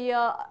as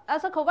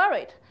a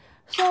covariate.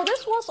 So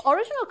this was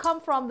originally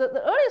come from the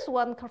earliest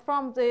one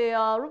from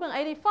the Rubin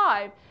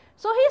 85.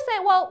 So he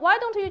said, well, why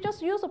don't you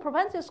just use the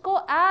propensity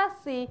score as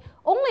the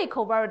only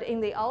covariate in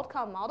the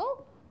outcome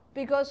model?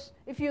 Because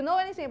if you know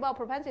anything about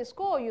propensity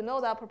score, you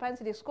know that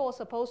propensity score is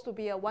supposed to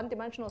be a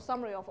one-dimensional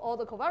summary of all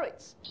the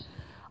covariates.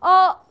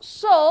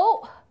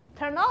 So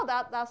turned out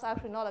that that's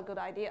actually not a good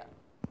idea.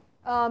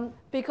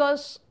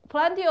 Because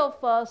plenty of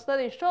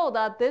studies show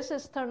that this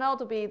is turned out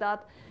to be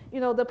that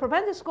the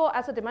propensity score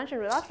as a dimension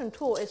reduction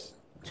tool is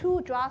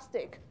too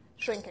drastic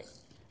shrinking.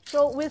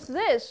 So with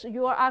this,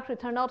 you are actually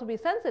turned out to be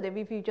sensitive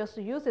if you just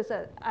use this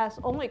as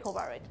only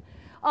covariate.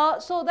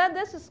 So then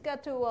this is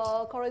get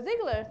to Corey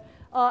Ziegler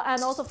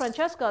and also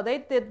Francesca. They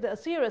did a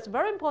series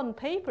very important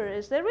paper.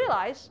 Is they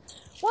realized,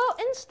 well,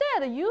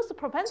 instead use the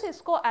propensity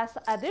score as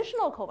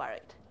additional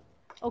covariate.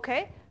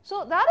 Okay,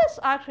 so that is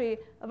actually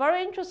a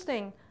very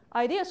interesting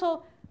idea.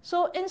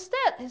 So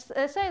instead,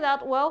 they say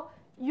that, well,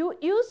 you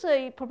use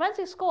a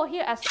propensity score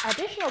here as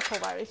additional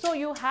covariate. So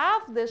you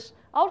have this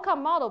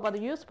outcome model, but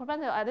you use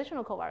propensity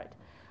additional covariate.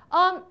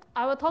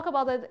 I will talk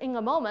about it in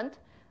a moment.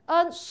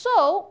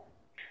 So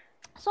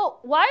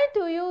why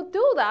do you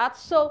do that?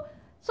 So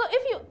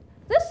if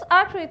this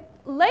actually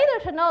later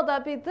turned out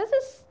that this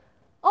is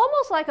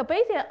almost like a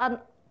Bayesian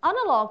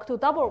analog to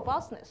double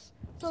robustness.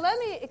 So let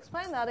me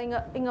explain that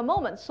in a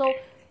moment. So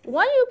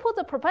when you put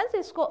the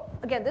propensity score,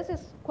 again, this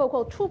is quote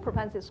unquote true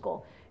propensity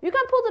score. You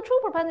can put the true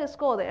propensity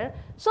score there.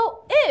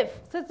 So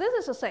this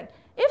is the thing,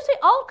 if the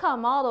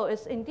outcome model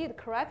is indeed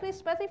correctly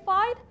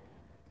specified,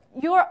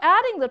 you're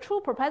adding the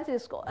true propensity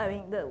score. I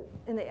mean,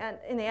 in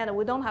the end,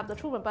 we don't have the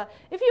true one. But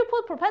if you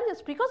put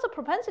propensity, because the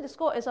propensity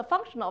score is a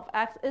function of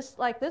x, it's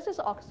like this is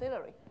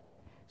auxiliary.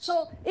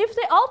 So if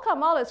the outcome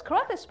model is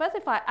correctly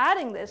specified,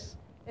 adding this,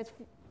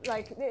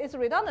 it's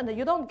redundant.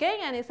 You don't gain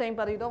anything,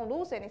 but you don't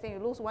lose anything. You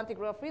lose 1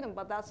 degree of freedom,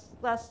 but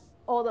that's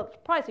all the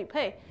price you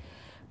pay.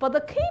 But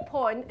the key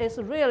point is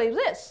really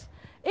this.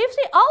 If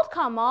the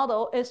outcome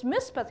model is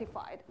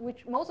misspecified,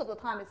 which most of the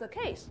time is the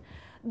case,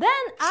 then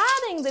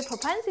adding the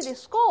propensity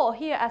score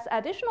here as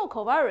additional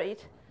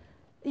covariate,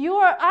 you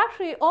are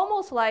actually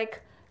almost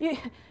like,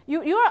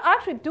 you are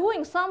actually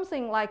doing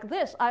something like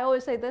this. I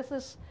always say this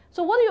is,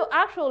 so what do you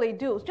actually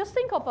do? Just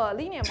think of a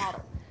linear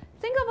model.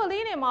 Think of a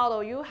linear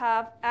model. You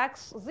have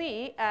x,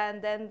 z,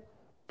 and then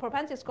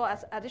propensity score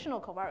as additional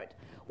covariate.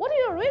 What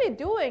you're really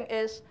doing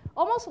is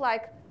almost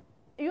like,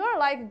 you're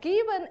like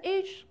given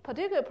each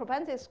particular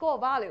propensity score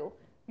value,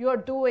 you're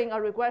doing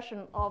a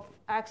regression of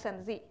x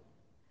and z.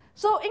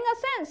 So in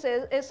a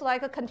sense, it's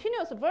like a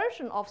continuous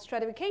version of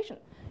stratification.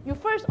 You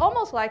first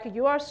almost like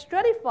you are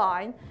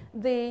stratifying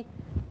the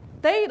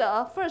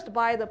data first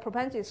by the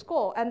propensity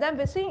score, and then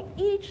within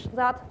each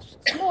that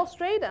small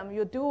stratum,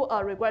 you do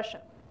a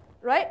regression,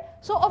 right?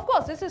 So of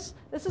course, this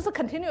is a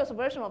continuous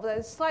version of that.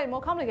 It's slightly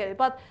more complicated.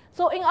 But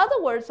so in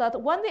other words,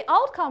 that when the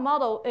outcome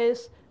model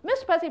is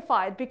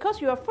misspecified, because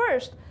you are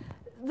first,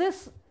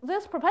 this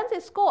propensity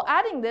score,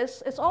 adding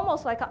this is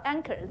almost like an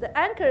anchor. The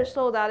anchor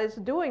so that it's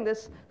doing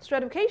this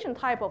stratification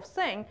type of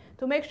thing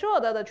to make sure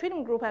that the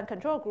treatment group and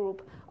control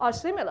group are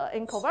similar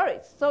in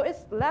covariates. So it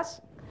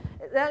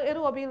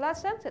will be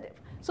less sensitive.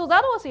 So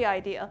that was the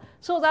idea.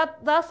 So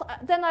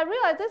then I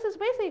realized this is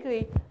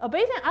basically a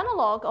Bayesian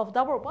analog of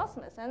double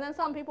robustness. And then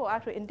some people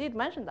actually indeed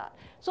mentioned that.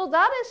 So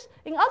that is,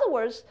 in other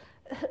words,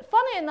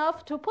 funny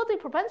enough, to put the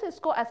propensity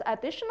score as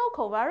additional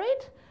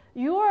covariate,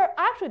 you are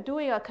actually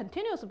doing a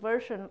continuous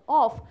version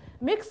of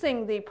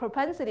mixing the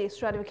propensity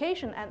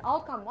stratification and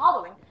outcome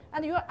modeling,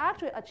 and you're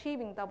actually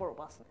achieving double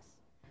robustness.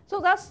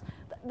 So that's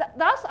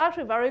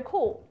actually very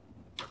cool.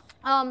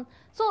 And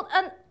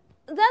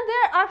then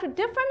there are actually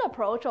different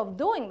approach of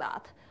doing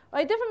that,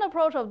 right? Different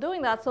approach of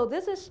doing that. So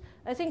this is,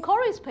 I think,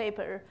 Corey's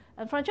paper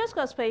and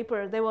Francesca's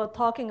paper. They were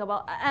talking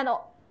about, and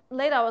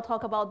later I will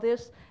talk about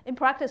this. In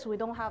practice, we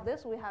don't have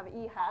this. We have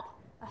E hat.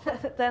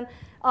 Then,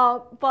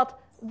 but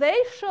they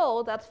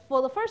show that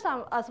for the first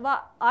time, as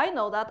well, I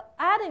know that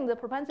adding the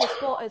propensity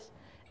score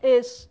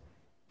is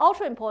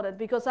ultra important,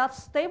 because that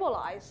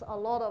stabilizes a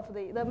lot of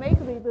they make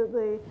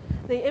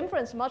the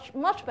inference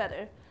much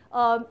better.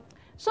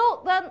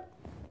 So then,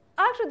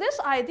 actually, this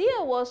idea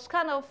was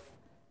kind of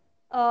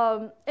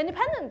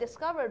independent,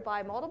 discovered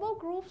by multiple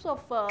groups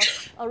of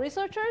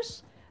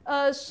researchers.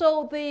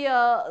 So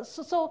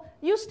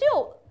you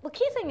still, the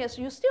key thing is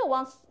you still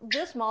want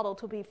this model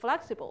to be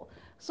flexible.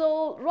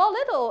 So Roy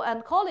Little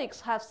and colleagues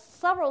have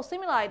several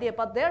similar ideas,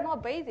 but they're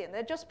not Bayesian.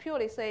 They're just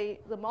purely, say,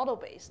 the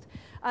model-based.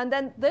 And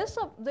then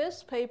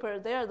this paper,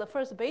 they're the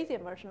first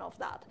Bayesian version of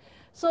that.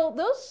 So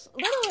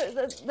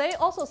they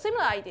also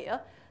similar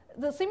idea.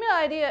 The similar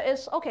idea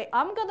is, okay,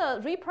 I'm going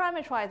to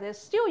reparameterize this,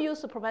 still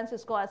use the propensity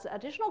score as an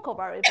additional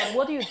covariate, but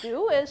what you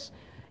do is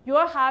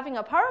you're having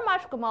a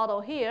parametric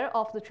model here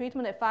of the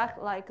treatment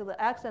effect, like the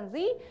X and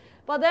Z,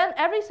 but then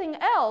everything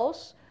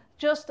else,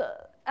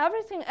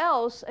 everything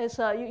else is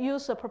you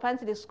use a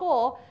propensity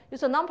score,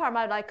 use a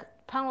non-parametric like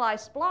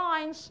penalized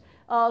splines,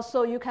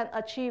 so you can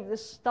achieve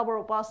this double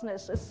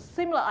robustness. It's a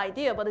similar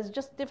idea, but it's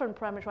just different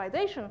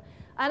parameterization.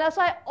 And as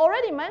I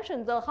already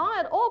mentioned, the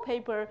Han et al.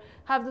 Paper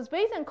have this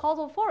Bayesian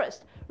causal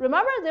forest.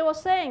 Remember, they were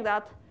saying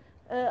that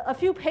a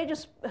few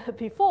pages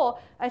before,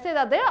 I said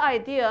that their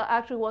idea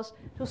actually was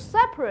to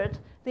separate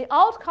the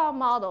outcome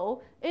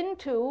model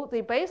into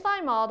the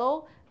baseline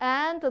model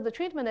and the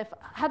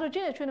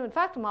heterogeneous treatment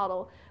effect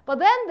model. But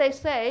then they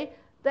say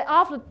that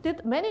after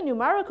did many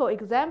numerical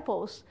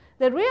examples,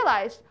 they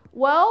realized,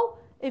 well,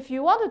 if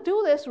you want to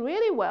do this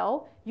really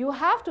well, you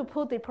have to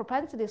put the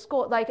propensity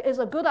score, like it's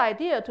a good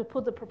idea to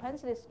put the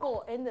propensity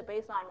score in the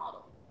baseline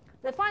model.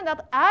 They find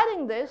that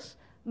adding this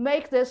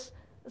makes this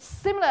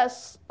similar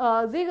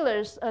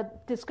Ziegler's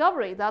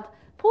discovery that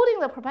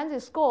putting the propensity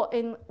score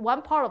in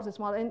one part of this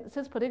model, in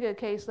this particular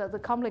case, the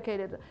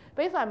complicated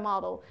baseline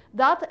model,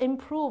 that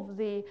improves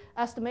the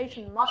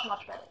estimation much,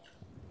 much better.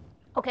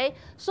 Okay,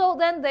 so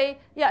then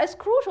it's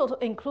crucial to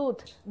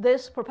include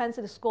this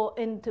propensity score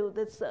into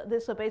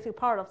this basic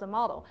part of the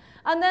model.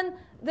 And then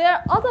there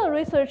are other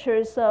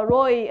researchers,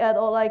 Roy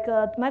or like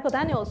Michael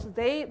Daniels,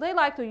 they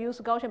like to use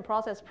Gaussian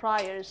process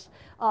priors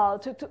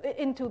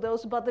into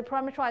those, but the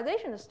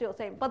parameterization is still the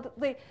same. But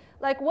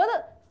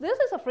whether this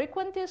is a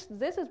frequentist,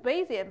 this is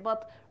Bayesian,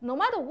 but no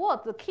matter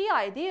what, the key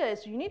idea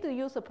is you need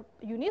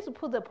to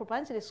put the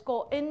propensity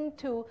score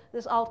into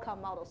this outcome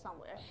model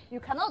somewhere.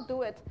 You cannot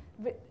do it.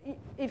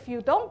 If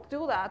you don't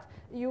do that,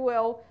 you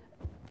will,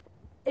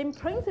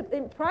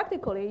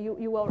 practically,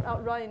 you will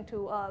run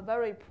into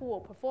very poor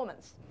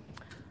performance.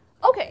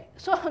 Okay,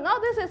 so now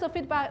this is a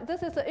feedback.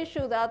 This is an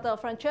issue that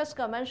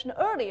Francesca mentioned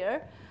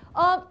earlier.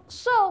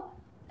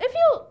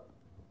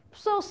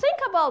 So think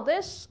about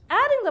this,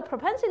 adding the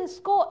propensity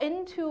score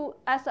into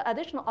as an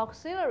additional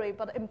auxiliary,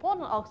 but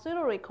important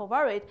auxiliary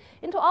covariate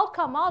into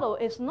outcome model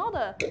is not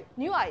a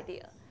new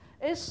idea.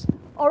 It's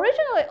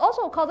originally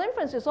also causal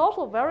inference is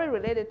also very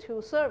related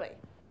to survey.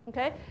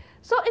 Okay,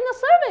 so in the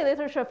survey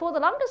literature, for the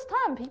longest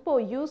time, people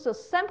use the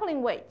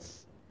sampling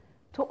weights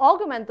to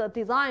augment the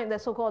design, the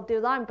so-called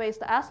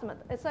design-based estimate.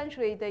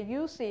 Essentially, they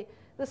use the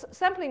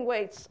sampling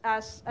weights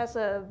as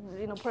a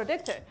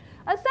predictor.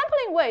 And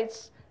sampling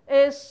weights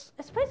it's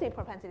basically a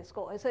propensity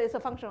score. It's a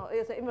functional,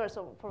 it's an inverse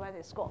of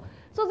propensity score.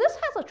 So this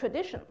has a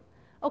tradition,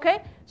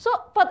 okay?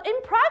 But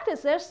in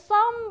practice, there's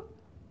some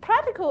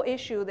practical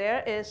issue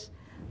there is,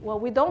 well,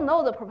 we don't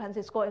know the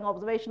propensity score in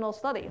observational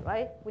study,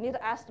 right? We need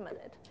to estimate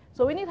it.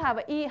 So we need to have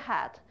an E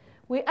hat.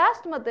 We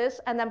estimate this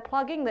and then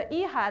plug in the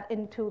E hat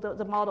into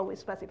the model we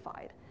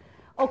specified.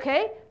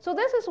 Okay, so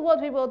this is what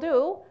people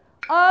do.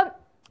 But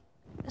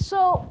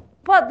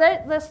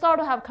they start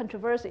to have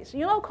controversies.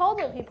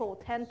 Causal people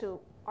tend to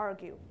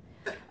argue.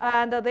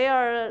 And there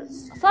are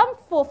some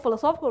for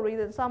philosophical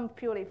reasons, some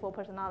purely for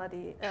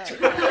personality.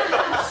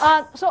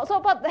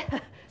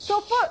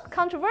 So for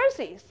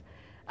controversies,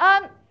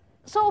 and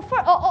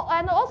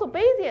also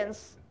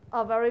Bayesians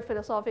are very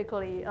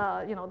philosophically,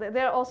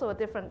 they're also a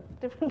different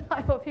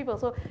type of people.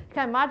 So you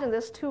can imagine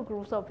there's two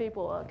groups of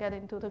people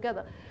getting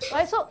together,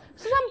 right? So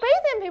some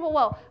Bayesian people,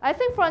 well, I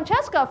think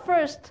Francesca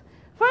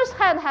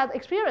firsthand had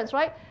experience,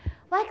 right?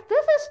 Like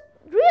this is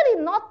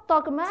really not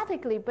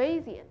dogmatically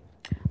Bayesian.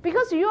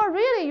 Because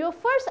your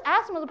first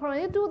estimate problem,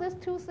 you do this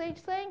two-stage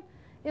thing.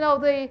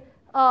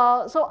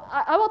 So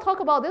I will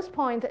talk about this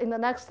point in the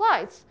next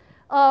slides.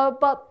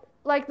 But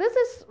like this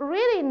is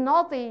really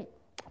not the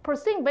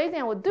first thing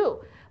Bayesian would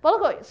do.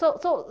 But okay,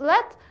 so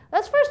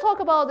let's first talk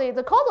about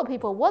the causal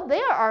people, what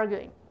they are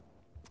arguing.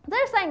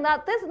 They're saying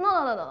that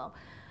no.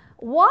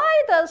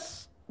 Why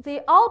does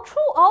the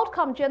true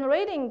outcome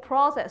generating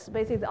process,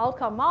 basically the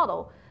outcome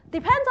model,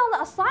 depends on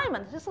the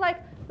assignment? Just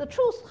like the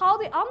truth, how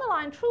the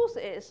underlying truth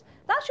is,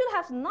 that should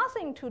have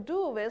nothing to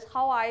do with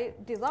how I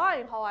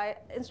design, how I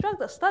instruct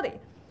the study.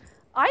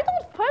 I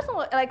don't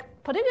personally,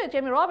 particularly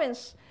Jamie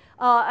Robbins,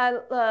 they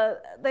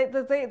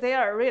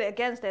are really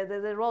against it.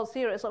 They wrote a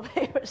series of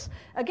papers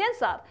against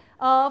that.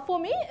 For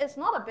me, it's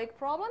not a big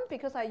problem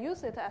because I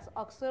use it as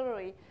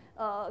auxiliary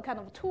kind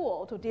of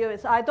tool to deal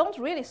with. I don't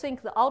really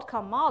think the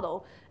outcome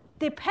model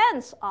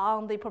depends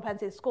on the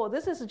propensity score.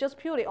 This is just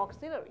purely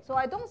auxiliary. So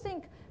I don't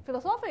think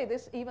philosophically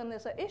this even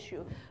is an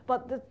issue,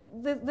 but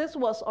this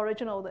was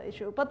original the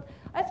issue. But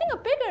I think a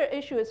bigger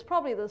issue is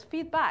probably this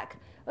feedback.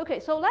 Okay,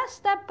 so let's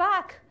step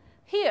back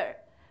here.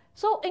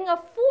 So in a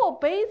full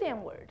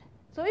Bayesian world,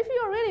 So if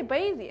you're really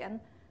Bayesian,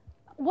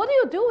 what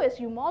you do is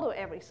you model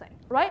everything,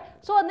 right?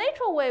 So a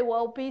natural way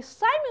will be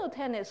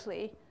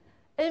simultaneously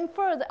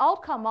infer the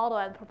outcome model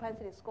and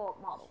propensity score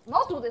model,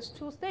 not do this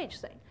two-stage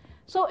thing.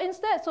 So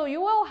instead, so you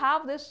will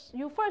have this,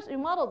 you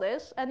model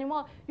this, and you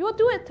will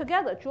do it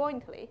together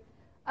jointly.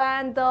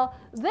 And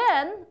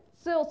then,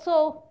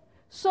 so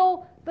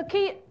the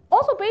key,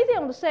 also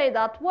Bayesian would say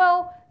that,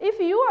 well, if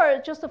you are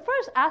just the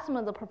first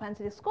estimate the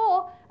propensity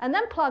score, and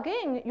then plug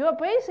in, you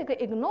basically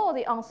ignore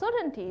the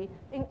uncertainty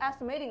in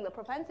estimating the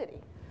propensity.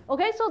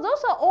 Okay, so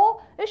those are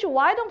all issues.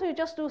 Why don't you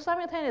just do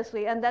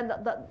simultaneously, and then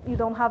you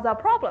don't have that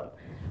problem?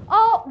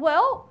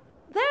 Well,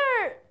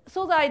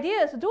 so the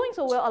idea is doing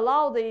so will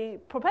allow the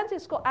propensity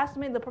score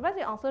estimate, the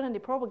propensity uncertainty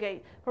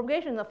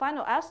propagation in the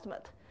final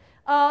estimate.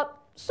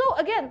 So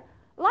again,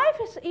 life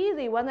is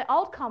easy when the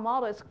outcome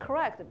model is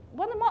correct.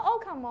 When the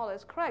outcome model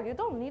is correct, you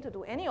don't need to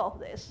do any of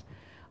this.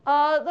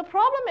 The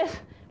problem is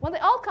when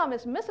the outcome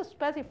is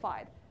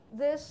misspecified,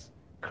 this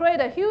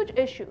creates a huge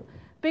issue.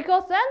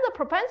 Because then the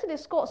propensity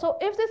score, so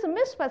if this is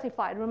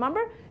misspecified,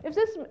 remember, if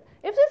this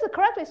is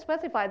correctly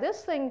specified,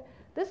 this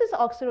is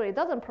auxiliary, it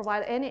doesn't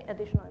provide any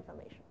additional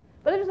information.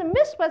 But if it's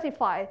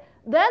misspecified,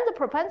 then the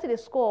propensity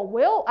score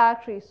will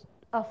actually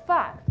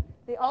affect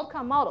the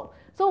outcome model.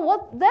 So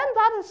then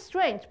that is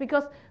strange,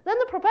 because then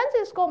the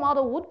propensity score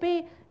model would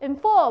be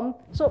informed,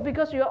 so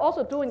because you're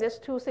also doing these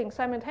two things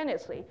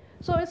simultaneously.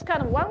 So it's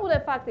kind of one would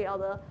affect the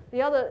other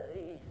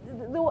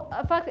they will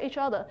affect each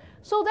other.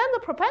 So then the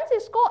propensity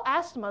score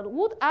estimate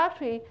would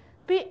actually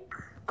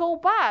go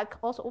back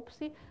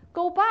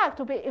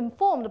to be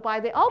informed by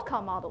the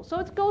outcome model. So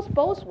it goes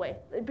both ways,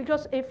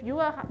 because if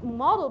you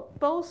model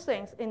both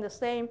things in the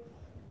same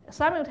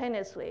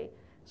simultaneously,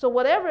 so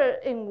whatever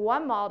in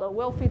one model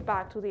will feed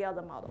back to the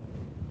other model.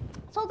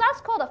 So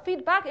that's called a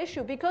feedback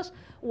issue. Because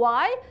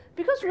why?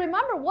 Because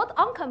remember what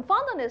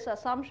unconfoundedness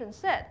assumption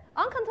said.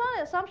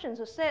 Unconfounded assumption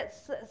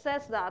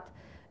says that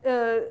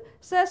the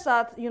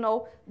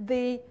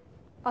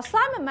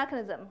assignment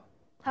mechanism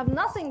have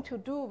nothing to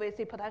do with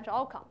the potential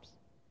outcomes.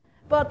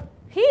 But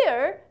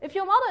here, if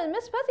your model is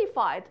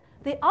misspecified,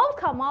 the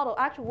outcome model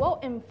actually will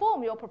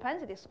inform your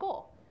propensity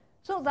score.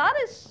 So that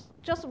is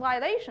just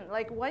violation.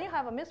 Like when you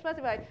have a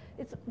misspecified,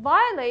 it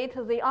violates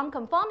the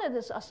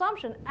unconfoundedness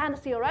assumption. And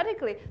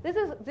theoretically,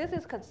 this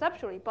is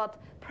conceptually, but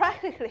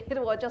practically it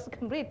will just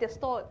completely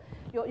distort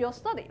your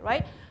study,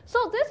 right?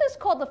 So this is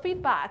called the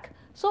feedback.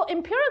 So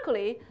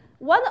empirically,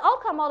 when the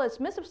outcome model is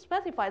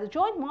misspecified, the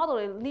joint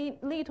modeling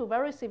lead to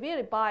very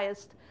severely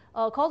biased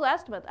causal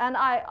estimate. And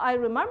I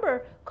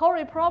remember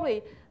Corey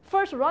probably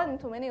first run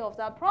into many of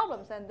that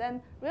problems and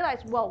then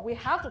realized, well, we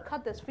have to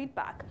cut this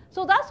feedback.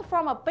 So that's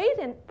from a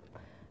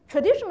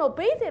traditional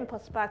Bayesian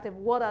perspective,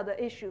 what are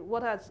the issues,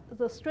 what are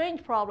the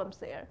strange problems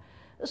there.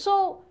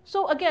 So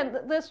again,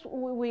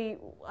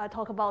 I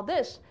talk about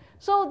this.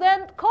 So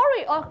then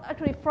Corey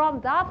actually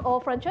from that,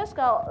 or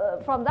Francesca,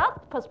 from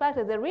that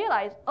perspective, they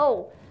realized,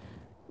 oh,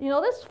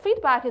 this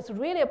feedback is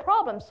really a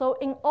problem. So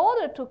in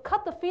order to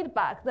cut the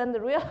feedback, then they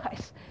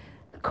realize,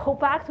 go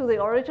back to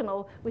the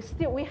original,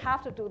 we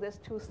have to do this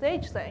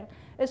two-stage thing.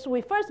 Is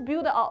we first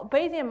build a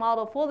Bayesian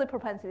model for the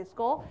propensity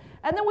score,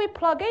 and then we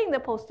plug in the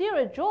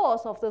posterior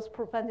jaws of this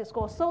propensity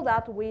score so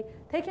that we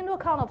take into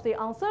account of the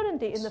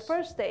uncertainty in the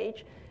first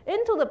stage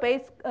into the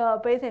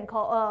Bayesian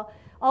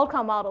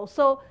outcome model.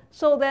 So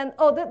then,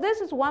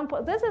 this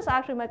is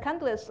actually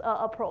mercantilist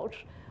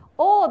approach.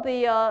 Or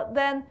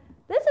then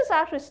this is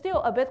actually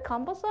still a bit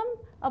cumbersome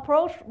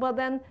approach, but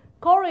then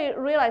Corey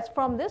realized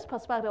from this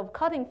perspective of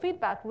cutting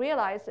feedback,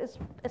 realized it's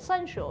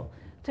essential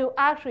to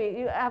actually,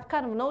 you have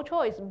kind of no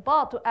choice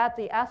but to add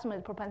the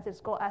estimated propensity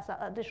score as an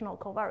additional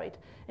covariate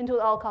into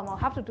the outcome. I'll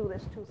have to do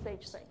this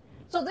two-stage thing.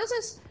 So this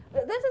is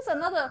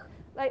another,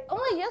 like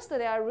only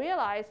yesterday I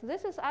realized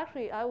this is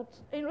actually,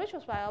 in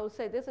retrospect, I would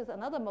say this is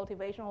another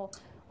motivational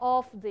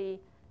of the,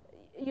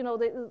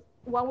 the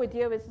one we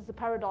deal with is the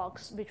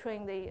paradox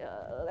between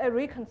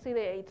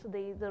reconciliate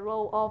the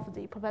role of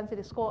the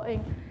propensity score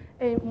in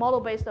a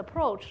model-based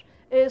approach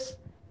is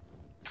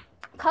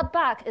cut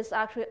back is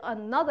actually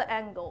another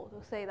angle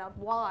to say that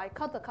why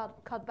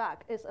cut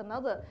back is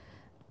another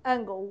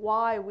angle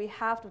why we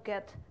have to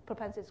get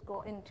propensity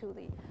score into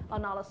the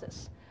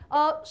analysis.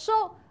 But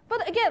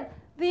again,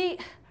 really,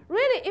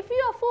 if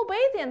you are full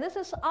Bayesian, this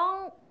is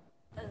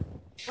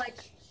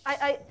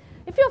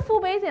if you're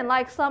full Bayesian,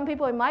 like some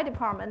people in my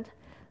department,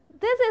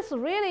 this is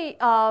really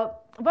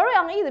very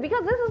uneasy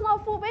because this is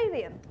not full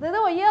Bayesian. They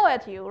will yell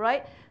at you,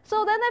 right?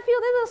 So then I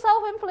feel this is a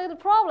self-inflicted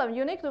problem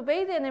unique to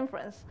Bayesian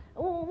inference.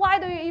 Why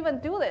do you even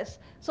do this?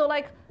 So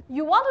like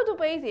you want to do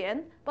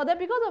Bayesian, but then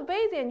because of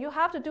Bayesian, you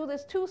have to do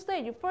this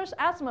two-stage. You first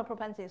estimate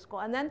propensity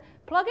score and then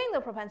plug in the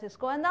propensity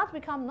score, and that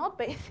becomes not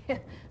Bayesian.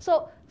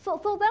 So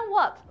then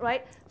what,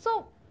 right?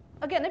 So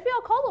again, if you're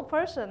a causal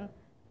person,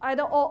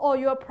 or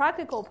you're a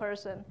practical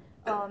person,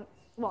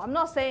 well, I'm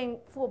not saying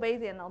full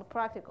Bayesian, not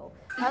practical.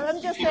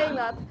 I'm just saying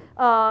that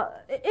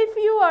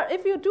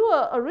if you do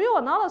a real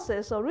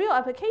analysis or real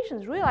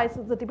applications, realize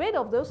that the debate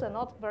of those are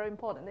not very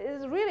important. It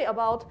is really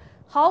about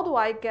how do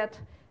I get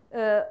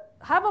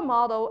have a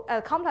model,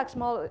 a complex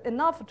model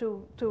enough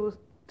to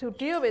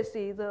deal with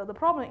the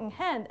problem in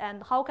hand,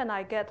 and how can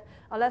I get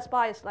a less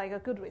biased, like a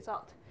good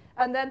result?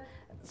 And then,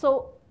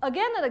 so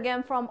again and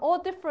again, from all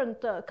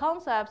different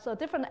concepts or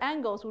different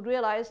angles, we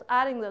realize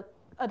adding the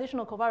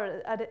additional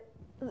covariate,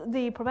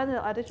 the propensity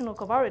additional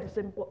covariate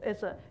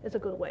is a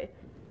good way.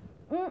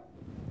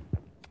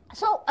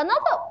 So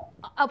another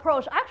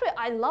approach, actually,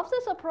 I love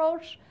this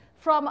approach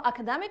from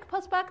academic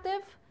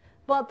perspective,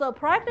 but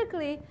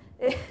practically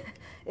it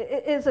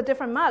is a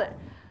different matter.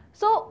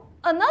 So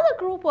another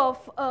group of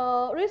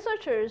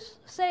researchers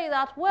say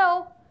that,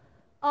 well,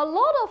 a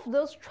lot of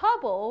those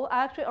trouble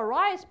actually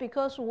arise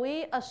because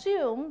we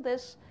assume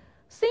this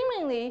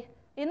seemingly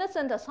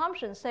innocent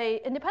assumption,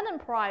 say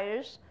independent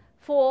priors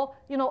for,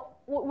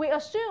 we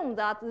assume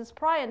that this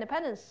prior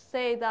independence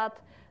say that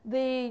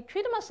the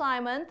treatment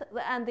assignment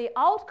and the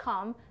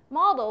outcome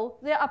model,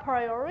 they are a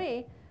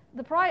priori,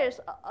 the priors,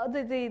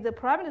 the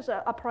parameters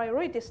are a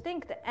priori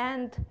distinct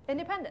and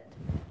independent.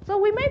 So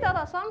we made that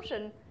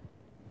assumption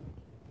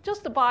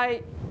just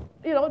by,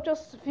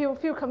 just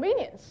few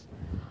convenience.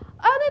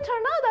 And it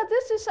turned out that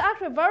this is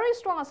actually a very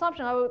strong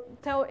assumption. I will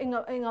tell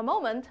in a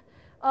moment.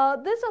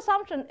 This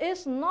assumption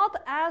is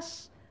not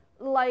as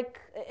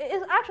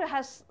it actually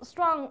has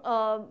strong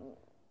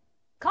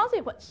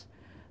consequence.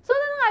 So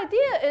then the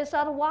idea is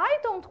that why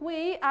don't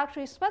we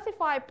actually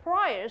specify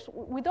priors?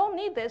 We don't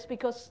need this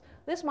because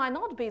this might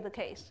not be the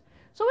case.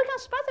 So we can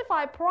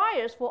specify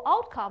priors for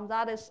outcome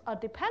that is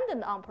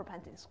dependent on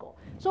propensity score.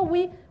 So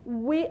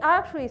we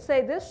actually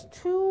say these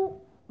two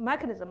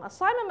mechanisms,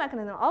 assignment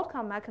mechanism,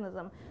 outcome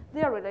mechanism,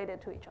 they are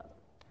related to each other.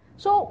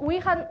 So we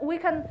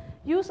can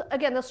use,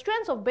 again, the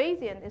strength of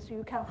Bayesian is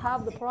you can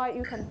have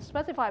you can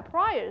specify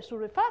priors to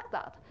reflect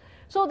that.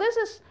 So this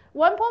is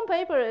one point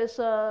paper is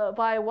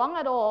by Wang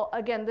et al.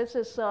 Again, this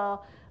is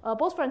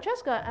both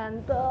Francesca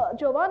and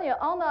Giovanni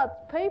on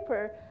that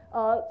paper.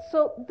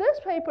 So this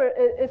paper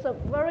is a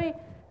very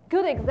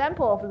good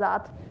example of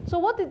that. So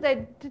what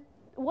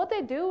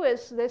they do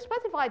is they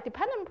specify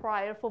dependent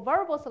prior for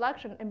variable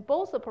selection in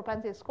both the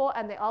propensity score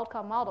and the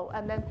outcome model,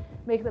 and then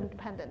make them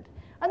dependent.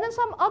 And then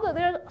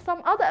there's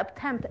some other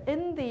attempt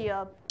in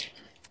the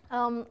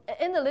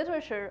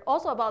literature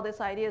also about this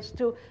idea is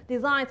to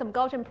design some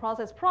Gaussian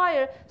process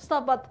prior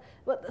stuff. But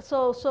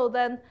so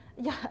then,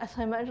 yeah, as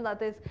I mentioned, that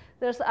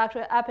there's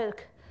actually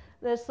epic.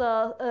 There's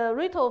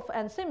Ritov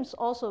and Sims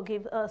also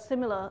give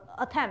similar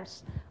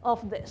attempts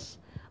of this.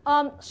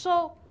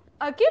 So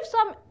I give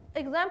some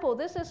example.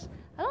 This is,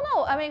 I don't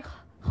know, I mean,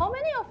 how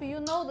many of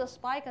you know the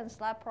spike and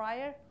slap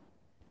prior?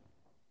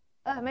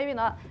 Maybe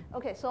not.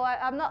 Okay, so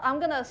I'm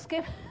gonna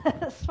skip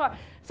this part.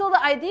 So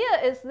the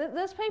idea is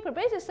this paper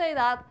basically say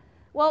that,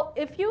 well,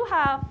 if you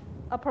have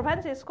a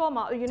propensity score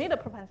model, you need a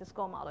propensity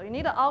score model, you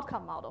need an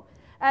outcome model.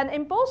 And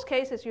in both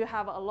cases, you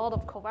have a lot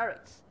of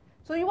covariates.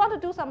 So you want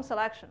to do some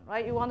selection,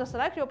 right? You want to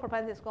select your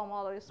propensity score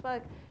model, you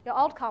select your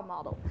outcome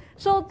model.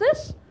 So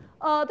this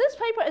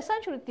paper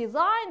essentially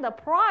designed the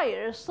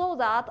priors so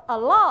that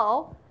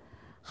allow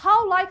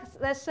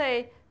let's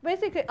say,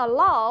 basically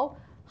allow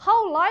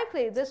how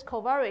likely this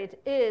covariate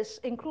is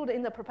included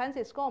in the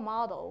propensity score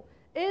model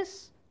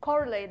is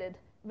correlated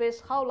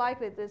with how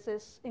likely this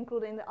is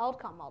included in the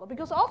outcome model.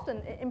 Because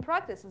often in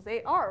practice,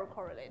 they are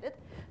correlated.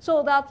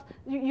 So that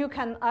you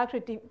can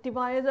actually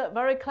devise a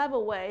very clever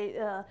way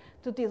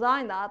to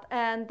design that.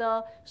 And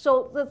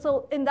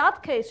so in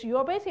that case,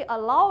 you're basically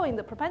allowing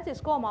the propensity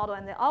score model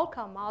and the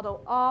outcome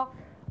model are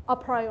a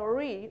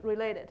priori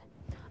related.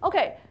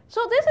 Okay,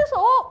 so this is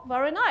all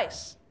very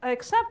nice,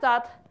 except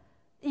that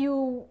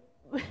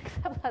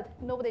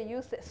nobody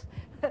uses this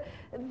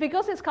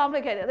because it's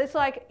complicated. It's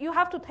like you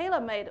have to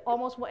tailor-made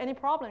almost for any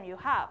problem you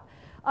have.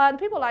 And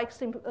people like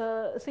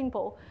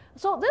simple.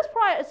 So this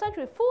prior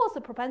essentially forces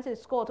the propensity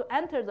score to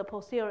enter the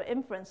posterior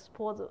inference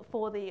for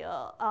the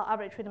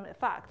average treatment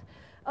effect.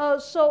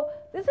 So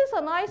this is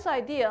a nice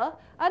idea.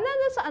 And then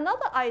there's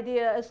another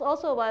idea. It's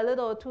also by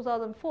Little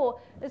 2004.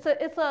 This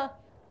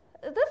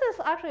is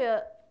actually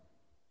a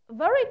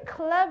very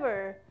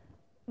clever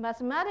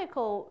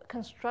mathematical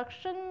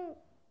construction,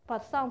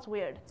 but sounds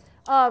weird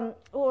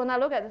when I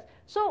look at it.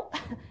 So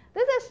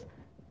this is,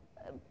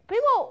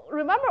 people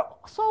remember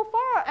so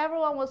far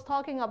everyone was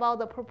talking about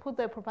put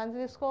the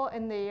propensity score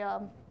in the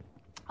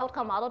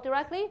outcome model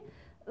directly.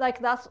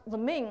 Like that's the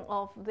mean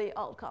of the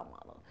outcome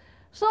model.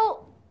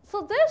 So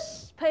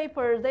this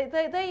paper,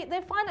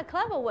 they find a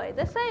clever way.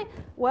 They say,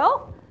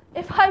 well,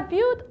 if I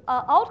build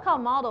an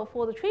outcome model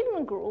for the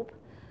treatment group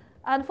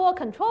and for a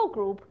control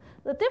group,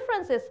 the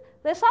difference is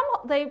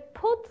they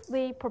put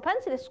the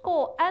propensity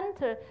score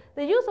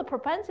they use the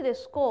propensity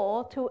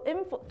score to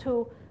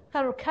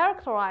kind of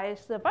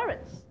characterize the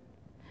variance.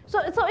 So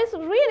it's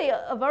really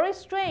a very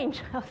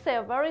strange, I'll say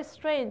a very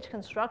strange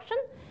construction.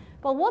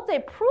 But what they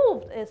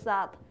proved is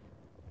that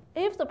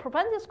if the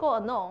propensity score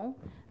are known,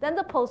 then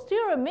the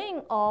posterior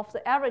mean of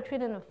the average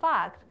treatment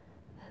effect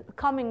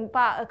coming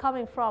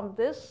from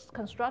this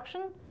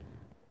construction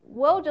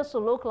will just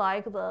look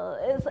like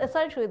it's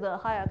essentially the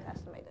hierarchy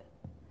estimated.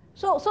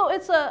 So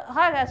it's a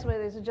hierarchy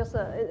estimator is just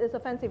it's a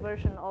fancy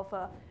version of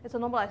it's a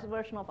normalized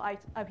version of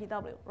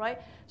IPW,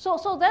 right?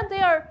 So then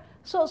they are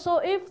so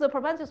if the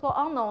propensity score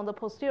unknown, the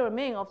posterior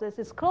mean of this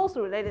is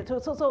closely related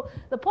to. So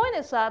the point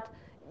is that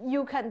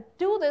you can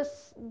do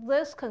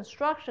this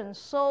construction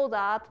so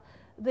that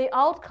the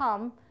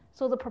outcome,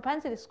 so the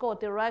propensity score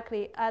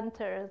directly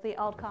enter the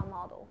outcome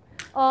model,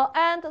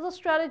 and the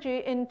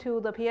strategy into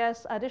the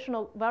PS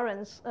additional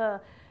variance.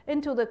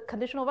 Into the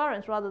conditional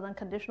variance rather than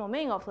conditional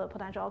mean of the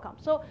potential outcome.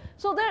 So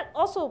they're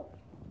also,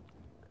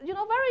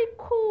 very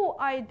cool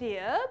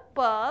idea,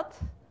 but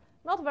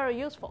not very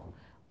useful.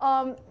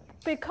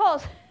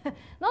 Because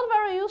not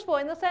very useful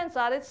in the sense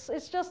that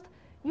it's just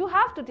you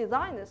have to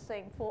design this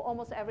thing for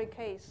almost every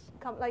case.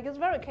 Like it's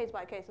very case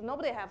by case, and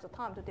nobody has the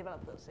time to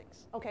develop those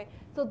things. Okay,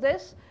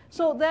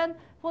 so then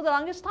for the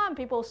longest time,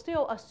 people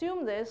still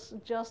assume this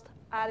just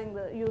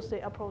use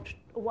the approach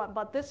one,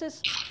 but this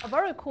is a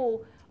very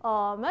cool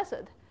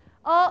method.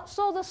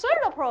 So the third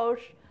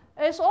approach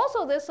is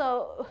also this.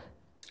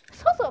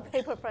 It's also a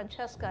paper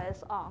Francesca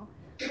is on.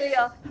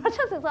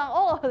 Francesca is on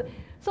all of it.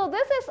 So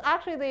this is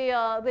actually there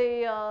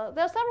are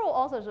several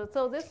authors.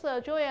 So this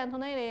Joey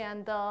Antonelli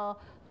and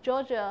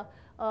Georgia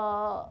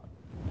are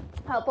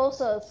both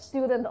a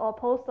student or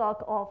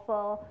postdoc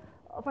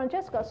of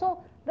Francesca.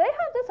 So they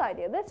have this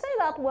idea. They say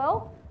that,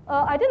 well,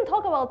 I didn't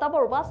talk about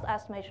double robust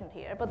estimation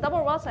here, but double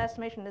robust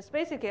estimation is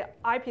basically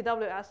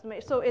IPW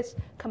estimation. So it's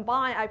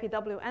combined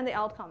IPW and the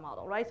outcome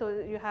model, right? So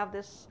you have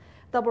this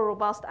double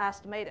robust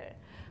estimator.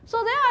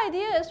 So their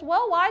idea is,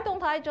 well, why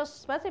don't I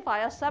just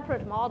specify a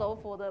separate model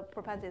for the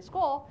propensity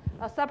score,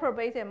 a separate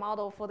Bayesian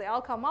model for the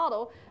outcome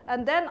model,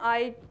 and then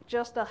I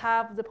just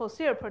have the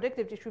posterior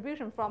predictive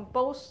distribution from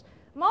both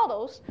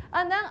models,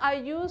 and then I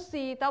use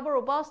the double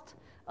robust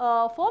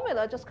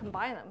formula, just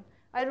combine them.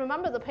 I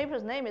remember the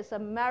paper's name is a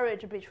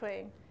marriage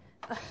between,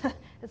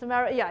 it's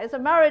a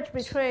marriage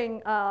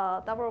between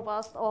double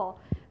robust or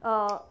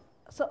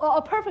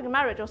a perfect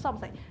marriage or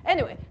something.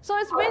 Anyway, so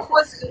it's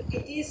basically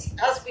it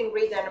has been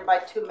written by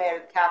two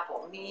married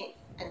couple, me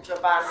and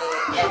Giovanni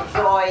and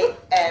Joy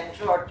and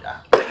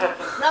Georgia.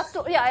 That's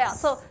two, yeah.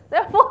 So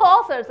there are 4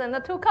 authors and the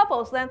 2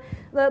 couples. Then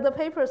the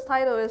paper's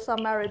title is a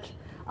marriage.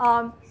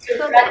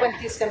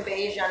 Frequentist and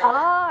Bayesian.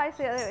 I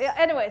see.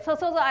 Anyway, so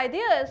the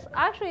idea is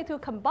actually to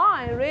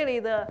combine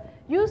really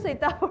use the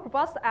double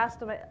robust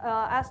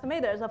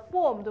estimator as a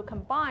form to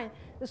combine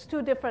these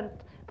 2 different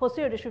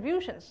posterior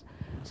distributions.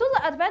 So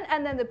the advent,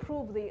 and then they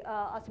prove the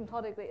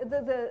asymptotically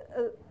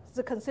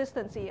the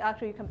consistency.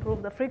 Actually, you can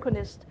prove the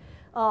frequentist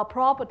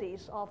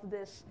properties of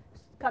this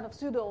kind of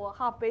pseudo or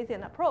half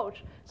Bayesian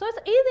approach. So it's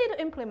easy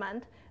to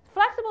implement.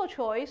 Flexible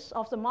choice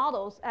of the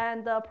models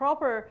and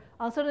proper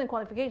uncertainty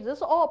quantification. This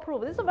is all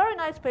approved. This is a very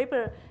nice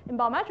paper in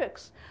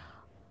biometrics.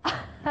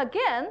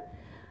 Again,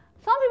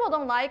 some people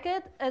don't like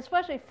it,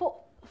 especially for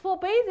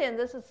Bayesian.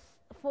 This is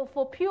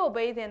for pure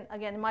Bayesian.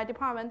 Again, in my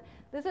department,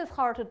 this is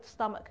hard to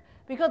stomach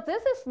because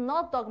this is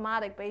not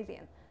dogmatic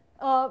Bayesian.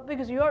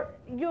 Because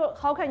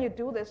how can you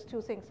do these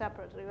 2 things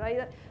separately,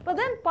 right? But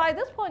then by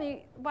this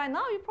point, by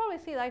now you probably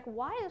see like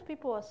why is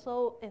people are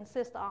so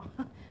insist on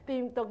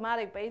being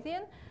dogmatic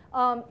Bayesian.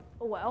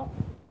 Well,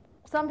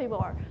 some people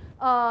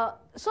are.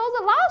 So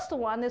the last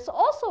one is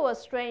also a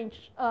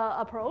strange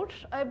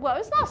approach. Well,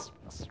 it's not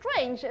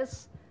strange.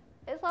 It's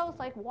I was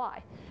like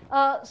why?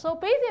 So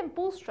Bayesian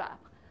bootstrap.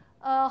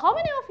 How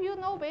many of you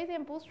know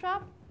Bayesian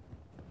bootstrap?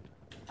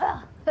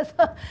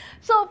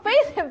 So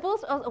Bayesian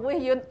bootstrap,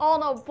 you all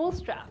know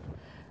bootstrap,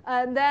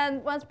 and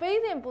then once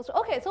Bayesian bootstrap.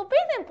 Okay, so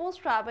Bayesian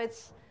bootstrap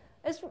it's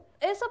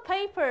a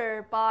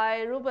paper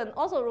by Rubin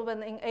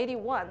in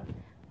 '81.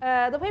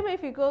 The paper,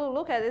 if you go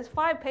look at it, is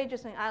 5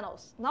 pages in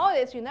Annals.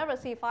 Nowadays, you never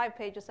see 5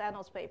 pages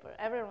Annals paper.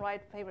 Everyone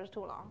writes papers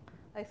too long,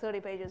 like 30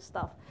 pages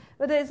stuff.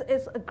 But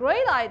it's a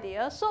great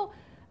idea. So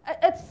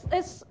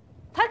it's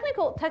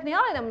technicality.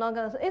 I'm not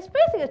gonna say. It's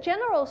basically a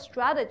general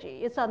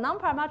strategy. It's a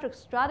non-parametric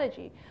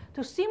strategy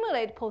to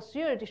simulate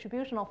posterior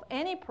distribution of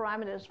any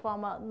parameters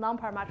from a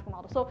non-parametric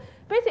model. So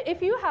basically,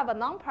 if you have a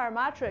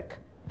non-parametric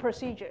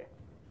procedure,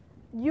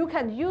 you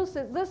can use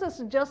it. This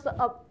is just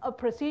a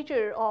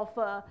procedure of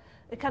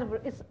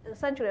it's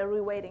essentially a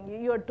reweighting.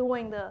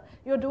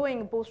 You're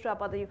doing bootstrap,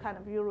 but you're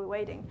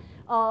reweighting.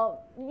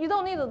 You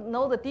don't need to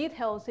know the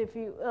details if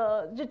you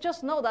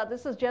just know that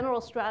this is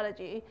general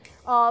strategy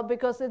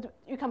because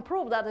you can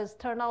prove that it's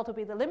turned out to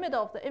be the limit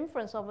of the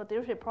inference of a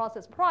derivative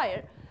process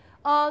prior.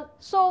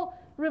 So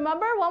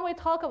remember when we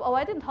talk about,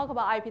 I didn't talk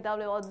about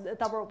IPW or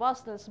double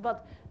robustness,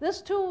 but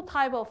these 2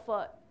 type of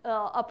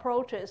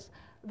approaches.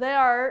 They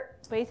are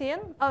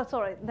Bayesian. Oh,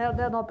 sorry, they're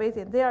not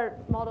Bayesian. They're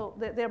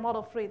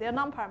model free. They're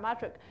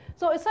non-parametric.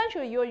 So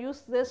essentially, you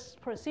use this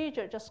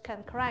procedure. Just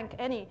can crank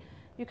any.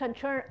 You can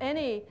turn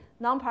any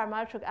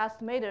non-parametric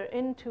estimator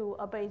into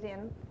a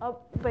Bayesian,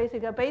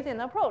 basically a Bayesian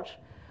approach.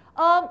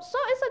 So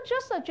it's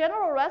just a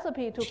general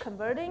recipe to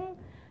converting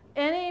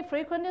any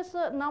frequentist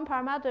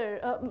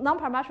non-parametric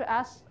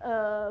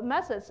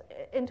methods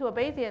into a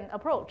Bayesian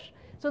approach.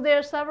 So there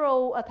are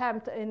several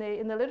attempts in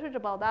the literature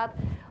about that.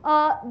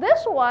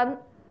 This one.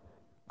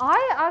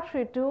 I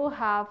actually do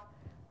have,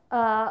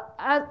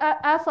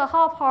 as a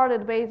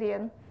half-hearted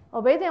Bayesian,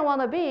 or Bayesian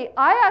wannabe,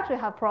 I actually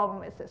have problem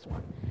with this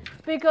one.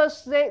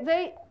 Because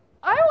I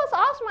was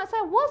asking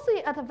myself, what's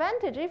the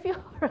advantage if you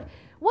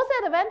what's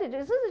the advantage?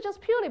 Is this just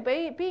purely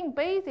being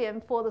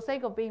Bayesian for the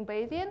sake of being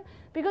Bayesian?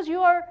 Because you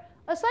are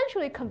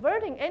essentially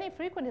converting any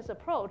frequentist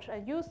approach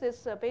and use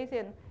this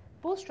Bayesian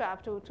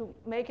bootstrap to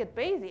make it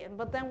Bayesian.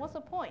 But then what's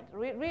the point?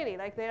 Really,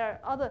 like there are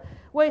other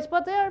ways,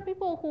 but there are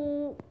people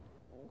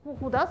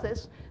who does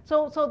this.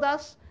 So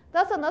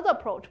that's another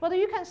approach. But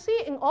you can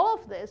see in all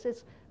of this,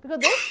 it's because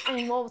this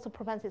involves the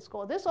propensity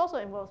score. This also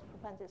involves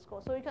propensity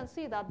score. So you can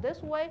see that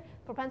this way,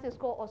 propensity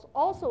score was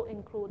also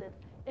included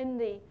in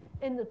the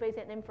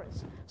Bayesian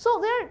inference. So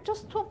there are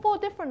just 4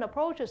 different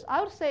approaches.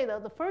 I would say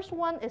that the first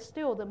one is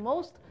still the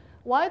most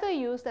widely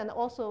used, and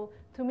also,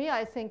 to me,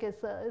 I think is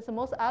the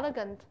most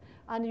elegant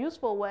and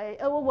useful way,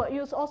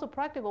 also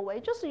practical way,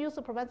 just to use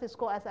the propensity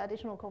score as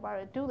additional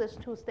covariate, do this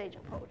 2-stage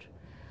approach.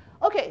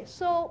 Okay,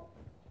 so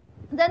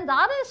then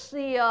that is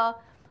the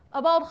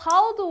about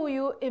how do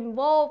you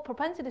involve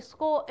propensity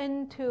score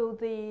into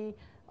the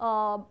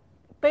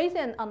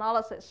Bayesian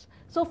analysis.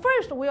 So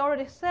first, we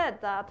already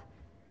said that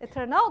it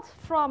turned out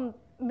from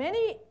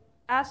any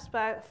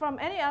aspect,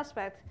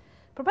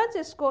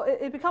 propensity score,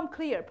 it become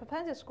clear.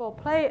 Propensity score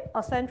play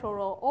a central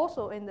role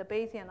also in the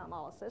Bayesian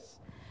analysis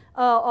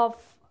of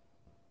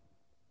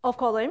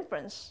causal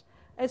inference.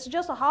 It's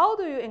just how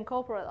do you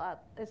incorporate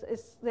that?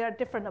 There are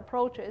different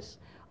approaches,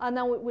 and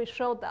then we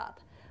showed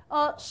that.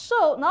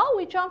 So now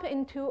we jump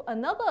into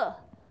another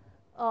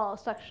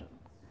section.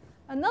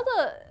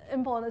 Another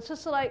important, it's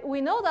just like we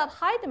know that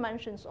high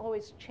dimensions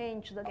always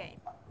change the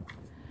game.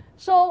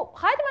 So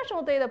high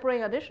dimensional data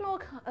bring additional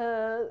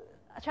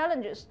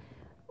challenges.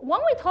 When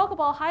we talk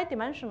about high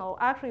dimensional,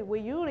 actually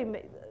we usually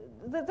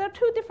there are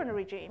 2 different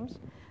regimes.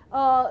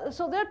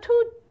 So there are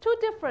two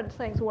different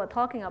things we're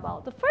talking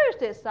about. The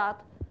first is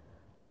that,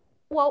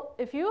 well,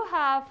 if you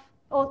have,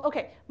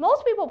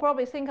 most people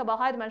probably think about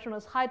high dimensional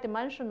as high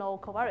dimensional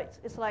covariates.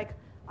 It's like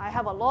I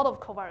have a lot of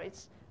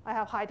covariates. I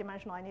have high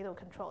dimensional. I need to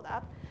control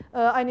that.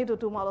 I need to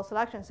do model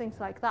selection, things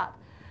like that.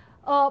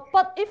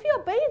 But if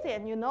you're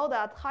Bayesian, you know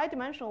that high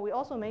dimensional, we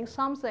also mean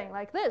something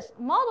like this.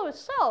 Model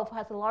itself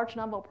has a large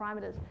number of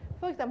parameters.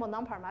 For example,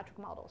 non-parametric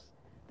models.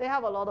 They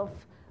have a lot of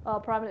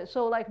parameters.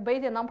 So like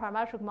Bayesian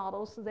non-parametric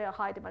models, they are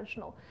high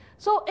dimensional.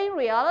 So in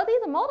reality,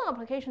 the model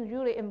applications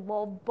usually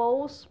involve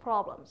both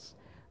problems,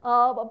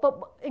 but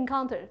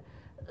encountered.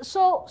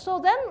 So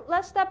then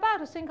let's step back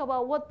to think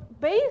about what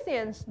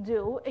Bayesians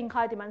do in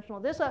high dimensional.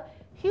 There's a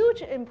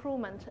huge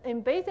improvement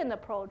in Bayesian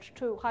approach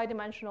to high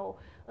dimensional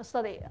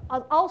study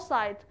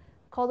outside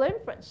causal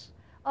inference.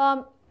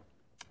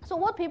 So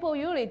what people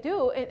usually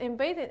do in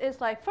Bayesian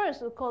is like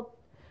first called,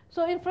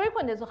 so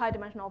infrequent is a high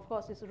dimensional, of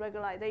course, is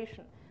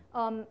regularization.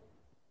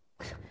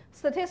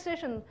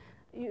 Statistician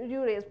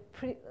usually is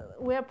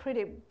we're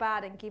pretty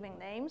bad in giving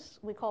names.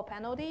 We call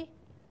penalty.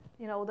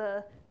 You know,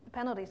 the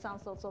penalty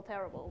sounds so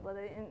terrible, but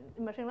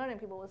in machine learning,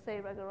 people would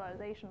say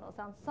regularization, or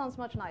sounds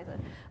much nicer.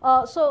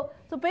 So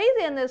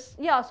Bayesian is,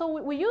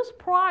 so we use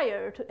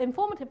prior to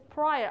informative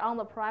prior on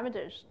the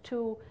parameters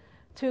to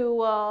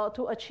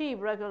achieve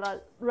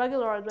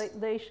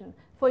regularization.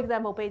 For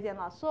example, Bayesian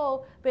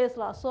lasso, Bayes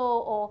lasso,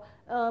 or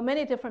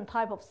many different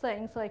type of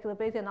things like the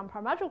Bayesian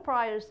non-parametric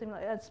priors,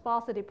 like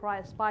sparsity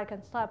priors, spike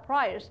and type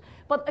priors.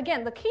 But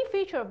again, the key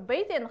feature of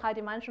Bayesian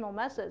high-dimensional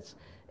methods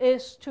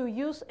is to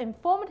use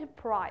informative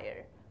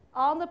prior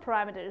on the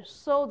parameters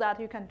so that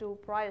you can do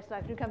prior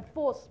selection. You can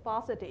force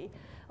sparsity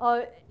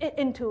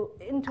into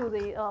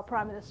the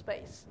parameter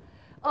space.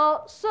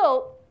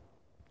 So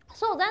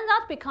then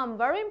that becomes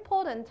very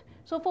important.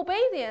 So for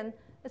Bayesian,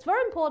 it's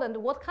very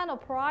important what kind of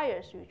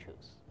priors you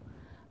choose.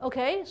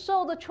 Okay,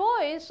 so the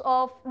choice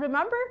of,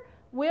 remember,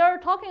 we are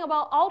talking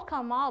about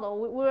outcome model.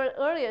 We were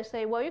earlier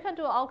say, well, you can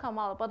do an outcome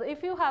model, but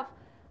if you have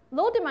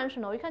low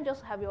dimensional, you can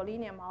just have your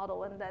linear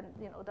model, and then,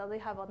 does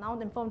it have a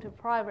non-informative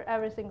prior,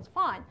 everything's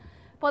fine.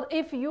 But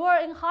if you are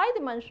in high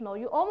dimensional,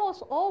 you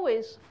almost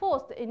always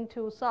forced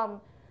into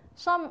some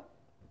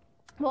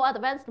more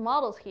advanced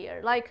models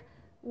here. Like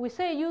we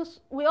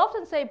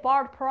often say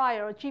BART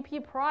prior or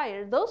GP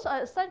prior. Those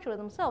are essentially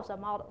themselves are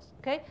models.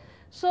 Okay,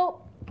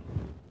 so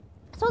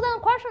then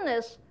the question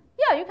is,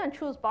 you can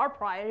choose BART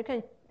prior. You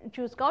can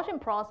choose Gaussian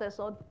process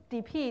or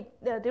DP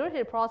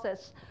derivative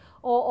process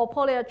or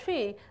Polier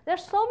tree.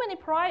 There's so many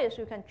priors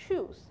you can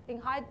choose in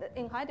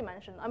high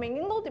dimension. I mean,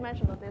 in low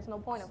dimension, there's no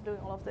point of doing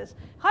all of this.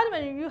 High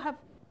dimension, you have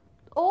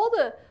all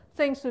the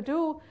things to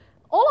do,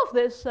 all of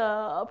this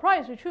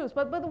priors you choose,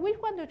 but which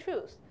one to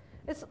choose?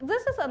 This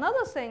is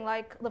another thing,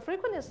 like the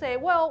frequentists say,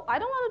 well, I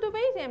don't want to do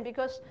Bayesian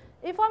because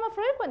if I'm a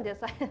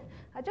frequentist,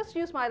 I just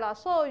use my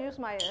lasso, use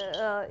my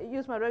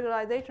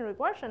regularization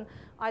regression.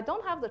 I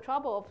don't have the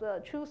trouble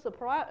of choose the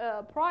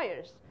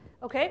priors.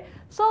 Okay,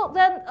 so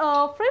then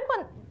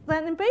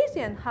then in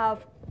Bayesian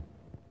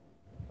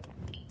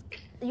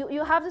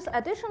you have this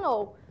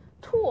additional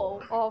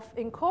tool of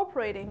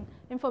incorporating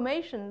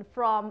information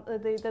from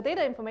the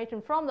data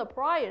information from the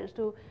priors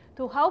to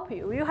help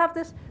you. You have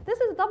this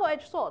is a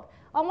double-edged sword.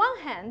 On one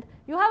hand,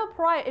 you have a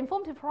prior,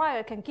 informative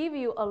prior can give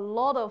you a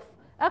lot of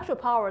extra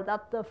power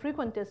that the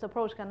frequentist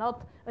approach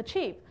cannot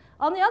achieve.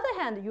 On the other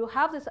hand, you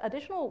have this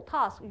additional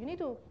task. You need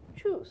to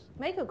choose,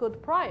 make a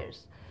good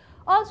priors.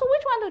 So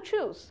which one to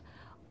choose?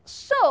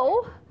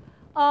 So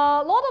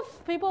a lot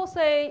of people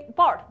say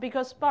BART,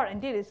 because BART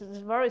indeed is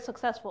very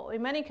successful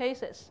in many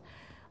cases.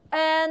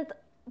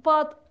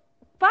 But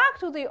back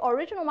to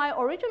my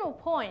original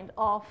point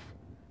of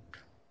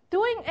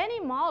doing any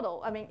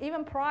model, I mean,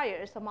 even prior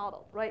is a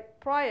model, right?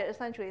 Prior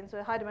essentially is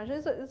a high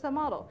dimension, it's a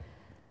model.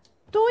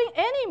 Doing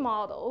any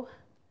model,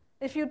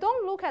 if you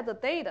don't look at the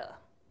data,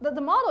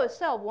 the model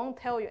itself won't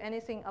tell you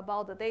anything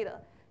about the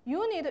data.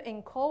 You need to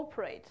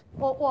incorporate,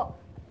 or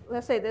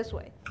let's say this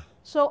way.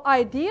 So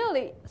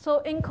ideally, so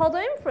in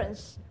causal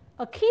inference,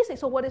 a key thing,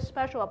 so what is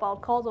special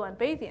about causal and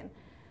Bayesian?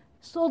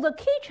 So the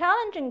key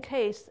challenging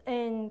case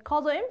in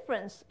causal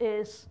inference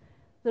is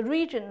the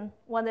region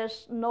when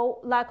there's no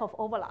lack of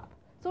overlap.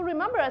 So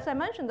remember, as I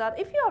mentioned, that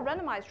if you have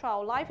randomized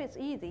trial, life is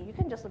easy. You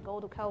can just go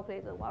to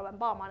calculate the y1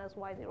 bar minus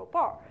y0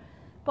 bar.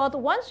 But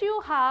once you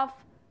have,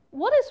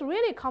 what is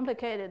really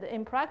complicated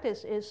in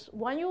practice is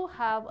when you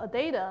have a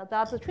data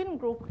that the treatment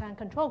group and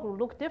control group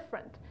look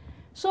different.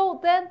 So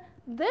then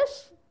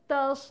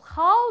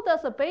how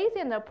does a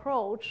Bayesian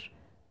approach,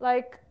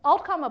 like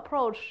outcome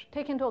approach,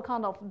 take into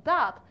account of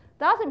that?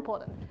 That's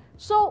important.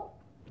 So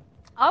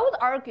I would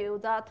argue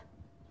that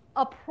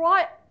a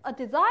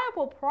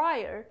desirable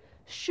prior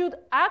should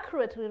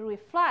accurately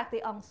reflect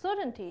the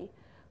uncertainty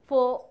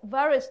for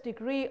various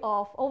degree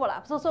of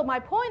overlap. So my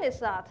point is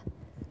that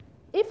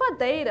if I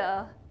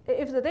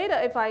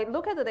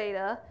look at the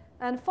data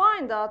and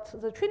find that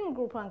the treatment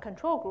group and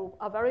control group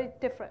are very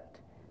different,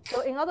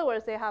 so in other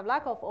words, they have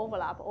lack of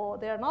overlap or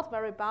they are not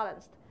very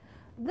balanced,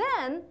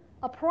 then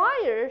a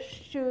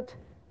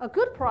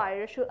good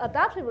prior should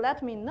adaptively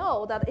let me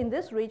know that in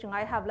this region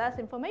I have less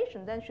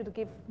information, then should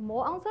give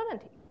more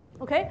uncertainty.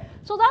 Okay,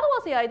 so that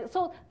was the idea.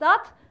 So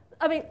that,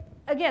 I mean,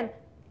 again,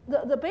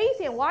 the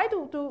Bayesian, why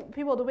do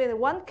people do Bayesian?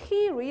 One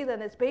key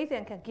reason is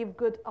Bayesian can give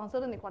good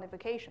uncertainty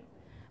quantification.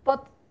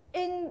 But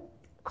in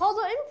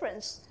causal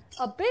inference,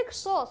 a big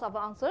source of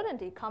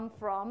uncertainty comes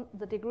from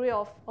the degree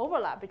of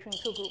overlap between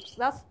two groups.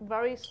 That's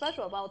very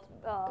special about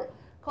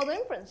causal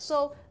inference.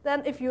 So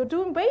then if you're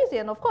doing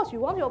Bayesian, of course, you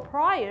want your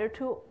prior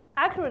to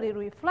accurately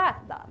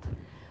reflect that.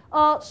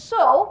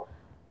 So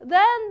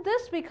then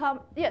this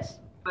becomes, yes?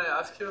 Can I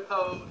ask you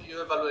how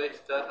you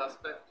evaluate that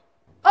aspect?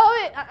 Oh,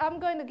 wait, I'm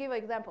going to give an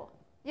example.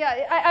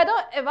 Yeah, I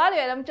don't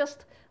evaluate, I'm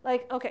just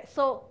like, okay,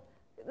 so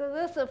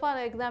this is a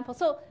final example.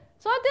 So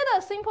I did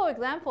a simple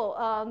example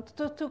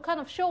to kind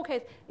of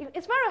showcase.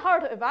 It's very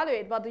hard to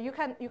evaluate, but you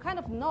kind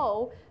of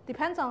know,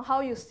 depends on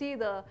how you see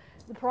the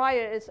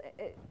prior is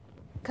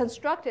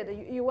constructed,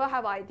 you will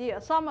have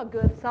idea. Some are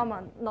good, some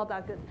are not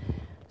that good.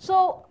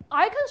 So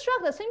I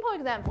construct a simple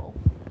example.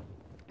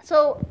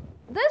 So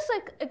this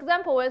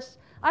example is,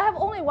 I have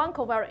only one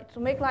covariate to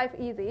make life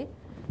easy.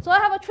 So I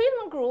have a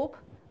treatment group,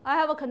 I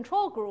have a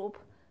control group.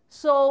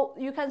 So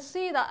you can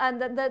see that,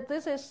 and that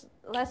this is,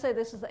 let's say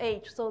this is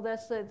H. So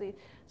that's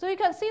so you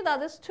can see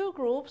that these two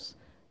groups,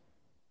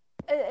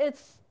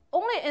 it's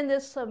only in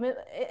this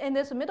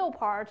middle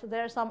part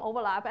there's some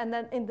overlap, and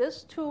then in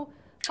these two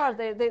parts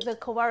the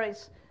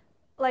covariates,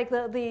 like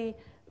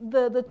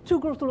the two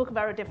groups look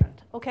very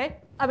different. Okay,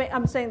 I mean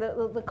I'm saying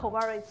the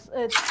covariates,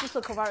 it's just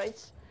the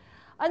covariates,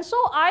 and so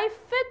I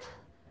fit.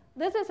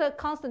 This is a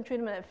constant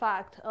treatment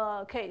effect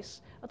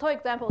case, a toy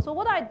example. So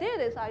what I did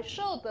is I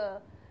showed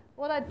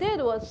what I did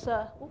was,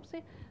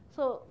 oopsie.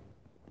 So,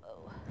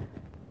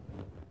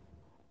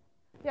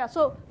 yeah.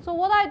 So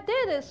what I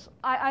did is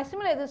I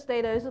simulate this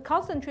data. It's a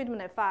constant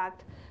treatment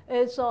effect.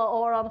 It's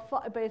around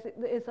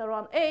it's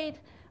around 8,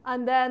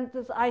 and then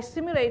I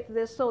simulate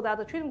this so that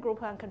the treatment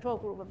group and control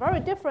group are very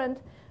different.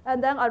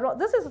 And then I wrote.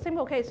 This is a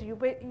simple case. Your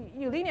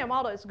linear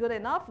model is good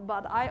enough,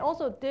 but I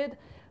also did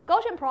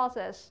Gaussian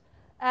process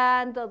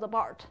and the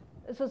BART.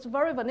 It's a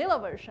very vanilla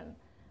version.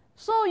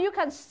 So you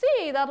can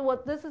see that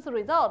what this is the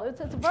result.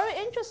 It's very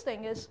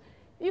interesting is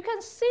you can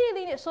see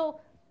linear. So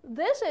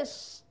this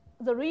is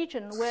the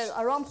region where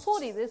around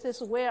 40, this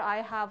is where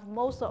I have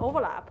most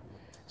overlap.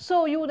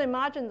 So you would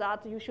imagine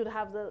that you should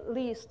have the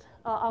least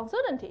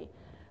uncertainty.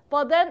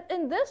 But then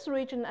in this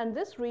region and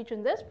this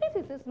region, there's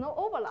basically no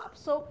overlap.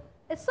 So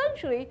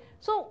essentially,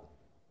 so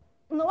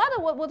no matter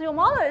what your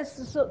model is,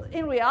 so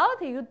in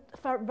reality, you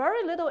have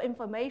very little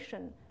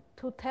information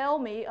to tell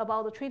me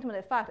about the treatment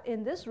effect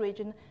in this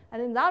region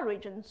and in that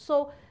region.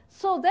 So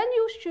then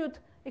you should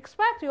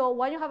expect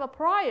when you have a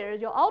prior,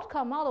 your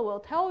outcome model will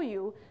tell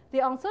you the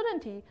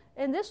uncertainty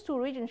in these two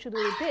regions should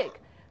be big.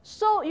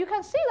 So you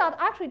can see that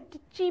actually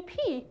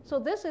GP, so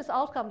this is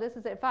outcome, this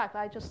is effect.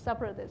 I just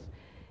separate this.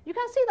 You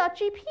can see that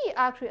GP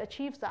actually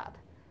achieves that.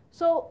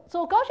 So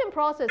Gaussian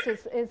process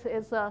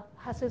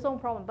has its own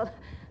problem, but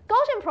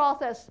Gaussian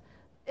process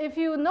if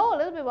you know a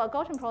little bit about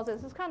Gaussian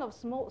process, it's kind of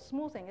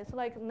smoothing. It's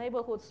like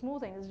neighborhood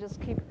smoothing. It's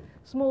just keep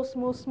smooth,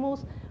 smooth, smooth.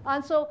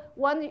 And so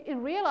when it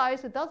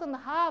realizes it doesn't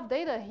have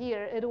data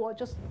here, it will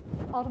just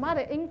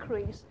automatically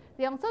increase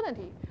the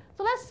uncertainty.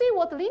 So let's see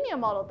what the linear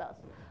model does.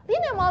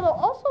 Linear model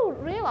also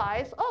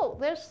realize, oh,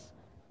 there's,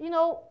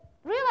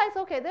 realize,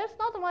 okay, there's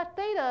not much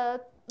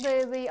data.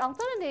 The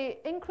uncertainty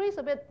increase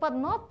a bit, but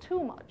not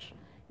too much,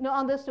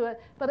 on this to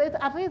it. But it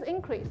at least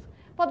increase.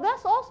 But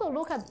let's also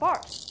look at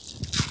BART.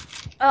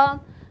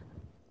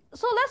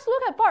 So let's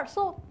look at BART.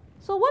 So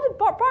what is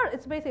BART? BART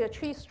is basically a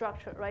tree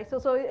structure, right?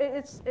 So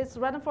it's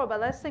random forest, but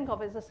let's think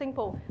of it as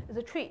it's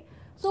a tree.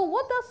 So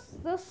what does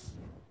this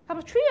kind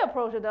of tree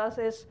approach does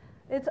is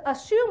it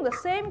assumes the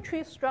same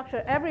tree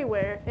structure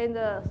everywhere in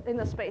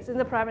the space, in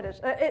the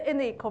parameters, in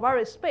the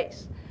covariate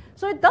space.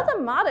 So it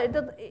doesn't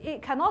matter.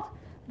 It cannot,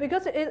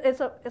 because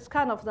it's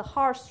kind of the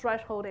harsh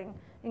thresholding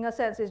in a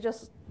sense. It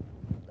just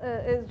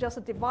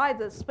divide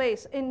the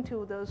space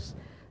into those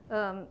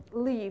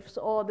leaves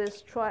or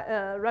these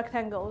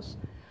rectangles.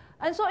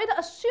 And so it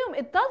assumes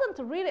it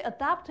doesn't really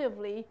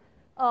adaptively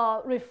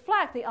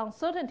reflect the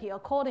uncertainty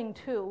according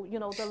to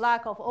the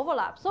lack of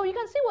overlap. So you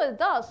can see what it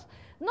does.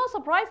 Not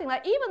surprising,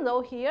 like even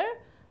though here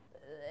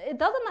it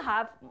doesn't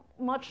have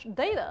much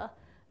data,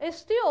 it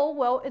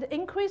still, it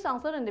increases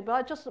uncertainty,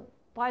 but just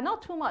by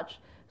not too much.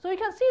 So you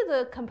can see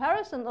the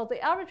comparison of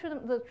the average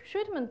the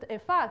treatment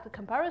effect, the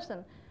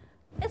comparison.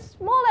 It's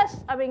more or less,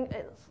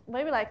 it's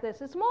maybe like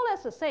this. It's more or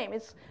less the same.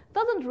 It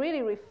doesn't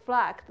really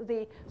reflect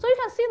the. So you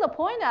can see the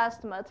point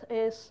estimate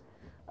is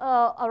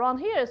around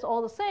here is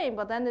all the same,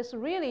 but then it's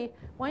really,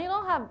 when you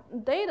don't have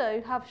data,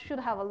 you should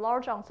have a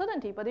large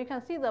uncertainty. But you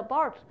can see the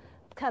BART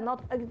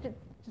cannot,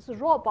 just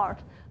raw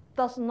BART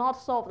does not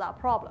solve that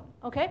problem.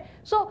 Okay.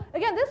 So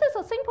again, this is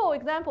a simple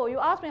example. You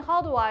asked me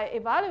how do I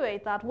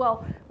evaluate that?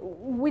 Well,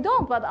 we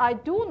don't, but I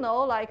do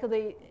know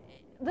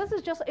this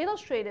is just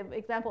illustrative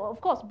example. Of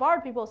course,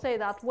 BART people say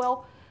that,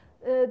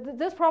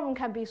 this problem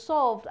can be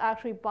solved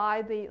actually by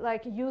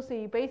use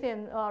the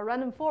Bayesian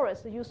random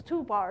forest, use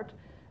 2 BART.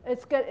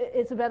 It's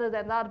better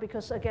than that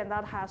because, again,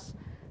 that has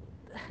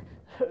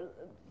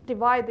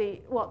divide the,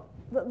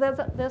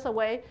 there's a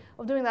way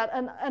of doing that.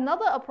 And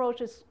another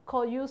approach is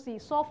called use the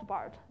soft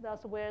BART.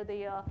 That's where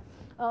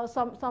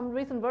some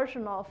recent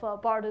version of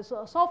BART is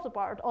soft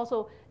BART.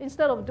 Also,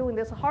 instead of doing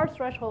this hard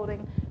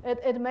thresholding,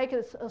 it makes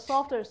it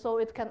softer so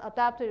it can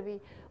adaptively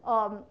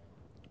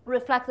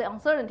reflect the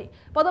uncertainty.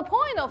 But the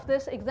point of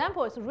this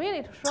example is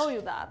really to show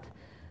you that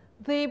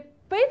the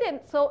Bayesian,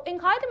 so in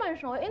high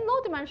dimensional, in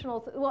low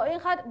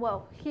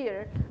dimensional,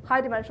 here,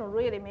 high dimensional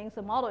really means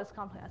the model is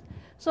complex.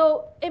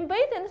 So in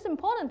Bayesian, it's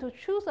important to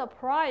choose a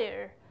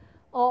prior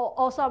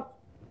or some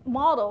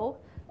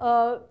model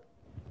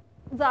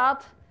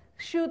that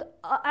should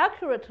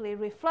accurately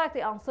reflect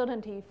the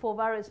uncertainty for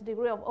various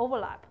degree of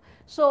overlap.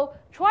 So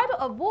try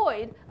to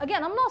avoid,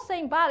 again, I'm not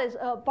saying BART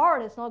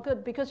is not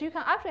good, because you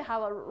can actually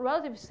have a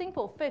relatively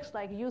simple fix,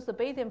 like use the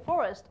Bayesian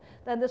forest,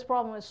 then this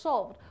problem is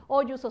solved,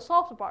 or use a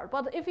soft BART.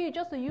 But if you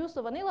just use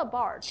the vanilla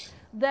BART,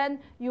 then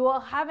you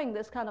are having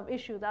this kind of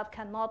issue that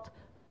cannot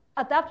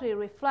adaptively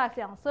reflect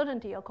the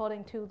uncertainty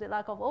according to the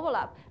lack of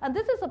overlap. And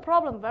this is a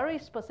problem very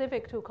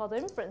specific to causal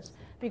inference,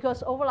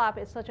 because overlap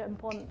is such an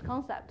important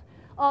concept.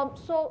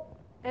 So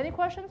any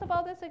questions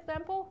about this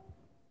example?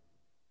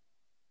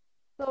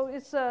 So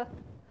it's, I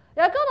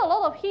got a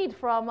lot of heat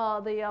from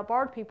the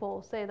BART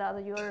people say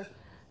that you're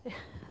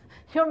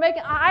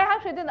making, I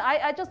actually didn't,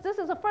 this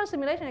is the first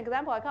simulation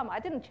example I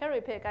didn't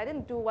cherry pick. I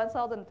didn't do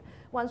 1,000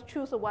 ones,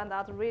 choose the one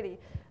that really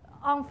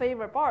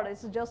unfavored BART.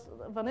 It's just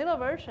vanilla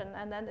version,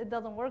 and then it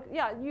doesn't work.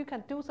 Yeah, you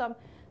can do some.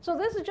 So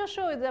this is just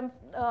showing them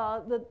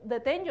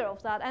the danger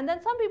of that. And then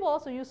some people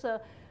also use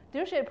a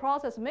differentiated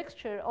process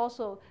mixture,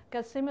 also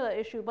get similar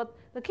issue. But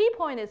the key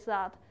point is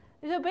that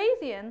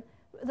Bayesian,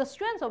 the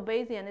strength of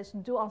Bayesian is to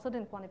do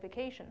uncertainty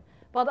quantification.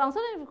 But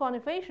uncertainty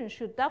quantification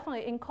should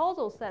definitely, in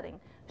causal setting,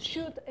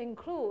 should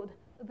include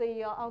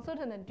the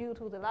uncertainty due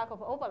to the lack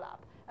of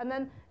overlap. And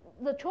then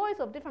the choice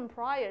of different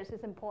priors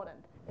is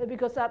important,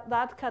 because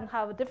that can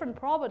have different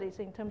properties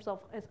in terms of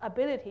its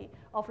ability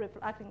of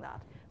reflecting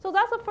that. So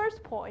that's the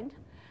first point.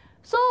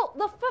 So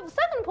the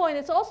second point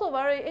is also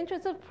very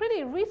interesting,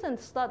 pretty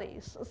recent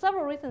studies,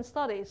 several recent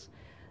studies.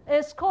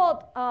 It's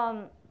called,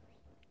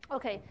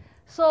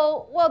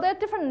 so, there are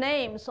different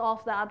names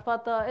of that,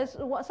 but it's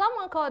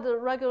someone called the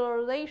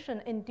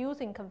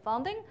regularization-inducing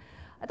confounding.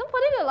 I don't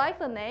particularly like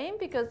the name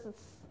because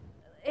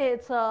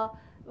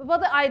but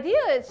the idea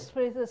is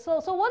pretty, so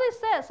what it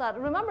says that,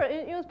 remember,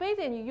 in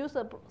Bayesian, you use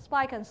a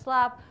spike and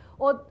slap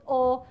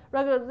or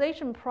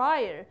regularization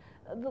prior.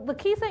 The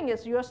key thing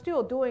is you're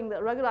still doing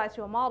regularize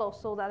your model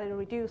so that it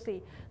reduce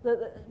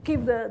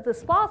give the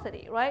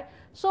sparsity, right?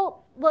 So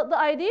the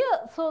idea,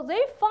 so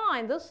they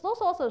find, those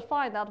authors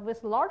find that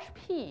with large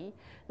P,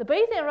 the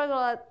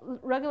Bayesian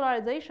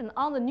regularization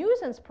on the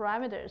nuisance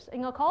parameters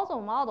in a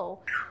causal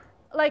model,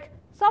 like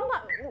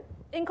sometimes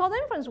in causal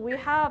inference we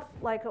have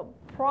like the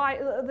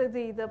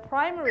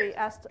primary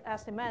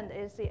estimand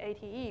is the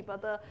ATE,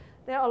 but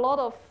there are a lot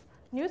of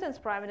nuisance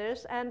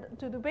parameters, and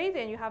to do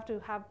Bayesian, you have to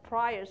have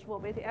priors for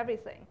basically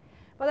everything.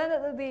 But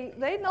then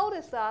they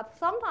noticed that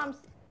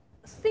sometimes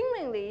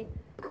seemingly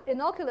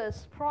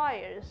innocuous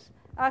priors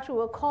actually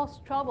will cause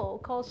trouble,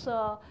 cause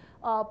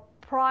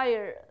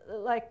prior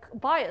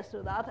bias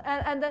to that.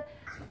 And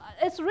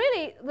it's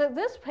really,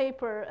 this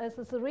paper,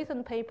 it's a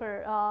recent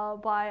paper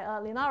by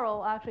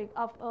Linaro, actually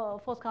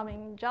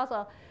forthcoming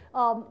JASA,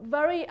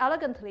 very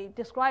elegantly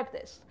described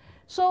this.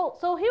 So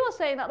he was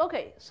saying that,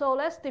 okay, so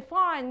let's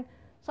define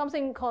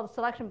something called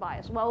selection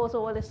bias. Well,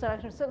 also what is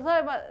selection?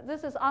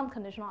 This is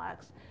unconditional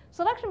X.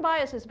 Selection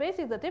bias is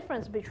basically the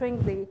difference between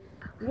the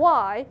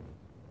Y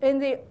in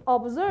the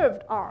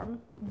observed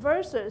arm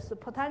versus the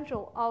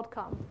potential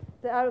outcome,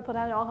 the area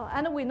potential outcome.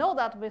 And we know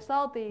that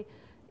without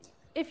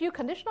if you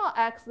conditional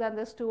X, then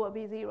this 2 will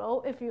be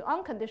 0. If you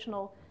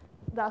unconditional,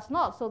 that's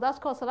not. So that's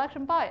called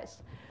selection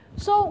bias.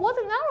 So what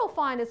the Linaro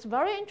find is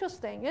very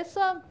interesting. It's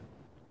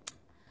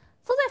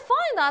so they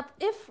find that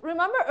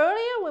remember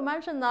earlier we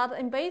mentioned that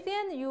in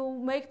Bayesian you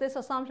make this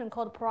assumption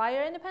called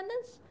prior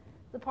independence.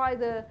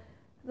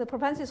 The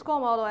propensity score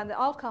model and the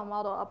outcome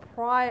model are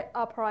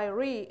a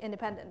priori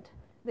independent,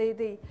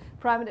 the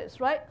parameters,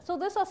 right? So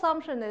this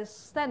assumption is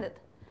standard.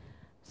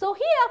 So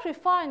he actually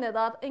find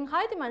that in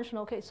high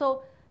dimensional case,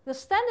 so the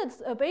standard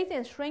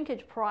Bayesian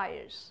shrinkage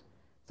priors.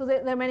 So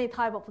there are many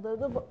types of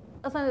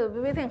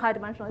essentially Bayesian high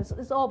dimensional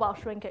is all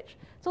about shrinkage.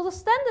 So the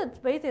standard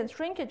Bayesian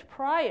shrinkage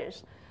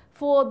priors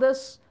for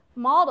this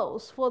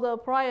models, for the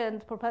prior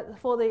and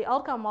for the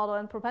outcome model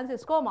and propensity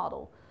score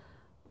model,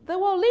 they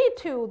will lead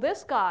to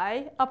this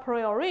guy a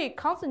priori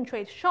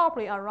concentrate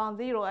sharply around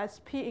 0 as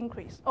p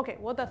increase. Okay,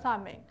 what does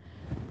that mean?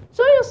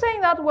 So you're saying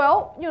that,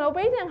 well,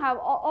 Bayesian have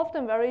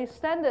often very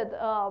standard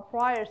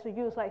priors to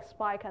use like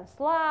spike and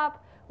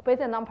slap,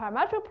 Bayesian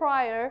non-parametric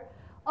prior.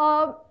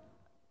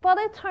 But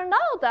it turned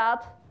out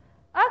that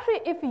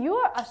actually if you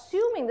are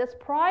assuming this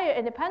prior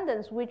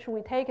independence, which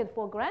we take it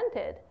for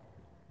granted,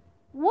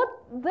 what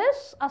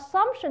this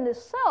assumption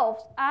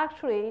itself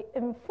actually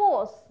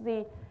enforces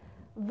the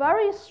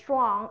very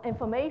strong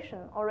information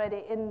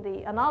already in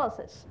the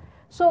analysis.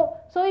 So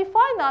you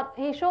find that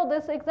he showed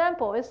this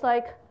example. It's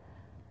like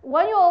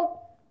when your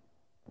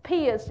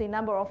p is the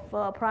number of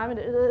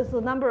parameters, is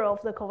the number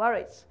of the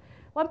covariates.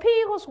 When p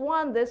equals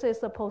 1, this is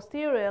the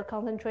posterior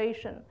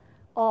concentration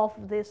of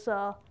this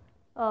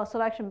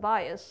selection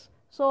bias.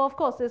 So of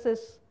course this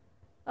is,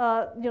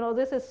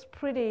 this is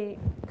pretty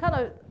kind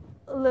of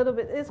a little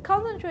bit. It's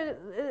concentrated.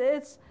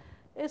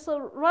 It's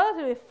a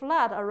relatively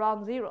flat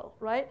around 0,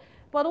 right?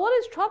 But what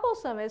is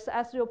troublesome is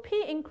as your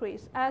p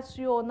increase, as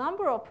your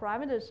number of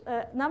parameters,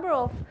 number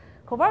of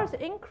covariates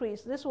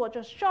increase, this will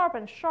just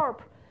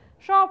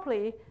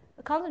sharply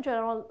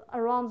concentrate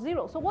around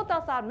 0. So what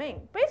does that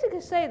mean?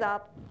 Basically say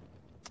that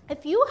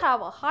if you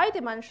have a high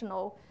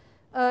dimensional,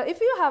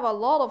 if you have a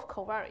lot of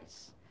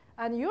covariates,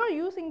 and you are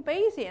using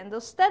Bayesian,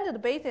 the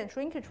standard Bayesian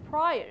shrinkage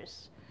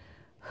priors,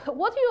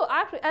 what you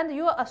actually, and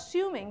you are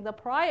assuming the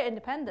prior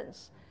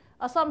independence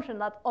assumption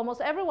that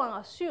almost everyone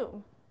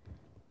assume,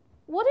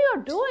 what you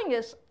are doing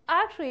is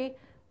actually,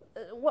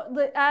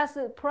 as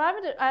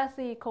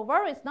the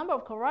covariates, number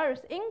of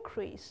covariates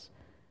increase,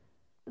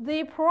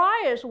 the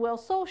priors will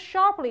so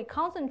sharply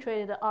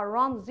concentrated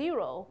around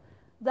 0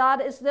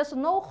 that there's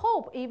no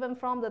hope even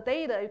from the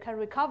data you can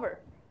recover,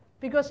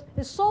 because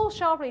it's so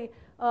sharply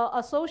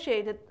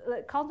associated,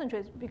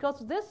 concentrated,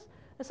 because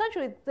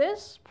essentially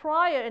this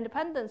prior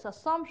independence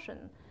assumption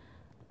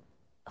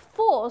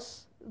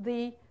force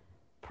the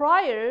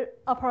prior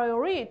a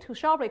priori to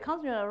sharply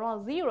concentrate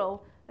around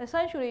 0.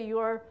 Essentially,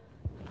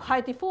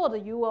 by default,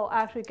 you will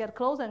actually get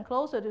closer and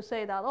closer to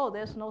say that, oh,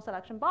 there's no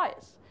selection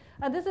bias.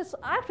 And this is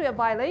actually a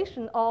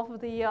violation of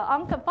the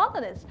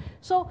unconfoundedness.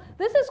 So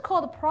this is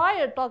called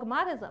prior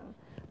dogmatism.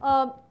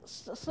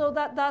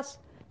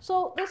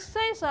 So this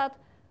says that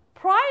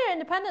prior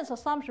independence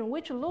assumption,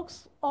 which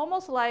looks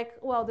almost like,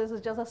 well, this is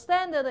just a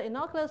standard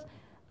innocuous,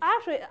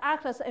 actually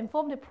acts as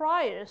informative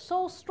prior,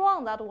 so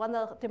strong that when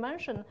the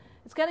dimension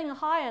is getting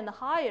higher and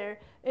higher,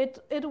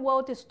 it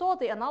will distort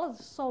the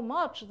analysis so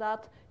much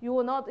that it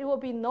will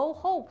be no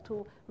hope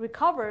to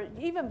recover,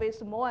 even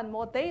with more and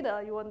more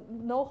data, you will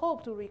no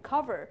hope to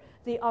recover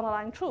the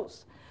underlying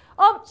truths.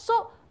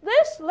 So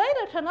this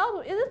later turned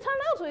out,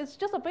 it's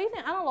just a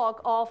Bayesian analog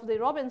of the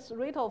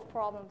Robbins-Ritov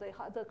problem,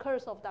 the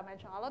curse of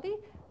dimensionality,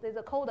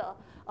 the coda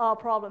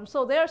problem.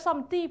 So there's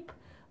some deep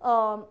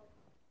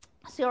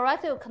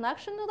theoretical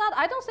connection to that.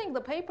 I don't think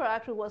the paper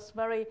actually was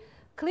very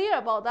clear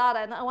about that.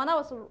 And when I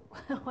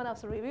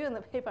was reviewing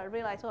the paper, I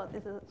realized, oh,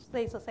 this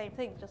states the same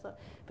thing, just a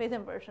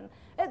Bayesian version.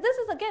 And this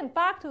is again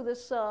back to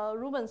this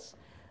Rubin's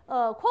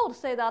quote,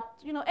 say that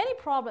any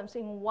problems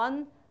in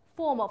one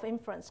form of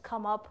inference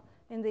come up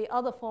in the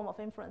other form of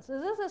inference. So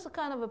this is a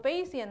kind of a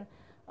Bayesian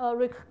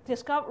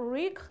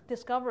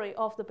rediscovery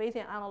of the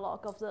Bayesian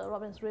analog of the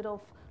Robbins-Ritov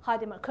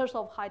curse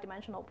of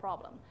high-dimensional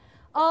problem.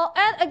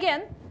 And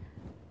again,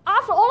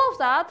 after all of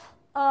that,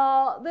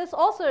 this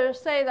authors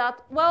say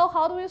that, well,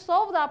 how do we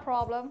solve that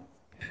problem?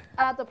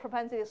 Add the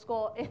propensity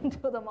score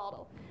into the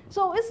model.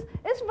 So it's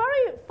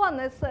very fun.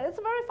 It's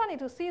very funny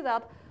to see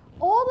that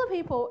all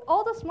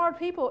the smart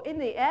people in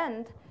the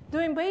end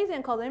doing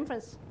Bayesian causal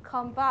inference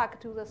come back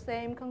to the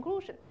same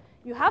conclusion.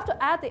 You have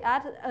to add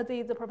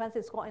the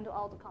propensity score into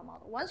outcome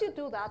model. Once you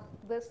do that,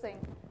 this thing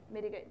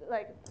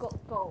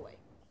go away.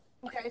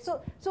 Okay,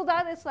 so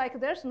that is like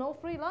there's no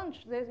free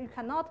lunch. You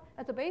cannot,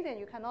 at the Bayesian,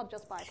 you cannot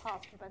just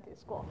bypass propensity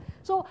score.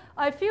 So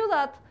I feel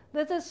that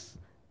this is,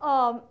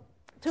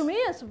 to me,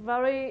 it's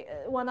very,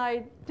 when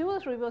I do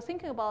this review,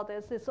 thinking about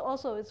this, it's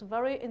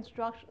very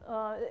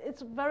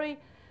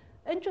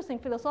interesting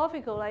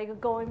philosophical, like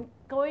going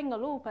a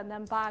loop and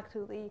then back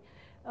to the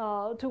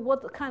to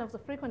what kind of the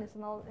frequency is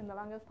now in the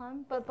longest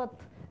time. But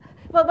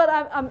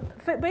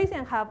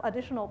Bayesian have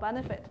additional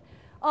benefit.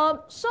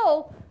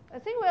 So I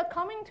think we are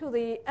coming to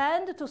the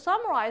end. To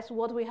summarize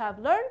what we have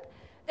learned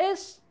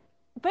is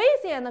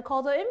Bayesian and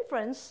causal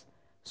inference.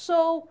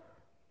 So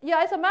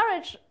yeah, it's a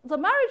marriage. The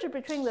marriage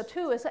between the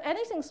two is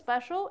anything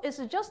special. It's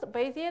just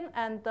Bayesian,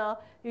 and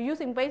you're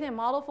using Bayesian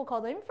model for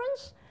causal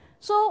inference.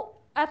 So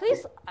at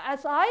least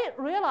as I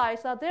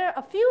realize that there are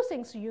a few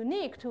things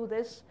unique to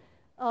this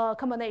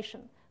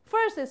combination.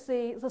 First is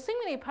the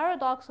seemingly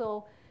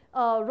paradoxical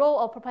role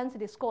of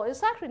propensity score.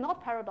 It's actually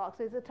not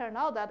paradox. It turned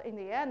out that in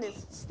the end,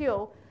 it's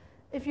still,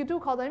 if you do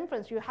causal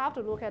inference, you have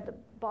to look at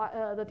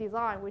the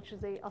design, which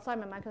is the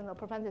assignment mechanism of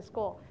propensity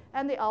score,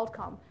 and the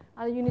outcome,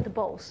 and you need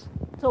both.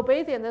 So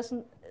Bayesian is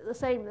the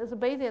same. As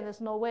Bayesian,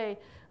 there's no way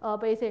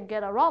Bayesian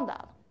get around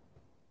that.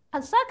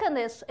 And second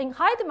is, in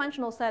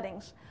high-dimensional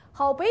settings,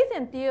 how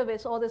Bayesian deal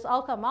with all this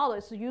outcome model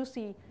is you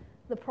see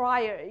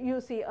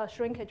a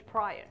shrinkage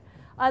prior.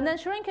 And then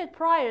shrinkage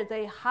prior,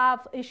 they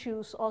have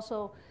issues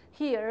also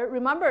here.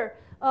 Remember,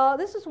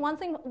 this is one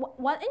thing.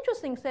 One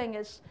interesting thing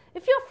is,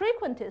 if you're a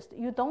frequentist,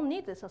 you don't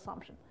need this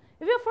assumption.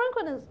 If you're a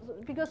frequentist,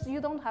 because you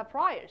don't have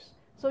priors,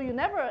 so you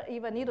never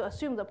even need to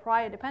assume the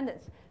prior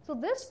dependence. So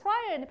this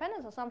prior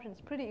independence assumption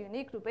is pretty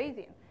unique to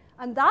Bayesian.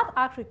 And that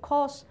actually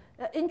caused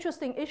an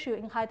interesting issue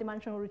in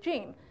high-dimensional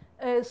regime.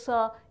 Is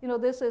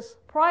this is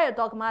prior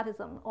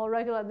dogmatism or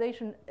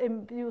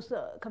regularization-induced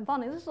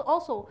confounding. This is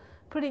also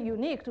pretty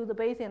unique to the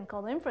Bayesian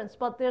causal inference,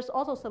 but there's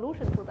also a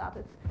solution to that.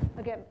 It's,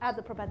 again, add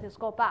the propensity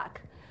score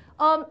back.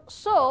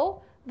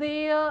 So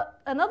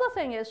another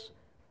thing is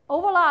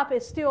overlap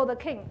is still the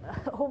king.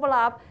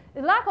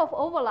 The lack of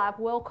overlap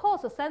will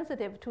cause a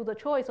sensitive to the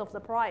choice of the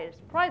priors.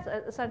 Priors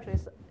essentially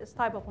is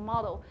type of a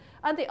model,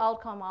 and the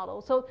outcome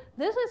model. So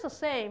this is the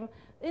same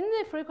in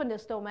the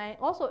frequentist domain,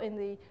 also in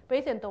the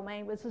Bayesian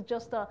domain. This is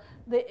just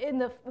in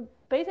the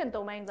Bayesian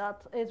domain that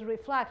is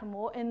reflect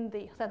more in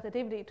the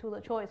sensitivity to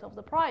the choice of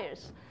the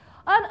priors.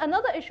 And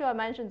another issue I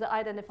mentioned, the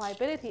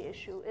identifiability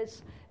issue,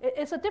 it's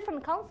a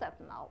different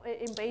concept now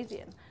in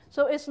Bayesian.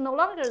 So it's no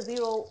longer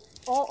zero,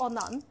 all or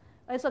none.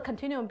 It's a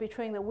continuum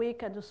between the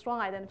weak and the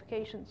strong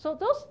identification. So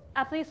those,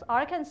 at least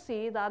I can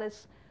see that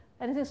is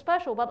anything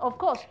special. But of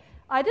course,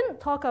 I didn't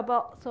talk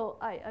about, so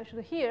I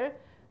should hear.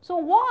 So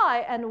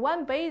why and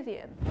when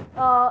Bayesian?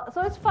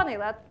 So it's funny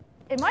that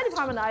in my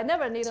department, I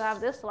never need to have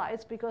this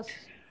slides because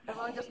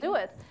everyone just do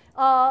it.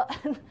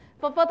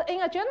 But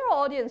in a general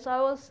audience, I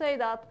will say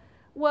that,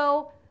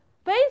 well,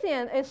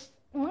 Bayesian is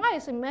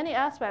nice in many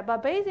aspects,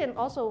 but Bayesian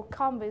also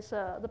comes with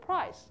the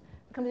price,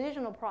 the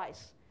computational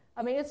price.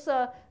 I mean, it's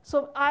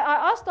so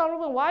I asked Don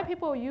Rubin why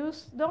people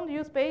don't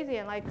use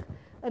Bayesian like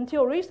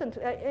until recent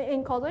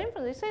in causal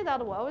inference. They say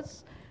that, well,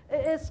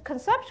 it's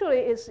conceptually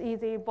it's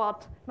easy,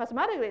 but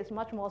mathematically it's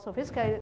much more sophisticated